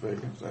office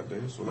vacant that day.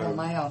 So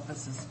my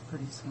office is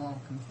pretty small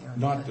compared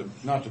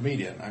not to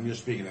median. I'm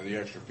just speaking of the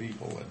extra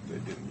people that they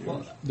didn't use.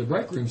 Well, the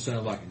break room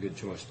sounded like a good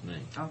choice to me.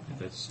 Okay. If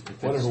that's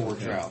whatever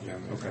works out.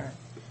 Then. Okay.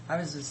 I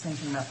was just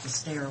thinking about the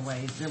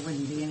stairway. There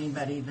wouldn't be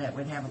anybody that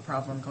would have a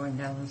problem going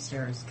down the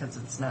stairs because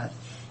it's not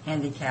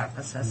handicap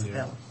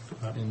accessible.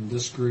 In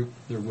this group,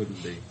 there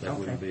wouldn't be. That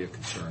wouldn't be a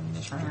concern in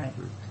this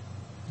group.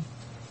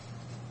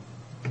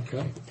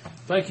 Okay.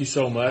 Thank you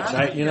so much.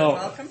 You're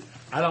welcome.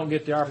 I don't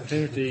get the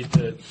opportunity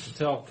to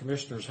tell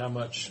commissioners how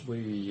much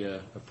we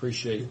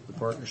appreciate the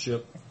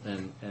partnership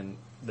and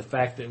the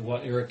fact that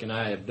what Eric and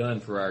I have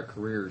done for our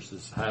careers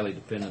is highly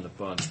dependent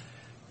upon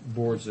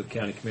boards of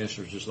county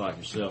commissioners just like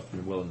yourself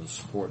and willing to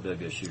support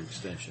WSU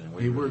Extension.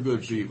 We're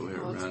good people here,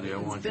 Randy. I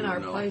want you to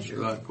know. Pleasure.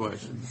 Without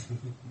question.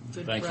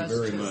 Thank you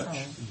very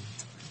much.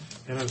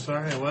 And I'm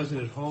sorry I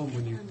wasn't at home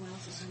when you...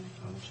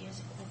 She has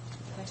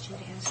a question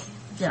to ask you.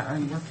 Yeah,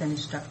 and we're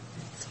finished up.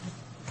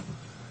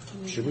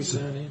 Should we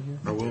sign in here?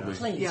 Or will be?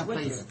 Please, Yeah, would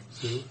please.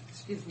 you?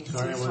 Excuse me.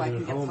 Sorry I so I wasn't can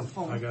at get the home.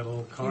 phone. I got a little You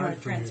want card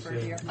to from you transfer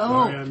saying, here?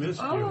 sorry I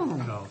missed you.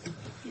 Oh.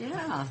 So,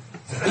 Yeah,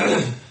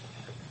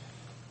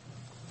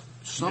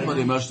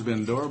 Somebody must have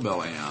been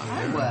doorbelling out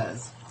I here.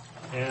 was.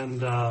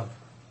 and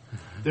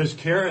there's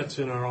carrots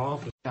in our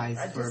office. Guys,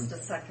 for Just a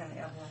second,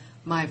 Evelyn.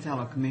 my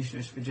fellow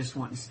commissioners for just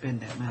wanting to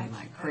spend that money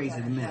like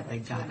crazy the minute they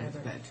got it,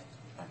 but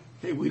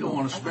Hey, we don't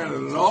want to spend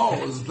it at all.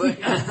 Is the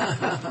thing.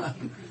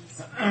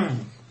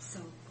 So,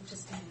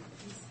 just a minute,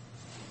 please.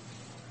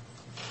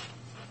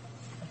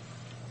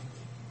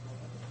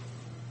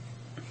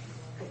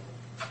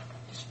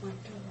 Just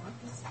went to the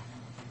office.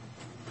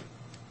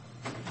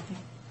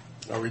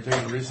 Are we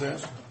taking a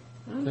recess?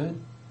 Good.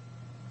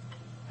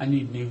 I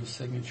need Neva's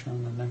signature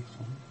on the next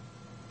one.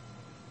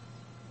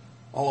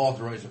 I'll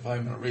authorize a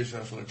 5-minute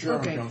recess when the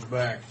chairman Okay. comes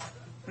back.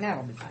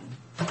 That'll be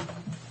fine.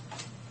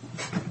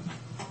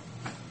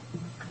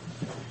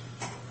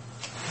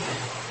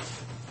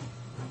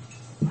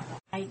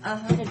 I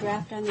did a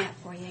draft on that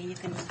for you. You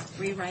can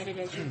rewrite it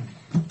as you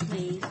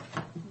please.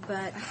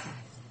 But,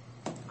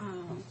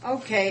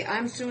 Okay,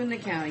 I'm suing the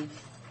county.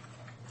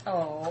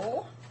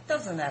 Oh,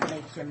 doesn't that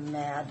make you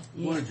mad?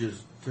 What did you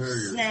tear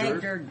your Snagged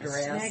shirt? her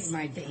dress. Snagged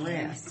my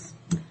dress.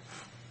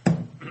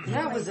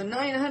 That was a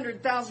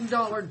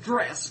 $900,000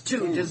 dress,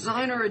 too,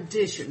 designer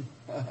edition.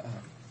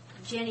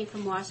 Jenny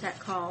from Wasatch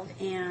called,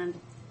 and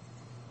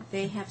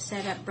they have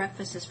set up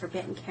breakfasts for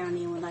Benton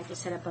County and would like to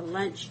set up a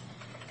lunch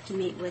to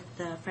meet with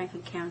the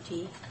Franklin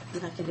County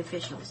elected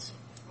officials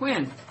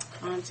When?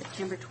 on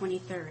September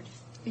 23rd.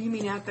 You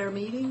mean at their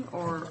meeting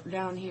or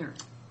down here?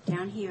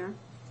 Down here,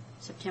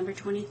 September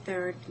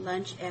 23rd,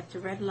 lunch at the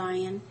Red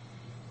Lion,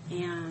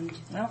 and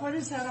Now, what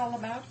is that all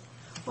about?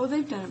 Oh,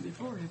 they've done it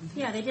before, haven't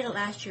they? yeah, they did it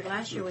last year.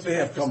 Last year was They a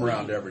have breakfast come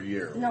around meeting. every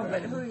year. No,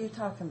 but who are you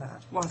talking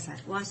about?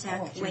 Wasatch.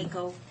 Wasatch, Oh,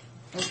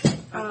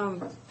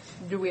 Waco.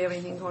 Do we have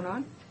anything going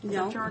on?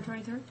 No. September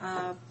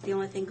 23rd? The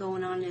only thing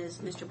going on is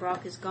Mr.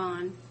 Brock is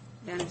gone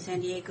down in San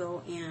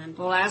Diego, and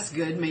Well, that's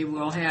good. Maybe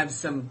we'll have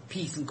some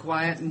peace and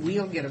quiet, and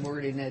we'll get a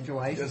word in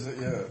edgewise.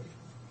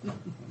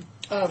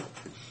 Yeah.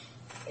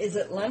 Is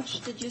it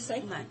lunch, did you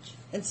say? lunch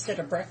Instead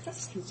of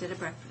breakfast? instead of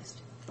breakfast.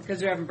 Because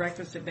they're having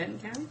breakfast at Benton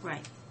County?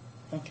 Right.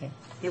 Okay.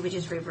 It was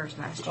just reversed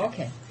last year.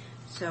 Okay.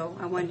 So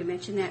I wanted to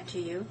mention that to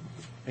you.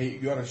 Hey, you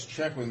got to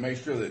check with, make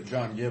sure that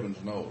John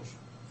Gibbons knows.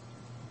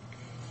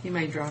 He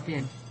may drop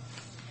in.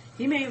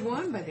 He may have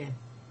won by then.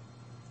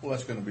 Well,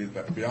 that's going to be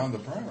beyond the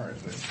primary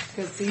thing.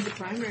 Because, see, the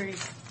primary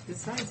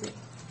decides it.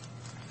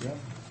 Yeah.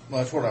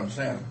 Well, that's what I'm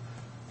saying.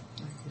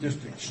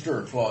 Just to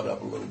stir Claude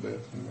up a little bit.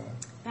 You know.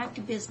 Back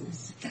to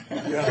business.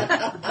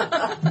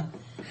 Yeah.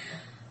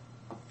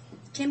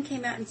 Tim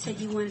came out and said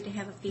he wanted to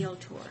have a field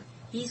tour.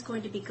 He's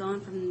going to be gone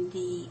from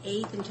the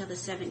 8th until the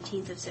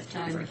 17th of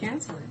September. Time to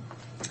cancel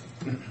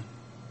it.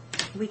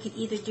 We could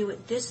either do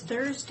it this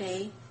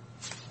Thursday.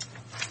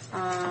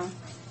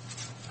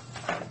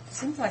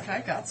 Seems like I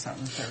got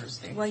something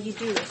Thursday. Well, you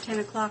do. It's 10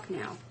 o'clock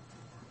now.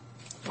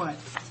 What?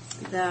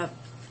 The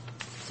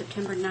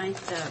September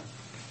 9th,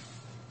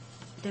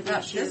 the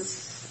Not WSU.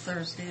 this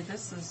Thursday.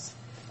 This is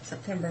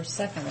September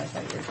 2nd, I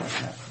thought you were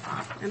talking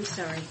about. I'm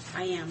sorry.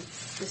 I am.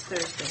 This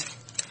Thursday.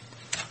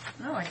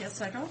 No, I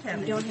guess I don't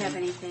have You anything. don't have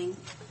anything.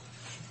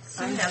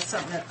 Sue has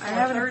something at 4:30. I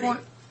have an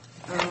appointment.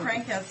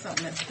 Frank has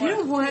something at You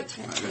know 12. what?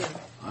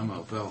 I'm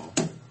a fellow.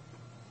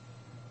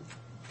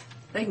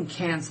 They can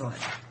cancel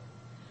it.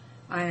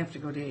 I have to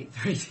go to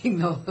 8:30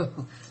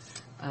 though.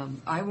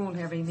 I won't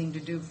have anything to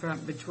do from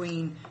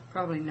between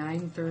probably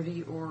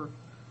 9:30 or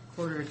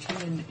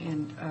 9:45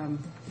 and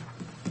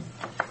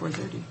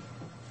 4:30.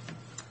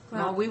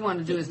 Well, All we want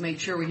to do is make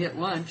sure we hit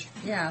lunch.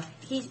 Yeah.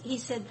 He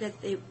said that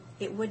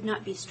it would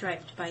not be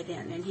striped by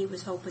then, and he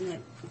was hoping that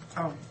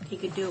Oh. he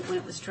could do it when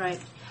it was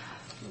striped,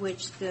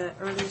 which the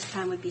earliest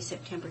time would be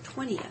September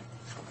 20th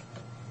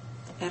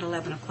at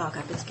 11 o'clock.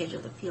 I could schedule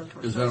the field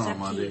tour. Is So that it's on up to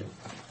Monday? you.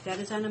 That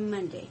is on a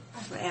Monday,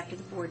 after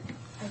the board.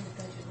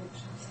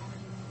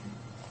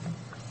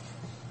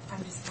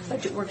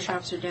 Budget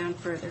workshops are down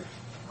further.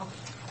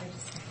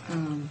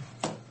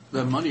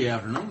 The Monday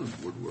afternoon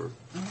would work.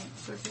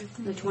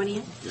 The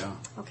 20th? Yeah.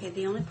 Okay,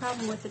 the only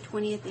problem with the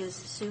 20th is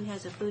Sue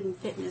has a food and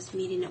fitness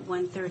meeting at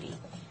 1:30.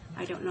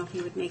 I don't know if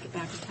you would make it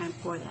back in time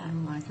for that.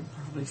 I could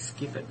probably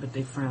skip it, but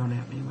they frown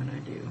at me when I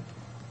do.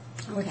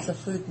 What's the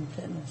food and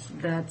fitness?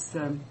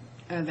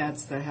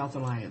 That's the Health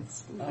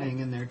Alliance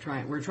thing, and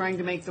we're trying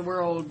to make the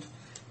world,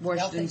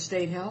 Washington Healthy.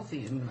 State,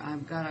 healthy, and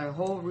I've got a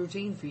whole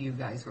routine for you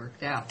guys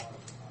worked out.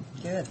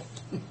 Good.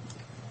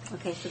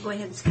 Okay, so go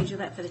ahead and schedule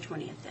that for the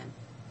 20th then.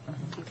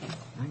 Okay.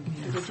 I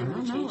Did you don't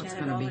want to know change what's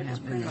that going at to all, be or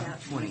just happening print it on out?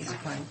 the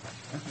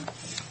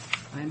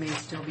 20th. I may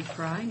still be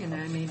crying, and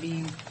I may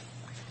be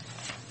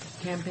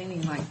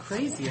campaigning like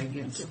crazy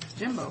against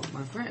Jimbo,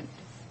 my friend.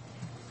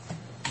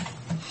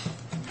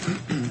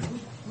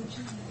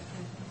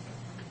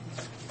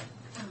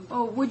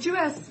 Oh, would you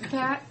ask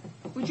Pat?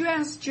 Would you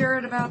ask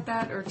Jared about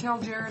that, or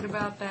tell Jared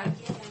about that?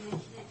 Yes, I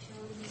mentioned it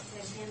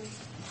to him.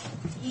 He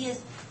said he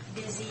is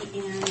busy,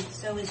 and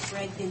so is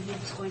Greg, then he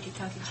was going to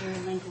talk to Jerry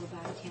Lingle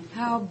about attending.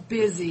 How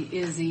busy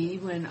is he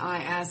when I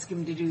ask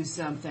him to do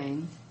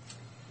something?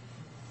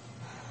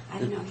 I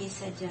don't know, he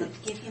said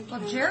give him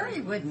time. Well,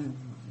 Jerry wouldn't.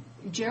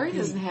 Jerry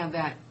doesn't have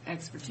that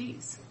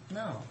expertise.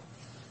 No.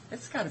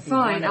 It's got to be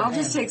Fine, one of I'll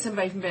just them. take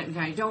somebody from Benton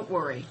County. Don't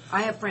worry.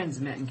 I have friends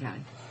in Benton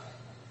County.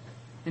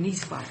 And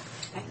he's fine.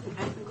 I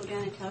can go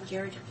down and tell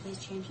Jared to please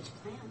change his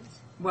plans.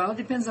 Well, it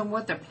depends on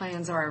what their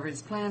plans are. If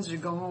his plans are to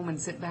go home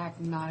and sit back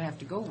and not have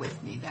to go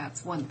with me,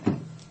 that's one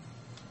thing.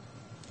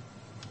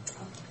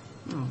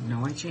 Oh,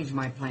 no, I change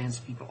my plans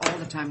for people all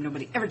the time.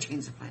 Nobody ever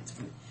changes their plans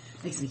for me.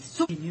 Makes me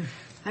so...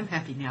 I'm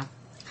happy now.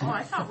 Oh,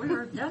 I thought we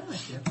were done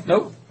with you.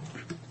 Nope.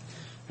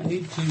 I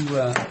need to,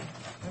 What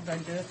did I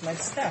do with my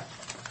stuff?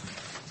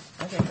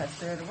 I think I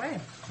threw it away.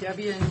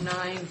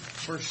 W9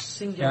 for Yeah,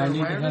 singular I need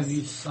to wireless. have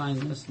you sign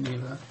this,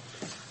 Neva.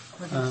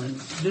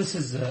 This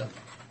is a.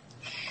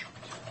 Shoot.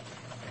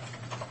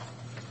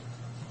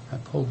 I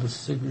pulled the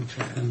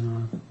signature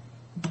thing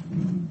off.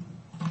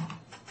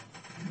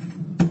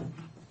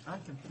 I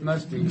can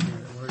Must be here,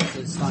 where it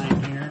says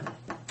sign here.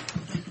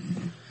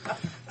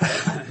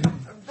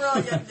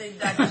 Brilliant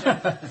deduction.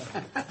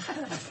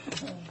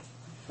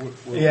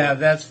 Yeah,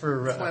 that's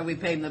for. That's why we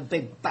pay them the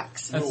big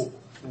bucks. We'll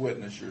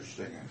witness your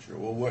signature.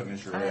 We'll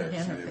witness your X.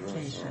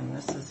 Identification,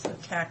 this is the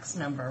tax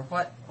number.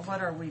 What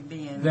are we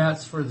being?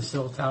 That's for the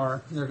cell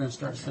tower. They're going to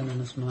start sending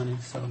us money,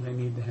 so they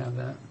need to have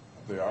that.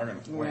 They are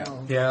going to.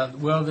 Well, Yeah,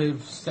 well,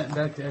 they've sent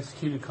back the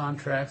executed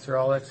contracts. They're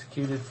all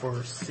executed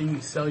for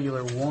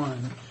Cellular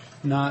One,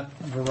 not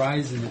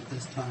Verizon at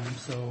this time.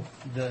 So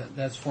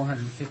that's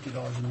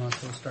 $450 a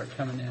month. They'll start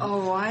coming in.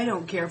 oh, I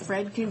don't care.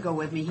 Fred can go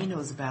with me. He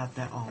knows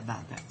all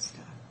about that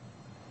stuff.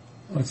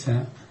 What's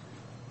that?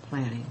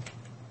 Planning.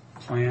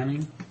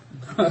 Planning?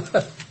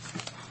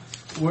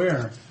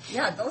 Where?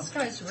 Yeah, those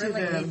guys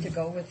really the- need to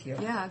go with you.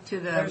 Yeah, to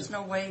the. There's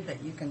no way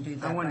that you can do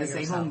that I wanted by to say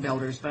yourself. home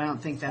builders, but I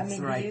don't think that's I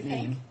mean, the do right you think?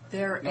 name.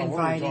 They're No, what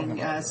are we talking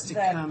inviting about us to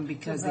That- come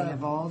because they the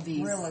have all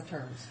these.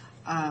 realtors.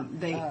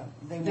 They they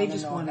they wanna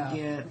just know want to about-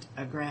 get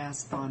a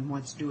grasp on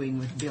what's doing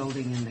with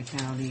building in the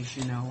counties,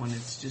 you know, and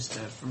it's just a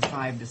from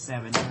 5 to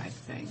 7 type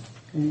thing.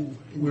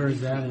 Where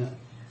is that at?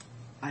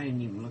 I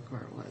didn't even look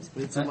where it was,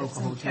 but it's a It's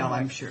local in hotel,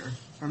 I'm Kellogg. sure,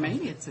 or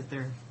maybe it's at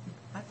their.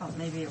 I thought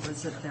maybe it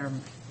was at their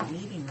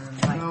meeting room.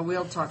 Well,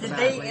 we'll talk Did about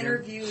they it later.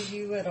 interview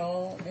you at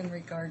all in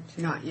regard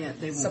to Not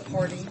yet. They won't.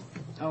 supporting?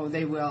 Oh,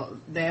 they will.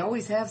 They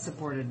always have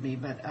supported me,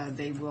 but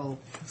they will.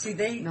 See,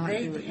 they Not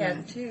do it had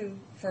yet. two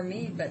for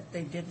me, but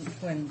they didn't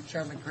when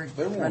Charlie Grigg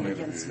They won't ran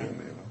interview against you, me.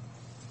 Neva.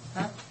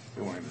 Huh?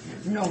 They won't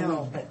interview you.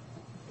 No, but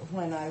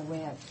when I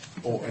went.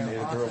 Oh, to in the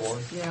their editorial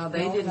office- board? Yeah,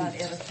 they no, didn't. not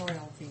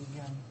editorial.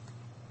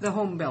 The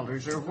home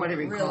builders, or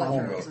whatever you call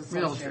them. Realtors.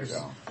 Realtors.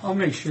 Yeah. I'll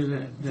make sure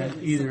that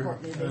Didn't either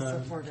support me. They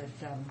supported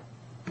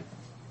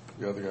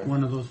The other guy.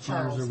 one of those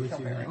planners Charles are with you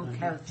Kilberry. that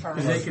night. Or Charles.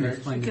 Because they can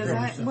explain the Because better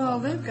I, stuff well, all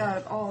they've better.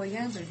 got all the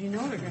answers. You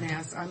know they're going to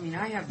ask. I mean,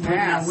 I have When- now,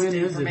 vast when is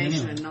it information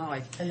anyway? and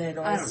knowledge. And they'd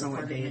I always don't know what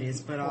supported day it me.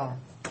 is, but I'll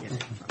get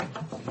it.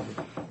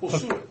 Well,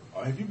 Sue,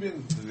 have you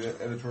been to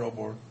the editorial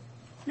board?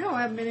 No,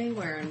 I haven't been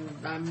anywhere, and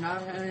I'm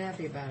not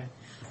unhappy about it.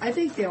 I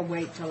think they'll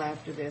wait till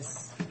after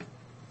this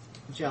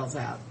gels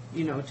out.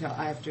 You know, till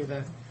after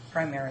the.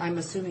 Primary. I'm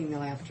assuming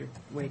they'll have to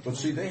wait. But till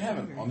see, they after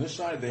haven't, the on this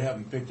side, they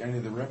haven't picked any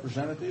of the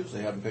representatives,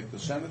 they haven't picked the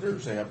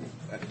senators, they haven't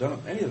done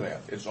any of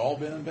that. It's all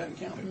been in Benton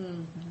County.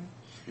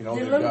 You know, The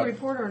they've little got,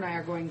 reporter and I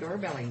are going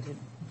doorbelling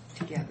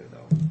together,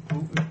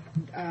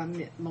 though.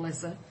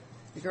 Melissa,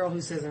 the girl who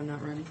says I'm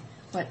not running.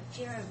 But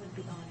Jared would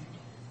be honored.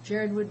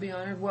 Jared would be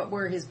honored. What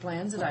were his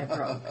plans that I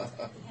broke?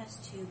 He has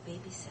to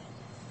babysit.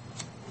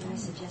 And I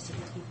suggested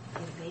that he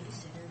get a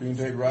babysitter. you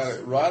can take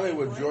Riley. Riley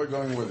would enjoy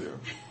going with you.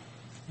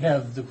 Yeah,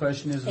 the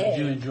question is, would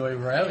you enjoy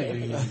Riley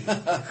being?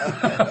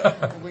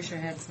 I wish I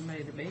had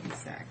somebody to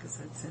babysat because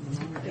I'd send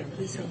him over there.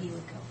 He said he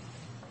would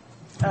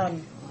go.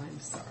 I'm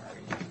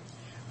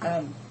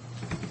sorry.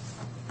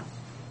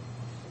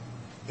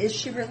 Is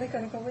she really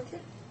going to go with you?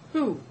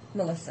 Who?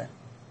 Melissa.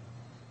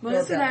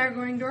 Melissa and I are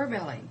going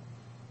doorbelling.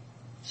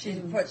 She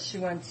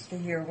wants to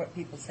hear what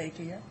people say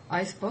to you.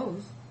 I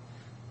suppose.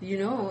 You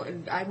know,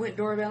 I went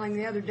doorbelling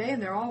the other day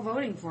and they're all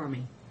voting for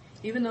me.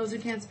 Even those who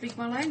can't speak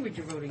my language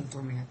are voting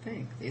for me, I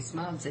think. They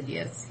smiled and said,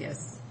 yes,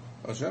 yes.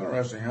 It's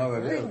interesting how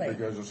that is, Really?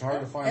 because it's hard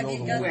to find Have those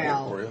you who got- won't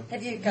Well, vote for you.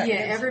 Have you got Yeah,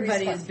 good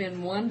everybody has response?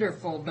 been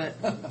wonderful,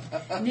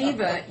 but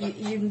Neva,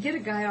 you can get a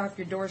guy off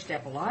your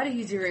doorstep a lot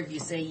easier if you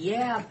say,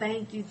 yeah,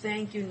 thank you,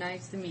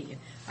 nice to meet you.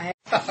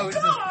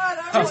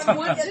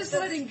 Just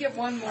let him get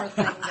one more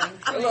thing then,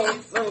 A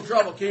please. little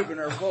trouble keeping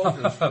her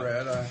focused,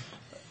 Fred.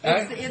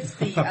 It's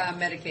the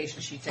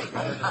medication she takes.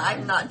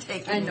 I'm not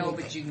taking I know, anything.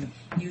 but you can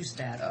use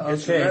that.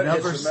 Okay,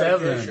 number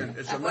 7.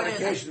 It's a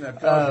medication that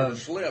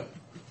causes you to slip.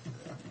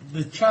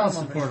 The child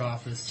support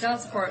office.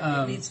 Child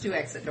support needs 2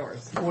 exit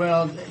doors.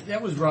 Well,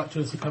 that was brought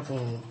to us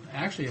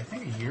actually, I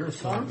think a year or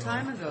so A long ago.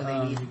 time ago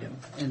they needed them.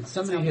 And That's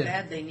somebody how had,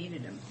 bad they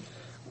needed them.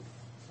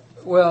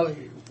 well,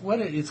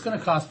 it's going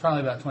to cost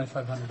probably about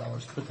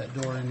 $2,500 to put that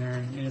door in there,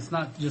 and it's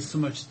not just so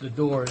much the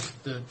doors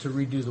to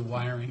redo the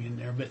wiring in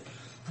there, but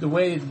the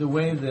way the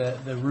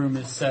room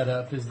is set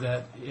up is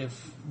that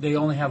if they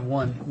only have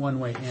one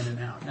way in and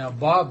out. Now,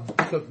 Bob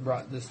Cook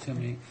brought this to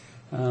me.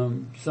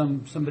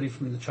 Somebody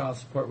from the child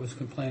support was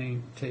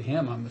complaining to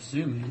him, I'm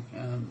assuming,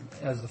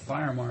 as the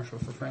fire marshal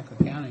for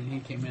Franklin County, and he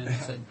came in and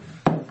said,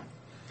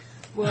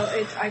 Well,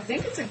 I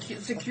think it's a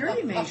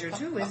security measure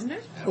too, isn't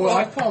it? well,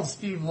 I called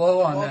Steve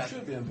Lowe on Bob that.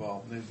 should be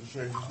involved in these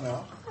decisions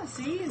now. Oh,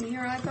 see, and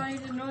here I thought you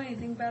didn't know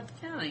anything about the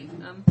county.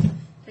 I'm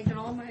taking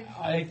all my.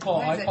 I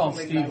called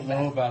executive Steve advice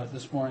Lowe back. about it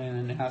this morning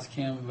and asked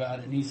him about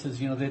it, and he says,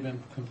 they've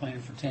been complaining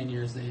for 10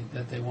 years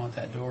that they want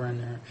that door in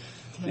there.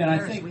 10 And I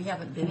years. think, We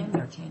haven't been in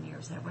there 10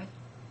 years, have we?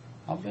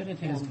 I'll bet it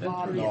has been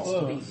Bob pretty gets to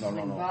be, close. No, no,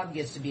 when no. Bob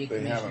gets to be a They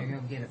commissioner, haven't.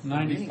 he'll get it. from me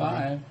anyway.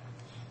 95.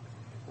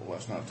 Well,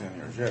 that's not 10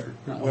 years yet.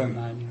 No, When-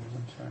 9 years,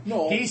 I'm sorry.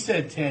 No. He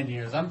said 10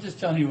 years. I'm just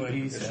telling you what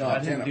he It's said. I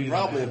not didn't 10, do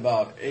probably that.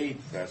 about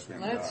 8 that's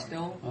been Let's done.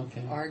 don't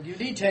Okay. argue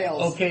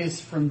details. Okay, it's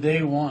from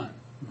day one.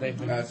 They've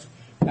been, That's-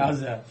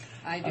 how's that?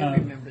 I do Um,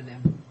 remember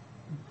them.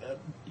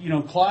 You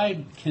know,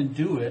 Clyde can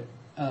do it.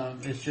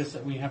 It's just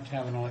that we have to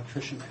have an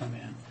electrician come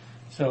in.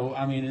 So,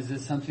 I mean, is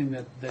it something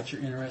that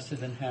you're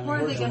interested in having? Where are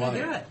they Where's the going to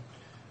money? do it?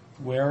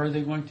 Where are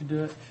they going to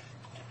do it?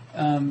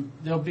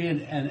 There'll be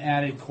an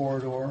added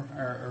corridor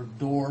or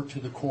door to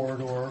the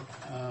corridor.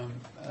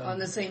 On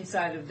the same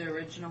side of the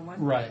original one?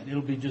 Right.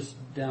 It'll be just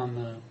down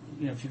the,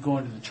 you know, if you go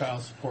into the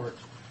child support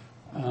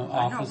I know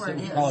office, where it it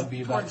will is. probably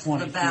be about Towards 20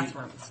 the feet.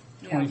 bathrooms.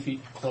 20 Yeah.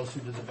 feet closer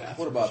to the bathroom.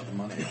 What about the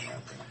money on that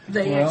thing?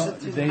 They Well,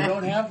 exit through they the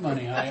don't have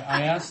money.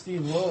 I asked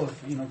Steve Lowe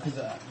if, you know, because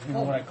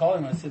when I called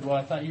him, I said, well,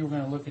 I thought you were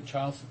going to look at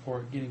child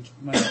support, getting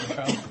money for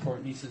child support.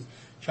 And he says,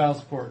 child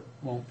support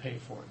won't pay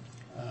for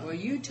it. Well,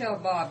 you tell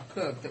Bob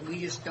Cook that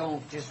we just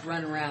don't just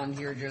run around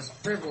here just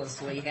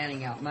frivolously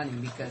handing out money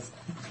because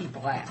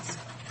people ask.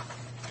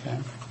 Okay.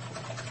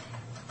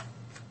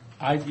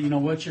 You know,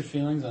 what's your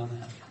feelings on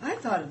that? I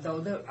thought though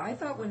that I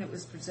thought when it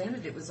was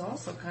presented, it was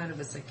also kind of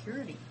a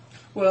security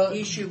Well,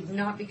 issue,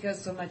 not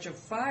because so much of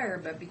fire,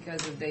 but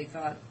because of they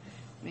thought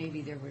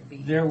maybe there would be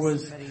there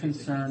was somebody that would be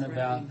concern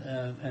about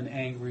threatening. an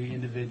angry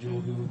individual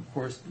who, of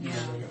course, you know,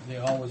 Yeah. they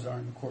always are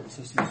in the court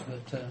systems,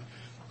 but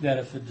that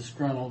if a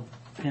disgruntled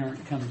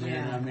parent comes in,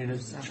 Yeah. I mean,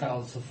 it's the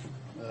child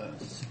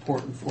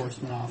support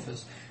enforcement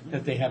office,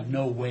 that they have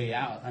no way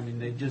out. I mean,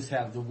 they just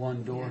have the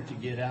one door to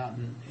get out,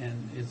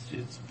 and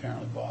it's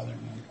apparently bothering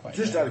them quite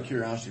Just bad. out of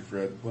curiosity,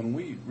 Fred, when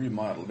we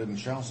remodeled, didn't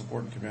child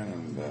support come in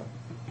and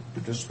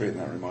participate in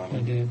that They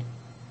remodeling? did.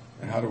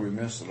 And how do we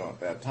miss it at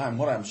that time?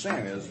 What I'm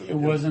saying is that It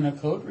wasn't a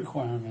code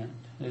requirement,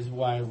 is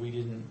why we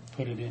didn't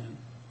put it in.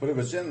 But if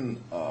it's in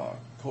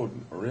code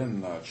or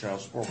in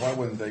child support, why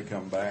wouldn't they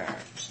come back?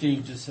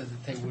 Steve just said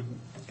that they wouldn't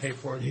pay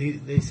for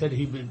it. They said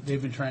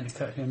they've been trying to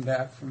cut him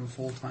back from a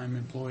full-time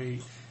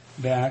employee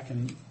back,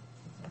 and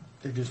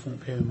they just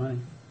won't pay the money.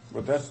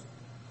 But that's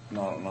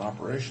not an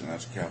operation,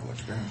 that's capital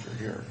expenditure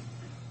here.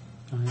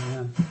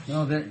 Yeah.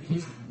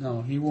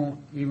 No, he won't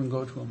even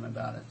go to him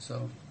about it.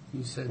 So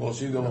he said. Well, is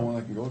he the only one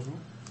that can go to it?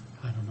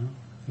 I don't know.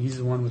 He's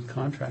the one with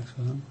contracts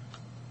with him.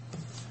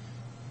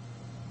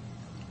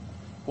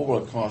 What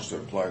will it cost to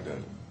apply that?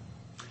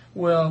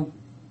 Well,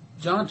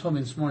 John told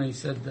me this morning. He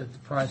said that the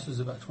price was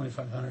about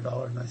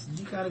 $2,500, and I said,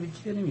 "You got to be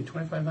kidding me!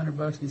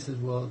 $2,500?" And he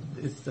said, "Well,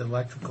 it's the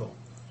electrical.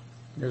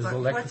 There's But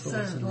electrical." what's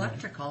that's the in there."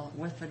 electrical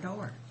with the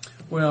door?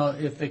 Well,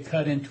 if they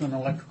cut into an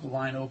electrical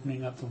line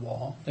opening up the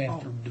wall, they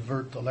have to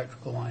divert the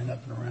electrical line up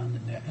and around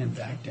and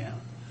back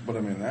down. But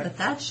I mean, But that,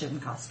 that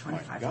shouldn't cost my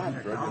 $2,500. God,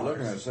 Fred, you're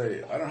looking at it,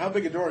 say, I don't know, how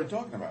big a door are you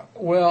talking about?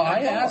 Well, I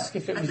door. asked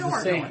if it A was the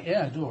door same. door.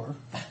 Yeah, a door.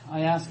 I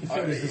asked if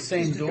it was the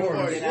same It's the door.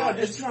 door. Get Yeah, out.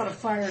 just- It's not a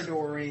fire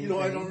door or You anything. know,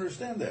 I don't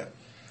understand that.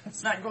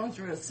 It's not going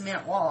through a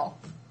cement wall.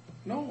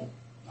 No.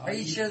 Are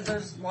you sure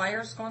there's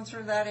wires going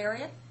through that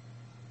area?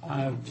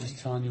 I'm just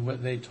telling you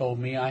what they told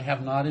me. I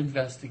have not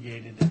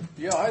investigated it.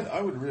 Yeah,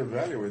 I would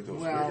reevaluate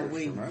those Well,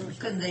 figures tremendously.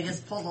 Couldn't they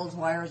just pull those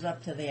wires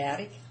up to the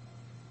attic?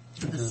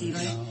 To the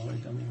ceiling? No, I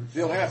don't.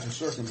 They'll have to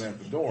circumvent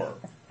the door,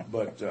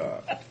 but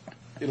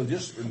it'll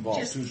just involve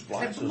Just two clip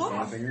splices them for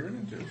off. anything you're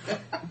into.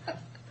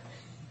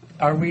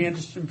 Are we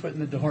interested in putting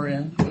the door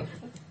in?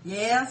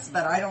 Yes,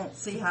 but I don't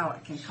see how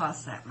it can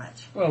cost that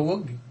much. Well,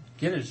 we'll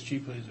get it as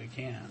cheaply as we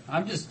can.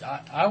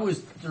 I was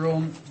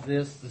throwing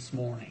this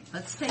morning.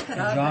 Let's take it And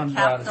out John of the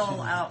brought us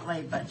capital in.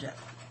 outlay budget.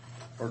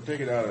 Or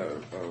take it out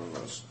of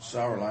a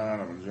sour line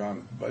item in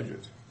John's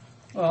budget.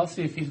 Well, I'll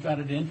see if he's got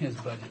it in his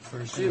budget for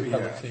his See if he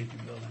public has. safety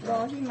building.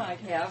 Well, he might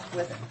have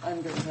with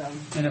under the.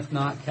 And if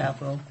not,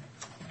 capital.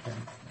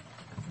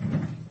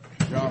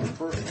 John's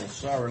personal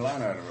sour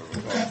line item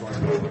would cost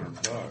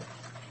 $2,500.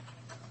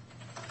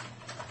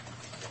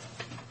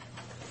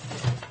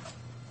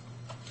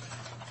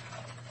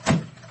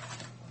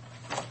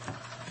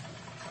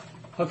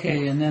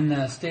 Okay, and then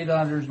the state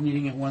auditor's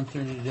meeting at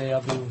 1:30 today.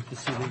 I'll be with the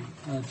city.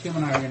 Tim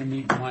and I are going to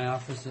meet in my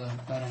office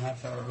about a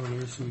half hour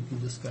earlier so we can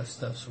discuss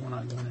stuff, so we're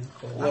not going in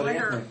cold. Well,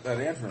 wonder- that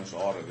entrance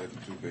audit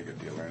isn't too big a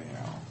deal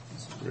anyhow.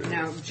 Really.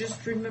 Now,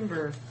 just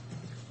remember,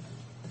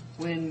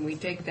 when we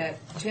take that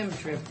Tim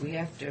trip, we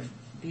have to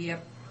be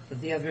up at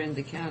the other end of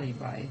the county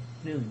by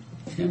noon.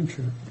 Tim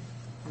trip.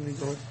 When we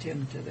go with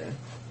Tim to the,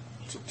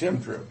 It's a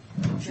Tim trip.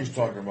 She's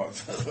talking about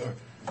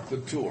the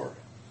tour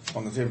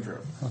on the Tim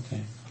trip.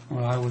 Okay.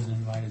 Well, I wasn't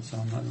invited, so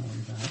I'm not going to worry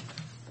about it.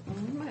 well,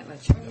 we might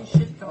let you You go.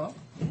 should go.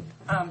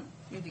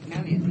 You're the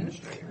county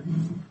administrator.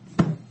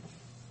 Gotta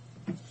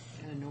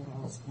know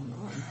what all's going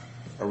on.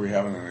 Are we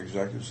having an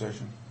executive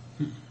session?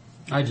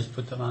 I just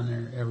put that on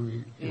there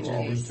every week.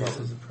 always This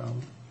cover. is a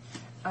problem.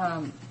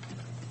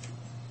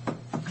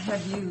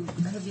 Have you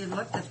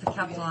looked at the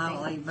capital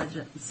outlay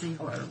budget and see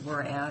where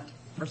we're at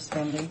for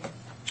spending?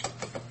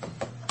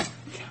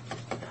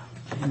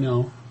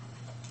 No.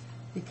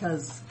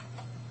 Because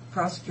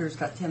prosecutor's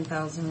got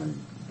 10,000 in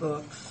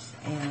books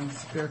and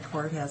Superior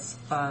Court has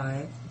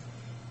 5.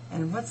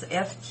 And what's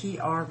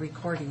FTR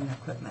recording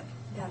equipment?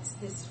 That's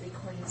this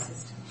recording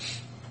system.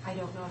 I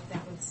don't know if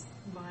that was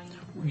mine.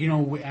 You know,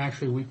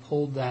 we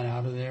pulled that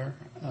out of there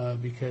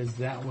because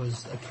that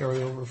was a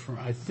carryover from,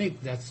 I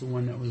think that's the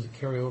one that was a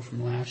carryover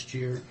from last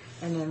year.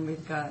 And then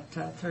we've got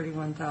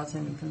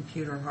 31,000 in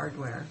computer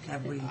hardware.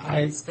 Have we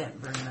spent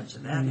very much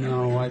of that?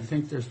 No, I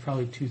think there's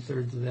probably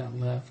 2/3 of that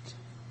left.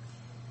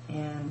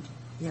 And,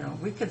 you know,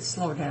 we could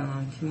slow down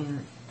on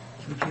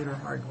computer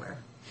hardware.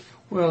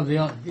 Well, the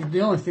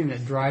only thing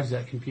that drives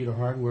that computer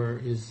hardware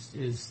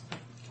is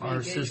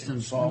our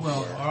systems. Software.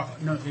 Well,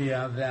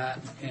 that,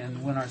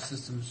 and when our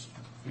systems,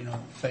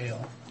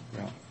 fail.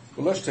 Yeah.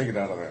 Well, let's take it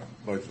out of that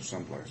budget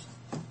someplace.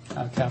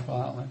 Capital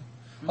outlay.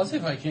 I'll see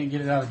if I can't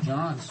get it out of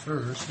John's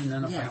first, and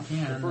then if I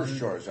can. The first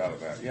choice out of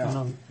that,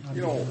 yeah.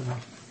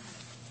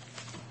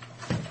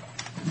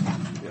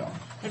 Yeah.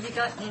 Have you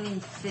got any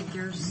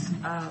figures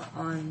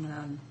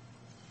on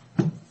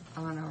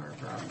our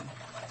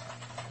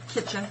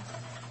kitchen?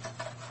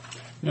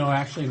 No,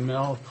 actually,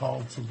 Mel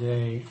called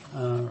today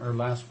or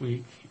last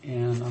week,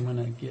 and I'm going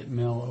to get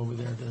Mel over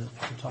there to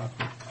talk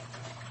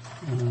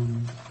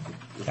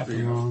with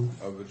Captain Long.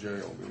 Of the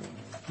jail.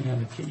 Yeah,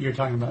 you're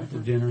talking about the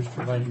dinners,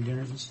 providing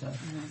dinners and stuff.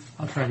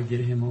 Mm-hmm. I'll try to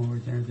get him over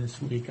there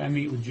this week. I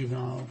meet with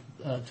Juvenile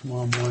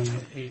tomorrow morning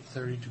at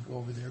 8:30 to go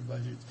over their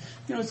budgets.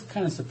 It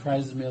kind of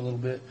surprises me a little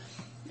bit.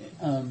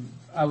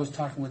 I was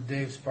talking with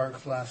Dave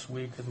Sparks last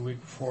week or the week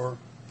before,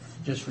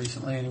 just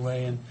recently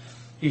anyway, and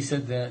he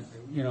said that,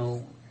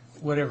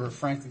 whatever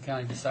Franklin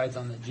County decides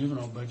on the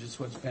juvenile budget is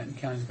what Benton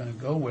County is going to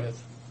go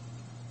with.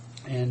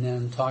 And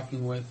then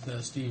talking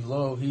with Steve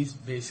Lowe, he's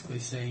basically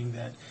saying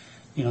that,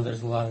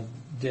 there's a lot of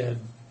dead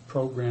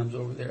programs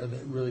over there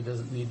that really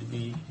doesn't need to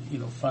be,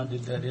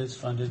 funded, that is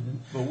funded.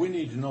 But we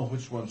need to know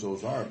which ones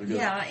those are. Because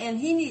and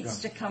he needs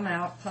to come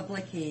out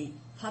publicly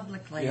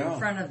in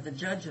front of the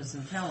judges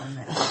and tell them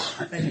that.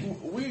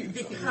 But we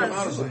come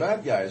out as the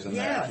bad guys in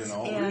that,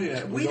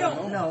 and we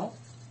don't know.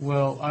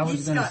 Well, I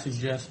was going to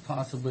suggest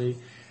possibly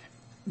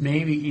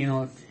maybe,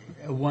 a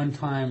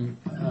one-time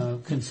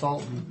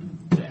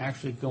consultant to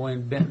actually go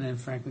in, Benton and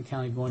Franklin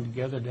County going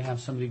together to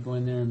have somebody go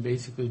in there and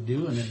basically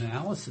do an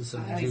analysis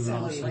of the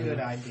juvenile center. That's a good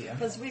idea.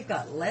 Because we've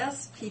got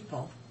less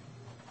people.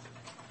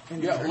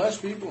 Less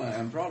people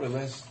and probably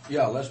less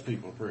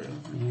people, period.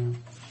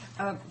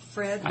 Yeah.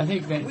 Fred, I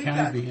think Benton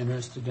County would be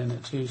interested in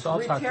it too, so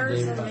I'll talk to Dave about it.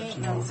 Repairs and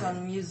maintenance on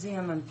the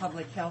museum and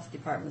public health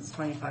department's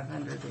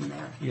 $2,500 in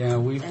there. Yeah,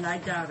 and I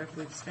doubt if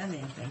we've spent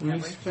anything.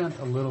 We've spent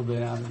a little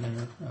bit out of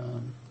there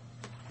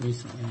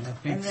recently. I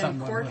think and then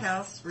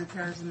courthouse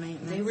repairs and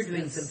maintenance. They were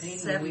doing some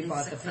painting when we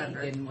bought the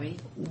paint, didn't we?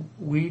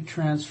 We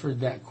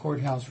transferred that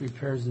courthouse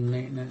repairs and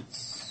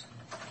maintenance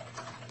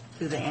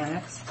to the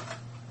annex,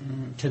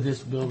 to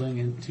this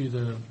building and to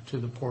the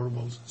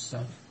portables and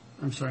stuff.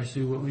 I'm sorry,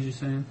 Sue. What were you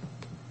saying?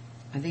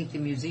 I think the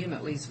museum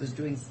at least was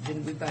doing.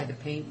 Didn't we buy the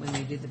paint when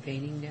they did the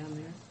painting down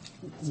there?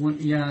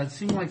 Yeah, it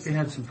seemed like they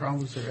had some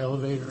problems with their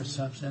elevator or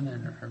something,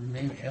 or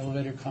maybe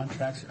elevator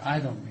contracts. I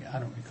don't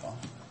recall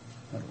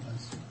what it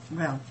was.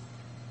 Well,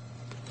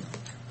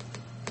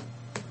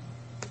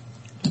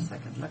 I guess I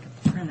could look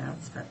at the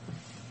printouts, but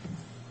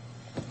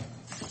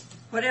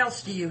what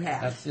else do you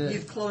have? That's it.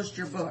 You've closed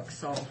your book,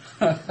 so.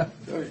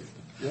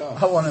 Yeah.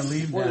 I want to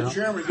leave now. Well, the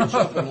chairman gets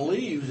up and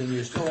leaves, and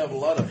you still have a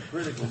lot of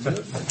critical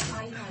business.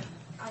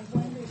 I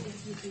wondered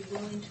if you'd be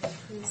willing to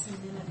approve some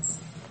minutes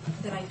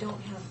that I don't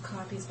have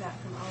copies back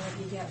from all of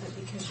you yet, but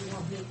because you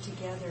won't meet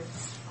together,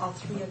 all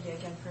three of you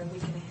again for a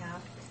week and a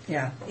half.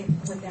 Yeah.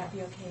 Would that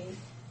be okay?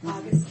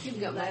 August.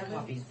 You've got my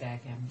copies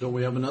back, Em. Don't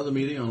we have another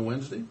meeting on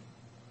Wednesday?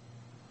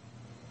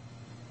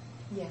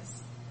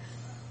 Yes.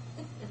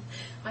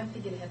 I'm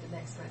thinking ahead to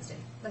next Wednesday.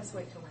 Let's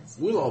wait till Wednesday.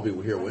 We'll all be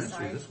here I'm Wednesday,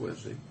 sorry. this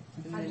Wednesday.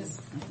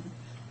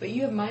 But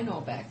you have mine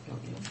all back,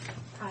 don't you?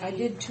 I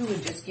did too,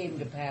 and just gave them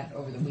to Pat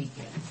over the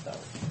weekend. So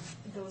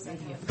those I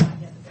have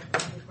not yet. The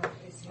report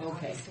is here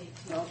okay. August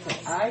 18th. Okay,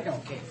 I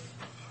don't get.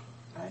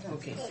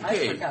 okay.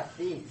 I forgot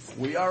these.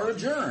 We are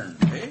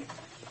adjourned. Hey.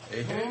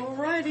 All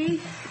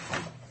righty.